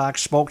pork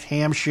hocks, smoked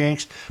ham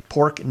shanks,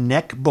 pork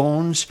neck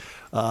bones.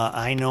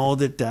 I know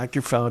that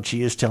Dr.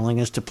 Fauci is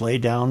telling us to play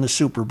down the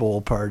Super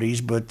Bowl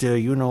parties, but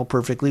you know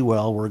perfectly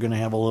well we're going to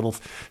have a little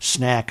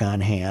snack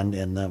on hand,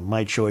 and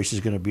my choice is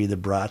going to be the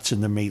brats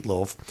and the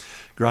meatloaf.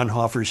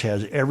 Grunhofer's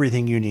has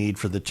everything you need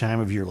for the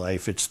time of your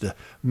life. It's the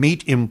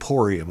meat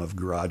emporium of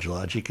Garage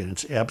Logic, and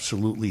it's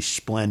absolutely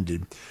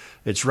splendid.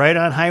 It's right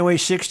on Highway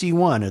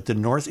 61 at the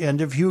north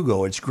end of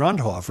Hugo. It's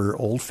Grunhofer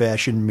Old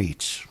Fashioned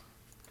Meats.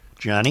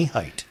 Johnny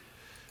Height.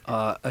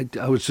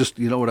 I was just,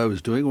 you know what I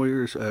was doing?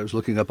 I was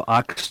looking up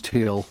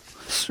oxtail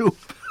soup.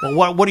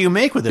 Well, what do you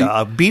make with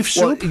it? Beef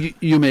soup? Well,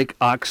 you make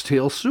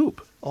oxtail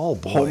soup. Oh,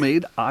 boy.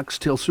 Homemade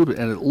oxtail soup,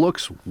 and it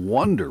looks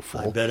wonderful.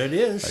 I bet it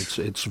is.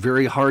 It's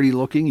very hearty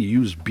looking. You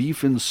use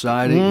beef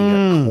inside it. You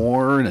get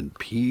corn and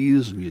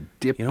peas, and you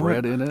dip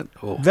bread in it.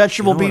 Oh.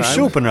 Vegetable beef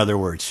soup, in other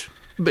words.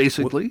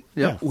 Basically,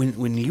 yeah.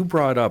 When you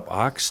brought up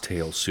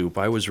oxtail soup,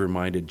 I was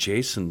reminded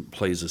Jason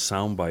plays a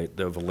soundbite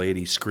of a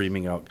lady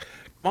screaming out,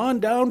 "Come on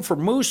down for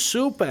moose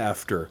soup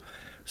after."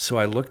 So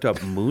I looked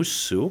up moose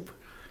soup.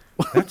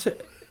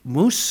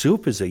 Moose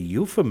soup is a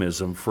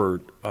euphemism for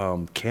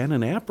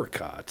cannon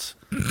apricots.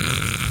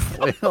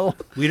 Well,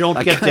 we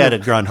don't get that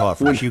at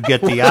Grunhofer's. You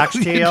get the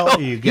oxtail,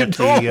 you get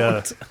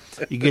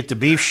the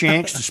beef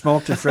shanks, the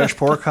smoked and fresh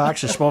pork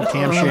hocks, the smoked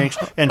ham shanks,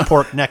 and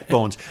pork neck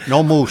bones.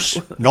 No moose.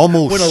 No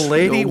moose. When a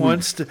lady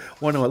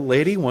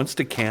wants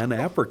to can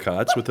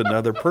apricots with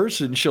another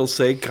person, she'll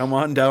say, "Come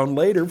on down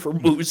later for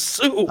moose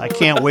soup." I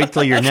can't wait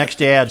till your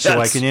next ad so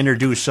I can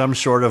introduce some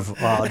sort of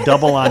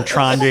double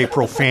entendre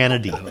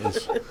profanity.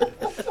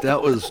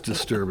 That was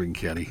disturbing,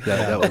 Kenny.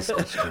 That was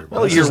disturbing.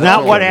 Well, this is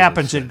not what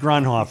happens at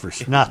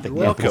Grunhofer's. Nothing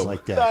happens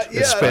like that.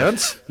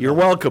 Spence, you're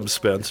welcome,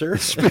 Spencer.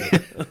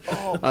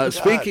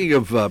 Speaking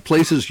of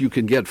places you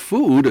can get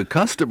food, a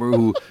customer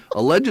who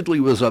allegedly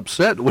was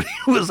upset when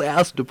he was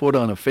asked to put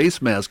on a face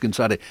mask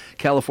inside a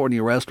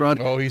California restaurant.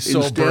 Oh, he's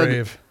so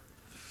brave.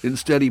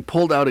 Instead, he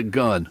pulled out a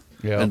gun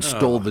and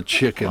stole the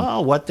chicken.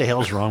 Oh, what the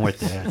hell's wrong with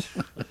that?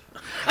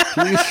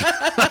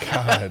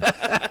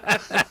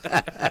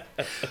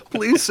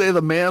 Police say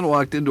the man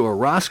walked into a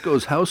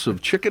Roscoe's House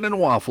of Chicken and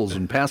Waffles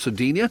in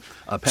Pasadena.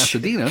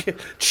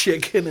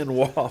 Chicken and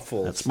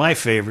waffles. That's my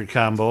favorite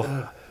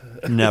combo.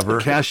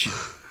 Never.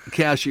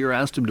 Cashier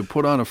asked him to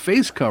put on a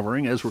face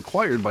covering as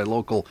required by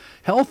local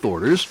health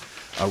orders.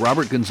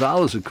 Robert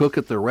Gonzalez, a cook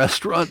at the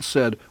restaurant,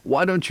 said,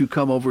 "Why don't you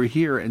come over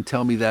here and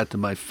tell me that to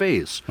my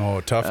face?"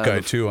 Oh, tough guy,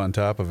 too, on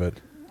top of it.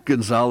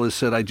 Gonzalez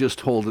said, "I just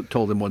told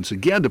him once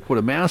again to put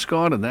a mask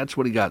on, and that's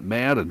when he got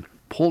mad and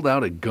pulled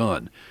out a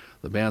gun."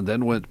 The man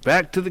then went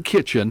back to the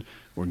kitchen,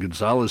 where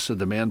Gonzalez said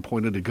the man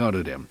pointed a gun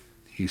at him.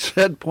 He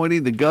said,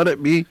 pointing the gun at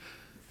me,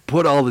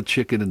 "Put all the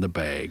chicken in the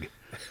bag."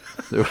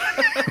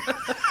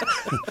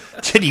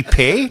 Did he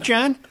pay,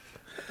 John?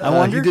 I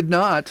wonder. He did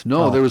not.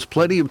 No, there was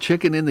plenty of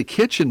chicken in the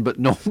kitchen, but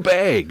no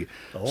bag.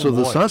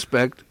 The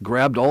suspect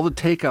grabbed all the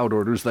takeout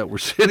orders that were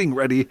sitting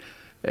ready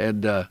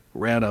and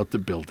ran out the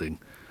building.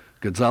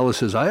 Gonzalez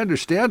says, "I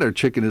understand our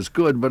chicken is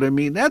good, but I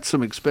mean, that's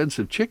some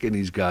expensive chicken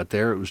he's got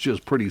there. It was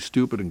just pretty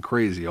stupid and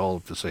crazy all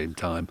at the same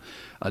time."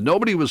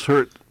 Nobody was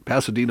hurt.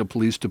 Pasadena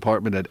Police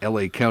Department and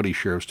L.A. County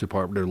Sheriff's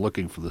Department are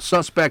looking for the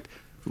suspect,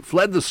 who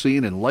fled the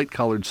scene in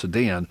light-colored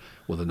sedan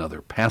with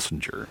another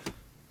passenger.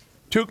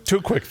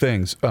 Two quick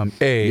things.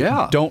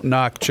 Don't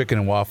knock chicken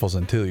and waffles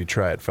until you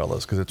try it,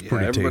 fellas, because it's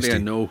pretty everybody tasty.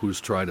 I know who's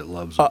tried it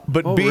loves it.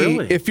 But B,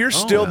 really? if you're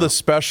still the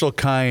special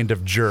kind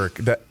of jerk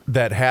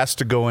that has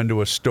to go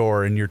into a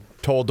store and you're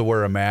told to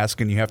wear a mask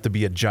and you have to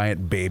be a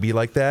giant baby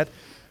like that,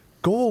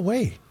 go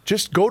away.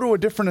 Just go to a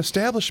different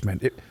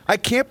establishment. I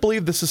can't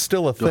believe this is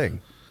still a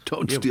thing.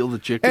 Don't steal the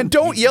chicken. And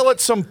don't yell at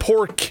some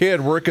poor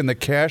kid working the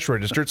cash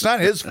register. It's not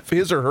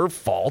his or her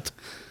fault.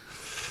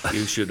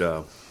 You should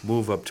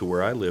move up to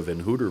where I live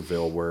in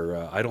Hooterville, where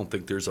I don't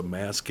think there's a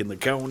mask in the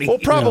county. Well,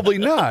 probably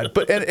not.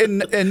 But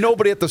and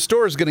nobody at the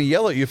store is going to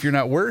yell at you if you're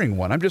not wearing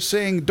one. I'm just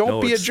saying,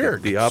 don't be a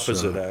jerk. The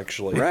opposite,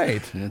 actually.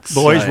 Right.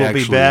 Boys, we'll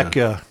be back.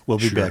 We'll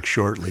be back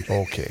shortly.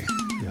 Okay.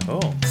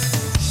 Oh.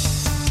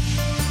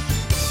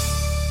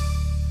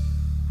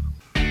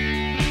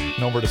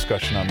 No more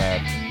discussion on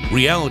that.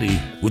 Reality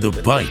with a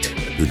bite.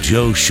 The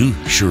Joe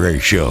Souchere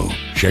Show.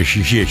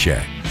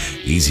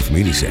 Easy for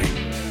me to say.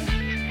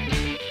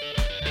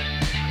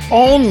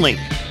 Only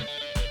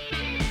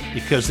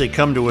because they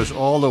come to us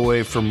all the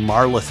way from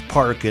Marloth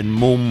Park in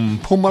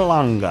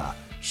Mpumalanga,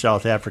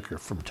 South Africa,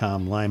 from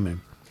Tom Lyman.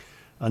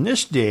 On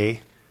this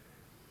day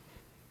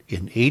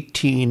in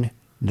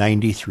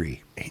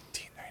 1893,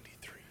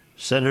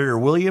 Senator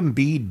William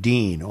B.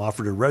 Dean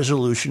offered a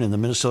resolution in the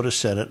Minnesota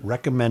Senate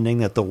recommending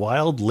that the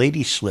wild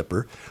lady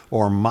slipper,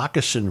 or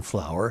moccasin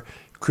flower,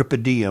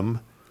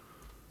 Crypedium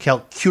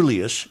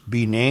calculeus,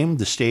 be named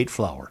the state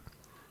flower.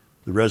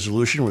 The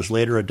resolution was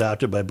later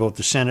adopted by both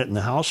the Senate and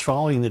the House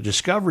following the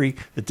discovery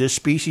that this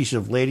species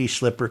of lady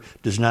slipper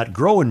does not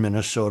grow in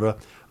Minnesota.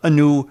 A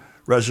new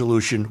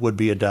resolution would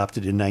be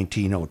adopted in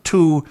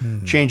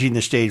 1902, changing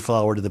the state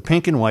flower to the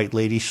pink and white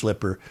lady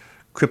slipper,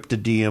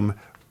 Cryptodium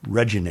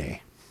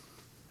reginae.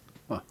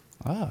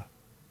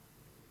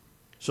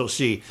 So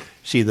see,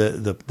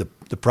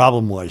 the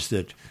problem was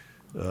that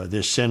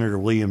this Senator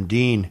William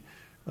Dean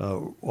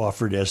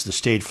offered as the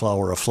state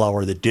flower a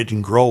flower that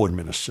didn't grow in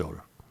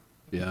Minnesota.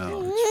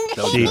 Yeah,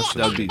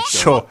 that'd be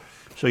so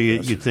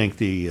you'd think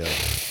the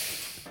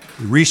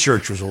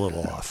research was a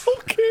little off.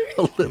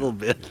 a little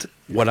bit.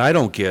 What I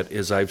don't get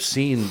is I've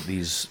seen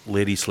these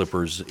lady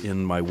slippers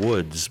in my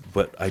woods,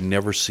 but I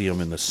never see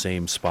them in the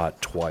same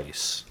spot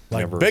twice.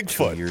 Like never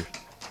Bigfoot.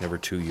 Never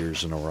 2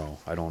 years in a row.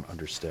 I don't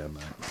understand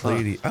that.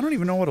 Lady, I don't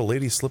even know what a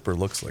lady slipper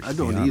looks like. I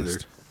don't either.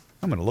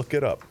 I'm going to look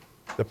it up.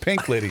 The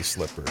pink lady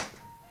slipper.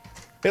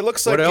 It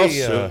looks like what else,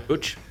 a...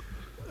 Butch?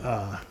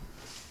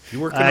 You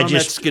working on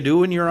that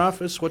skidoo in your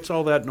office? What's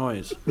all that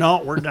noise?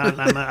 No, we're done.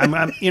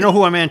 I'm you know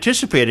who I'm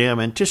anticipating? I'm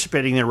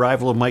anticipating the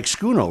arrival of Mike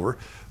Schoonover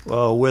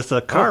with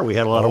a car we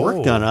had a lot of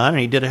work done on, and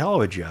he did a hell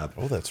of a job.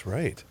 Oh, that's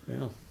right.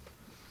 Yeah.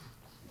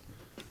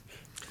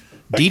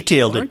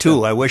 Detailed it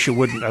too. I wish it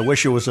wouldn't. I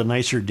wish it was a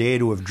nicer day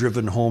to have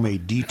driven home a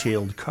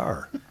detailed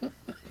car.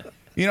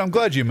 You know, I'm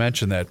glad you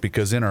mentioned that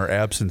because in our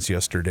absence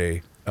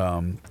yesterday,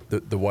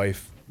 the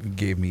wife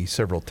gave me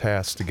several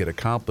tasks to get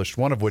accomplished.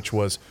 One of which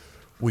was,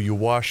 will you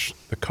wash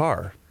the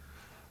car?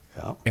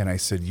 Yeah. And I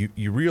said,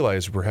 you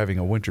realize we're having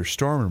a winter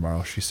storm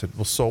tomorrow? She said,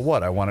 well, so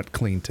what? I want it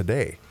clean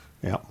today.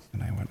 Yeah.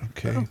 And I went,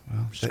 okay.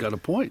 Well, she's got a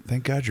point.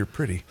 Thank God you're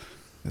pretty.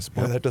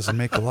 Boy, that doesn't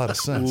make a lot of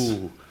sense.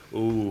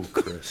 Ooh,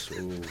 Chris.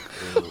 Ooh.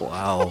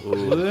 Wow.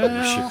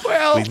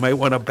 Well, we might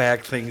want to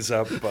back things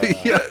up.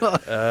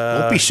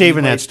 Won't be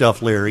saving that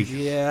stuff, Larry.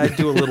 Yeah, I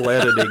do a little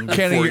editing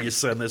before you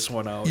send this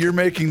one out. You're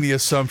making the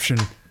assumption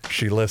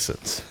she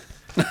listens.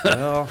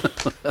 Well,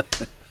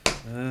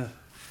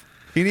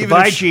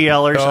 Goodbye,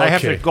 GLers. Okay. I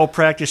have to go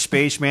practice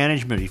space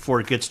management before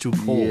it gets too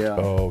cold. Yeah.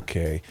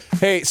 Okay.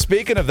 Hey,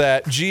 speaking of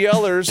that,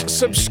 GLers,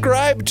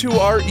 subscribe to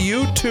our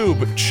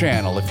YouTube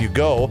channel. If you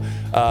go,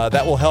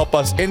 that will help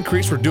us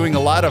increase. We're doing a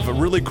lot of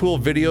really cool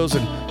videos,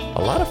 and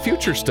a lot of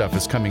future stuff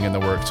is coming in the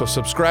works. So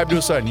subscribe to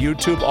us on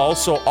YouTube.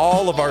 Also,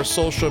 all of our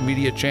social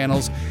media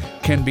channels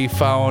can be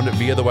found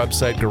via the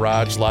website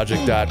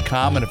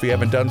garagelogic.com. And if you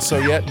haven't done so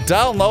yet,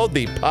 download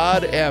the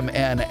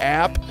PodMN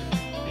app.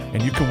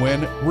 And you can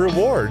win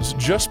rewards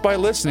just by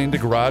listening to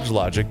Garage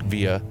Logic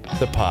via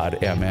the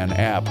PodMN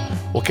app.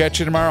 We'll catch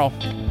you tomorrow.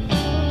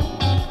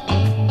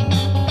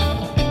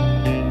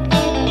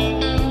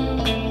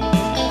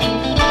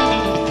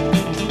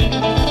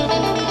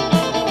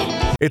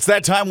 It's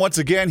that time once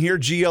again here,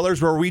 GLers,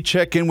 where we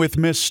check in with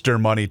Mr.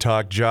 Money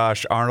Talk,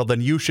 Josh Arnold,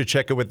 and you should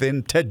check it with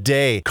him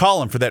today.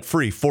 Call him for that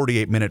free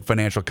 48-minute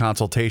financial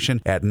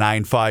consultation at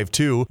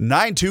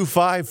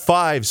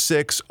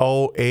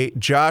 952-925-5608.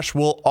 Josh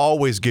will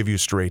always give you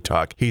straight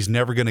talk. He's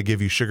never going to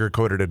give you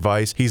sugar-coated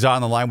advice. He's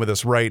on the line with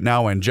us right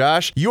now. And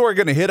Josh, you are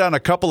going to hit on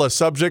a couple of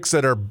subjects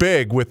that are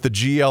big with the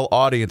GL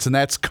audience, and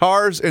that's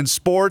cars and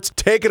sports.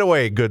 Take it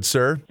away, good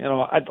sir. You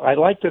know, I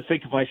like to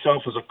think of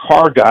myself as a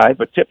car guy,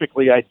 but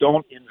typically I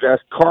don't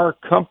invest. Car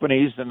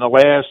companies in the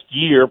last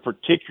year,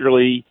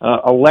 particularly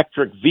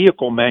electric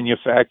vehicle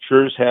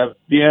manufacturers, have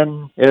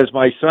been, as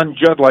my son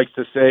Judd likes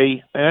to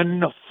say,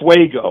 en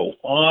fuego,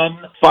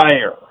 on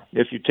fire.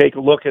 If you take a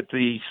look at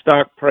the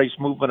stock price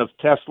movement of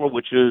Tesla,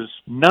 which is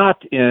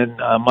not in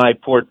my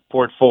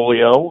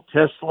portfolio,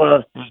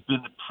 Tesla has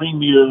been the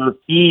premier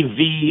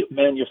EV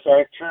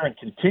manufacturer and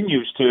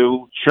continues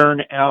to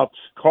churn out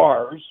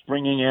cars,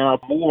 bringing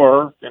out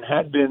more than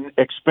had been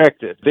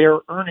expected.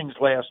 Their earnings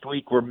last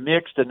week were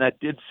mixed, and that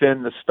did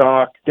send the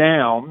stock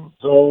down,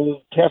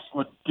 though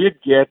Tesla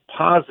did get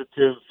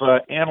positive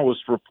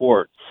analyst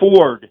report.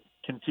 Ford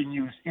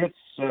continues its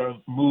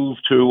move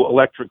to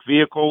electric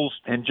vehicles,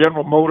 and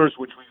General Motors,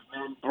 which we've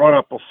brought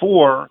up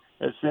before,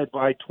 has said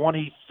by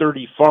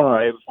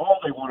 2035, all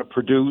they want to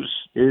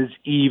produce is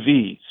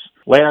EVs.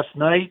 Last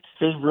night,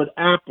 favorite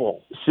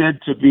Apple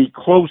said to be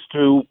close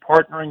to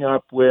partnering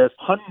up with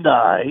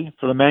Hyundai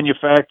for the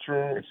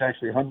manufacturer. It's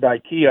actually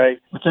Hyundai Kia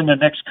within the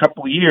next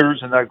couple of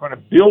years, and they're going to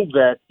build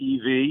that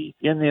EV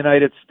in the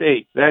United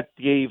States. That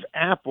gave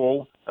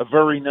Apple a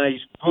very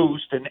nice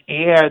boost and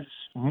adds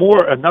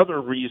another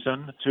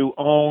reason to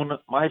own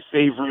my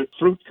favorite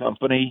fruit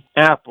company,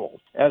 Apple.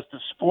 As to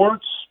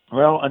sports,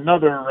 well,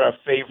 another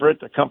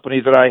favorite, a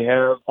company that I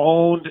have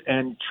owned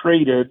and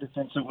traded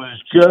since it was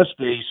just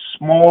a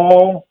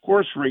small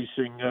horse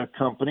racing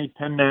company,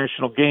 Penn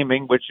National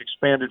Gaming, which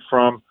expanded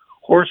from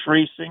horse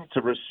racing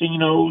to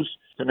racinos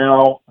to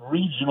now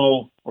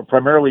regional or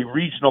primarily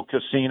regional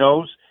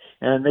casinos.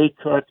 And they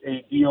cut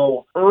a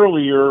deal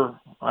earlier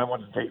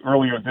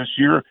this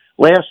year,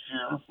 last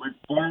year, with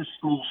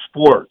Barstool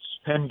Sports.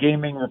 Penn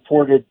Gaming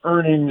reported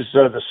earnings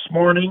this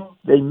morning.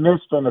 They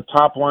missed on the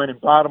top line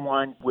and bottom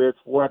line with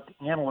what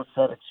analysts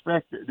had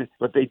expected,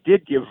 but they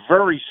did give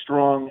very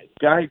strong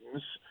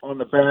guidance on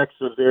the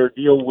backs of their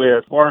deal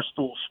with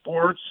Barstool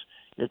Sports,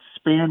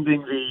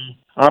 expanding the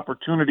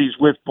opportunities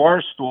with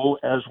Barstool,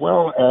 as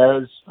well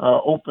as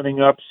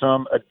opening up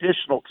some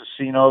additional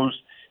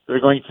casinos that are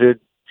going to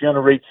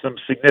generate some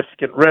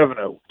significant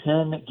revenue.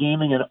 Penn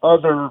Gaming and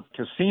other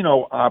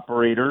casino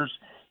operators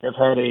have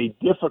had a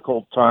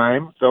difficult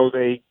time, though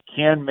they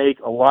can make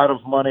a lot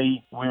of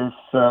money with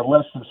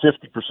less than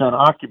 50%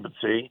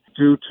 occupancy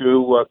due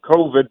to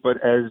COVID. But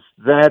as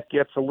that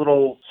gets a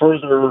little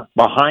further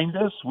behind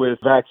us with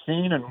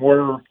vaccine and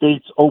more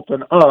states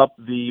open up,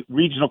 the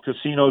regional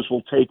casinos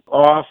will take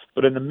off.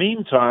 But in the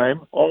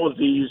meantime, all of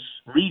these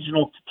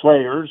regional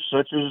players,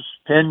 such as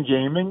Penn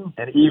Gaming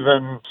and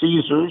even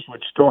Caesars,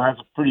 which still has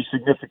a pretty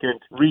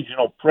significant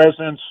regional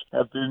presence,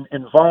 have been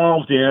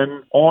involved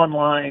in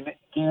online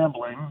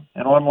gambling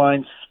and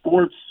online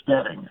sports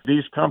betting.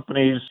 These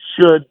companies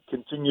should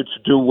continue to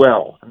do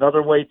well.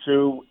 Another way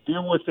to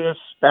deal with this,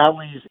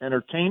 Bally's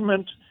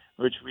Entertainment,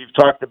 which we've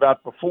talked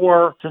about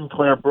before,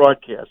 Sinclair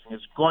Broadcasting.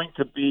 It's going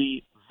to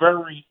be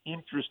very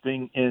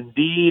interesting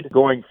indeed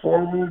going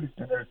forward,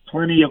 and there's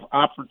plenty of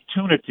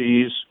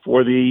opportunities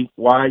for the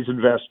wise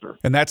investor.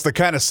 And that's the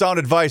kind of sound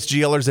advice,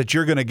 GLers, that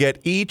you're going to get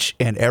each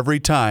and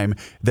every time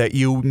that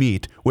you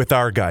meet with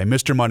our guy,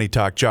 Mr. Money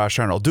Talk, Josh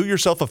Arnold. Do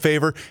yourself a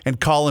favor and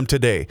call him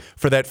today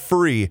for that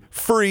free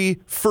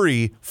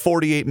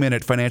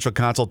 48-minute financial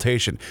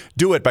consultation.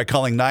 Do it by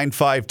calling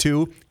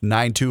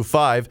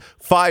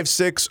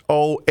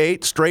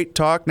 952-925-5608. Straight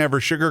talk,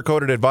 never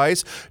sugar-coated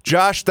advice.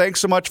 Josh,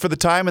 thanks so much for the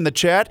time and the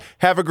chat.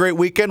 Have a great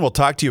weekend. We'll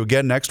talk to you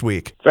again next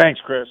week.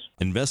 Thanks, Chris.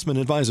 Investment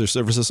advisor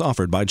services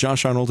offered by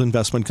Josh Arnold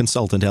Investment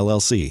Consultant,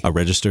 LLC, a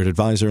registered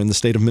advisor in the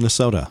state of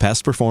Minnesota.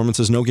 Past performance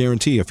is no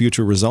guarantee of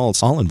future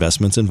results. All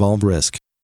investments involve risk.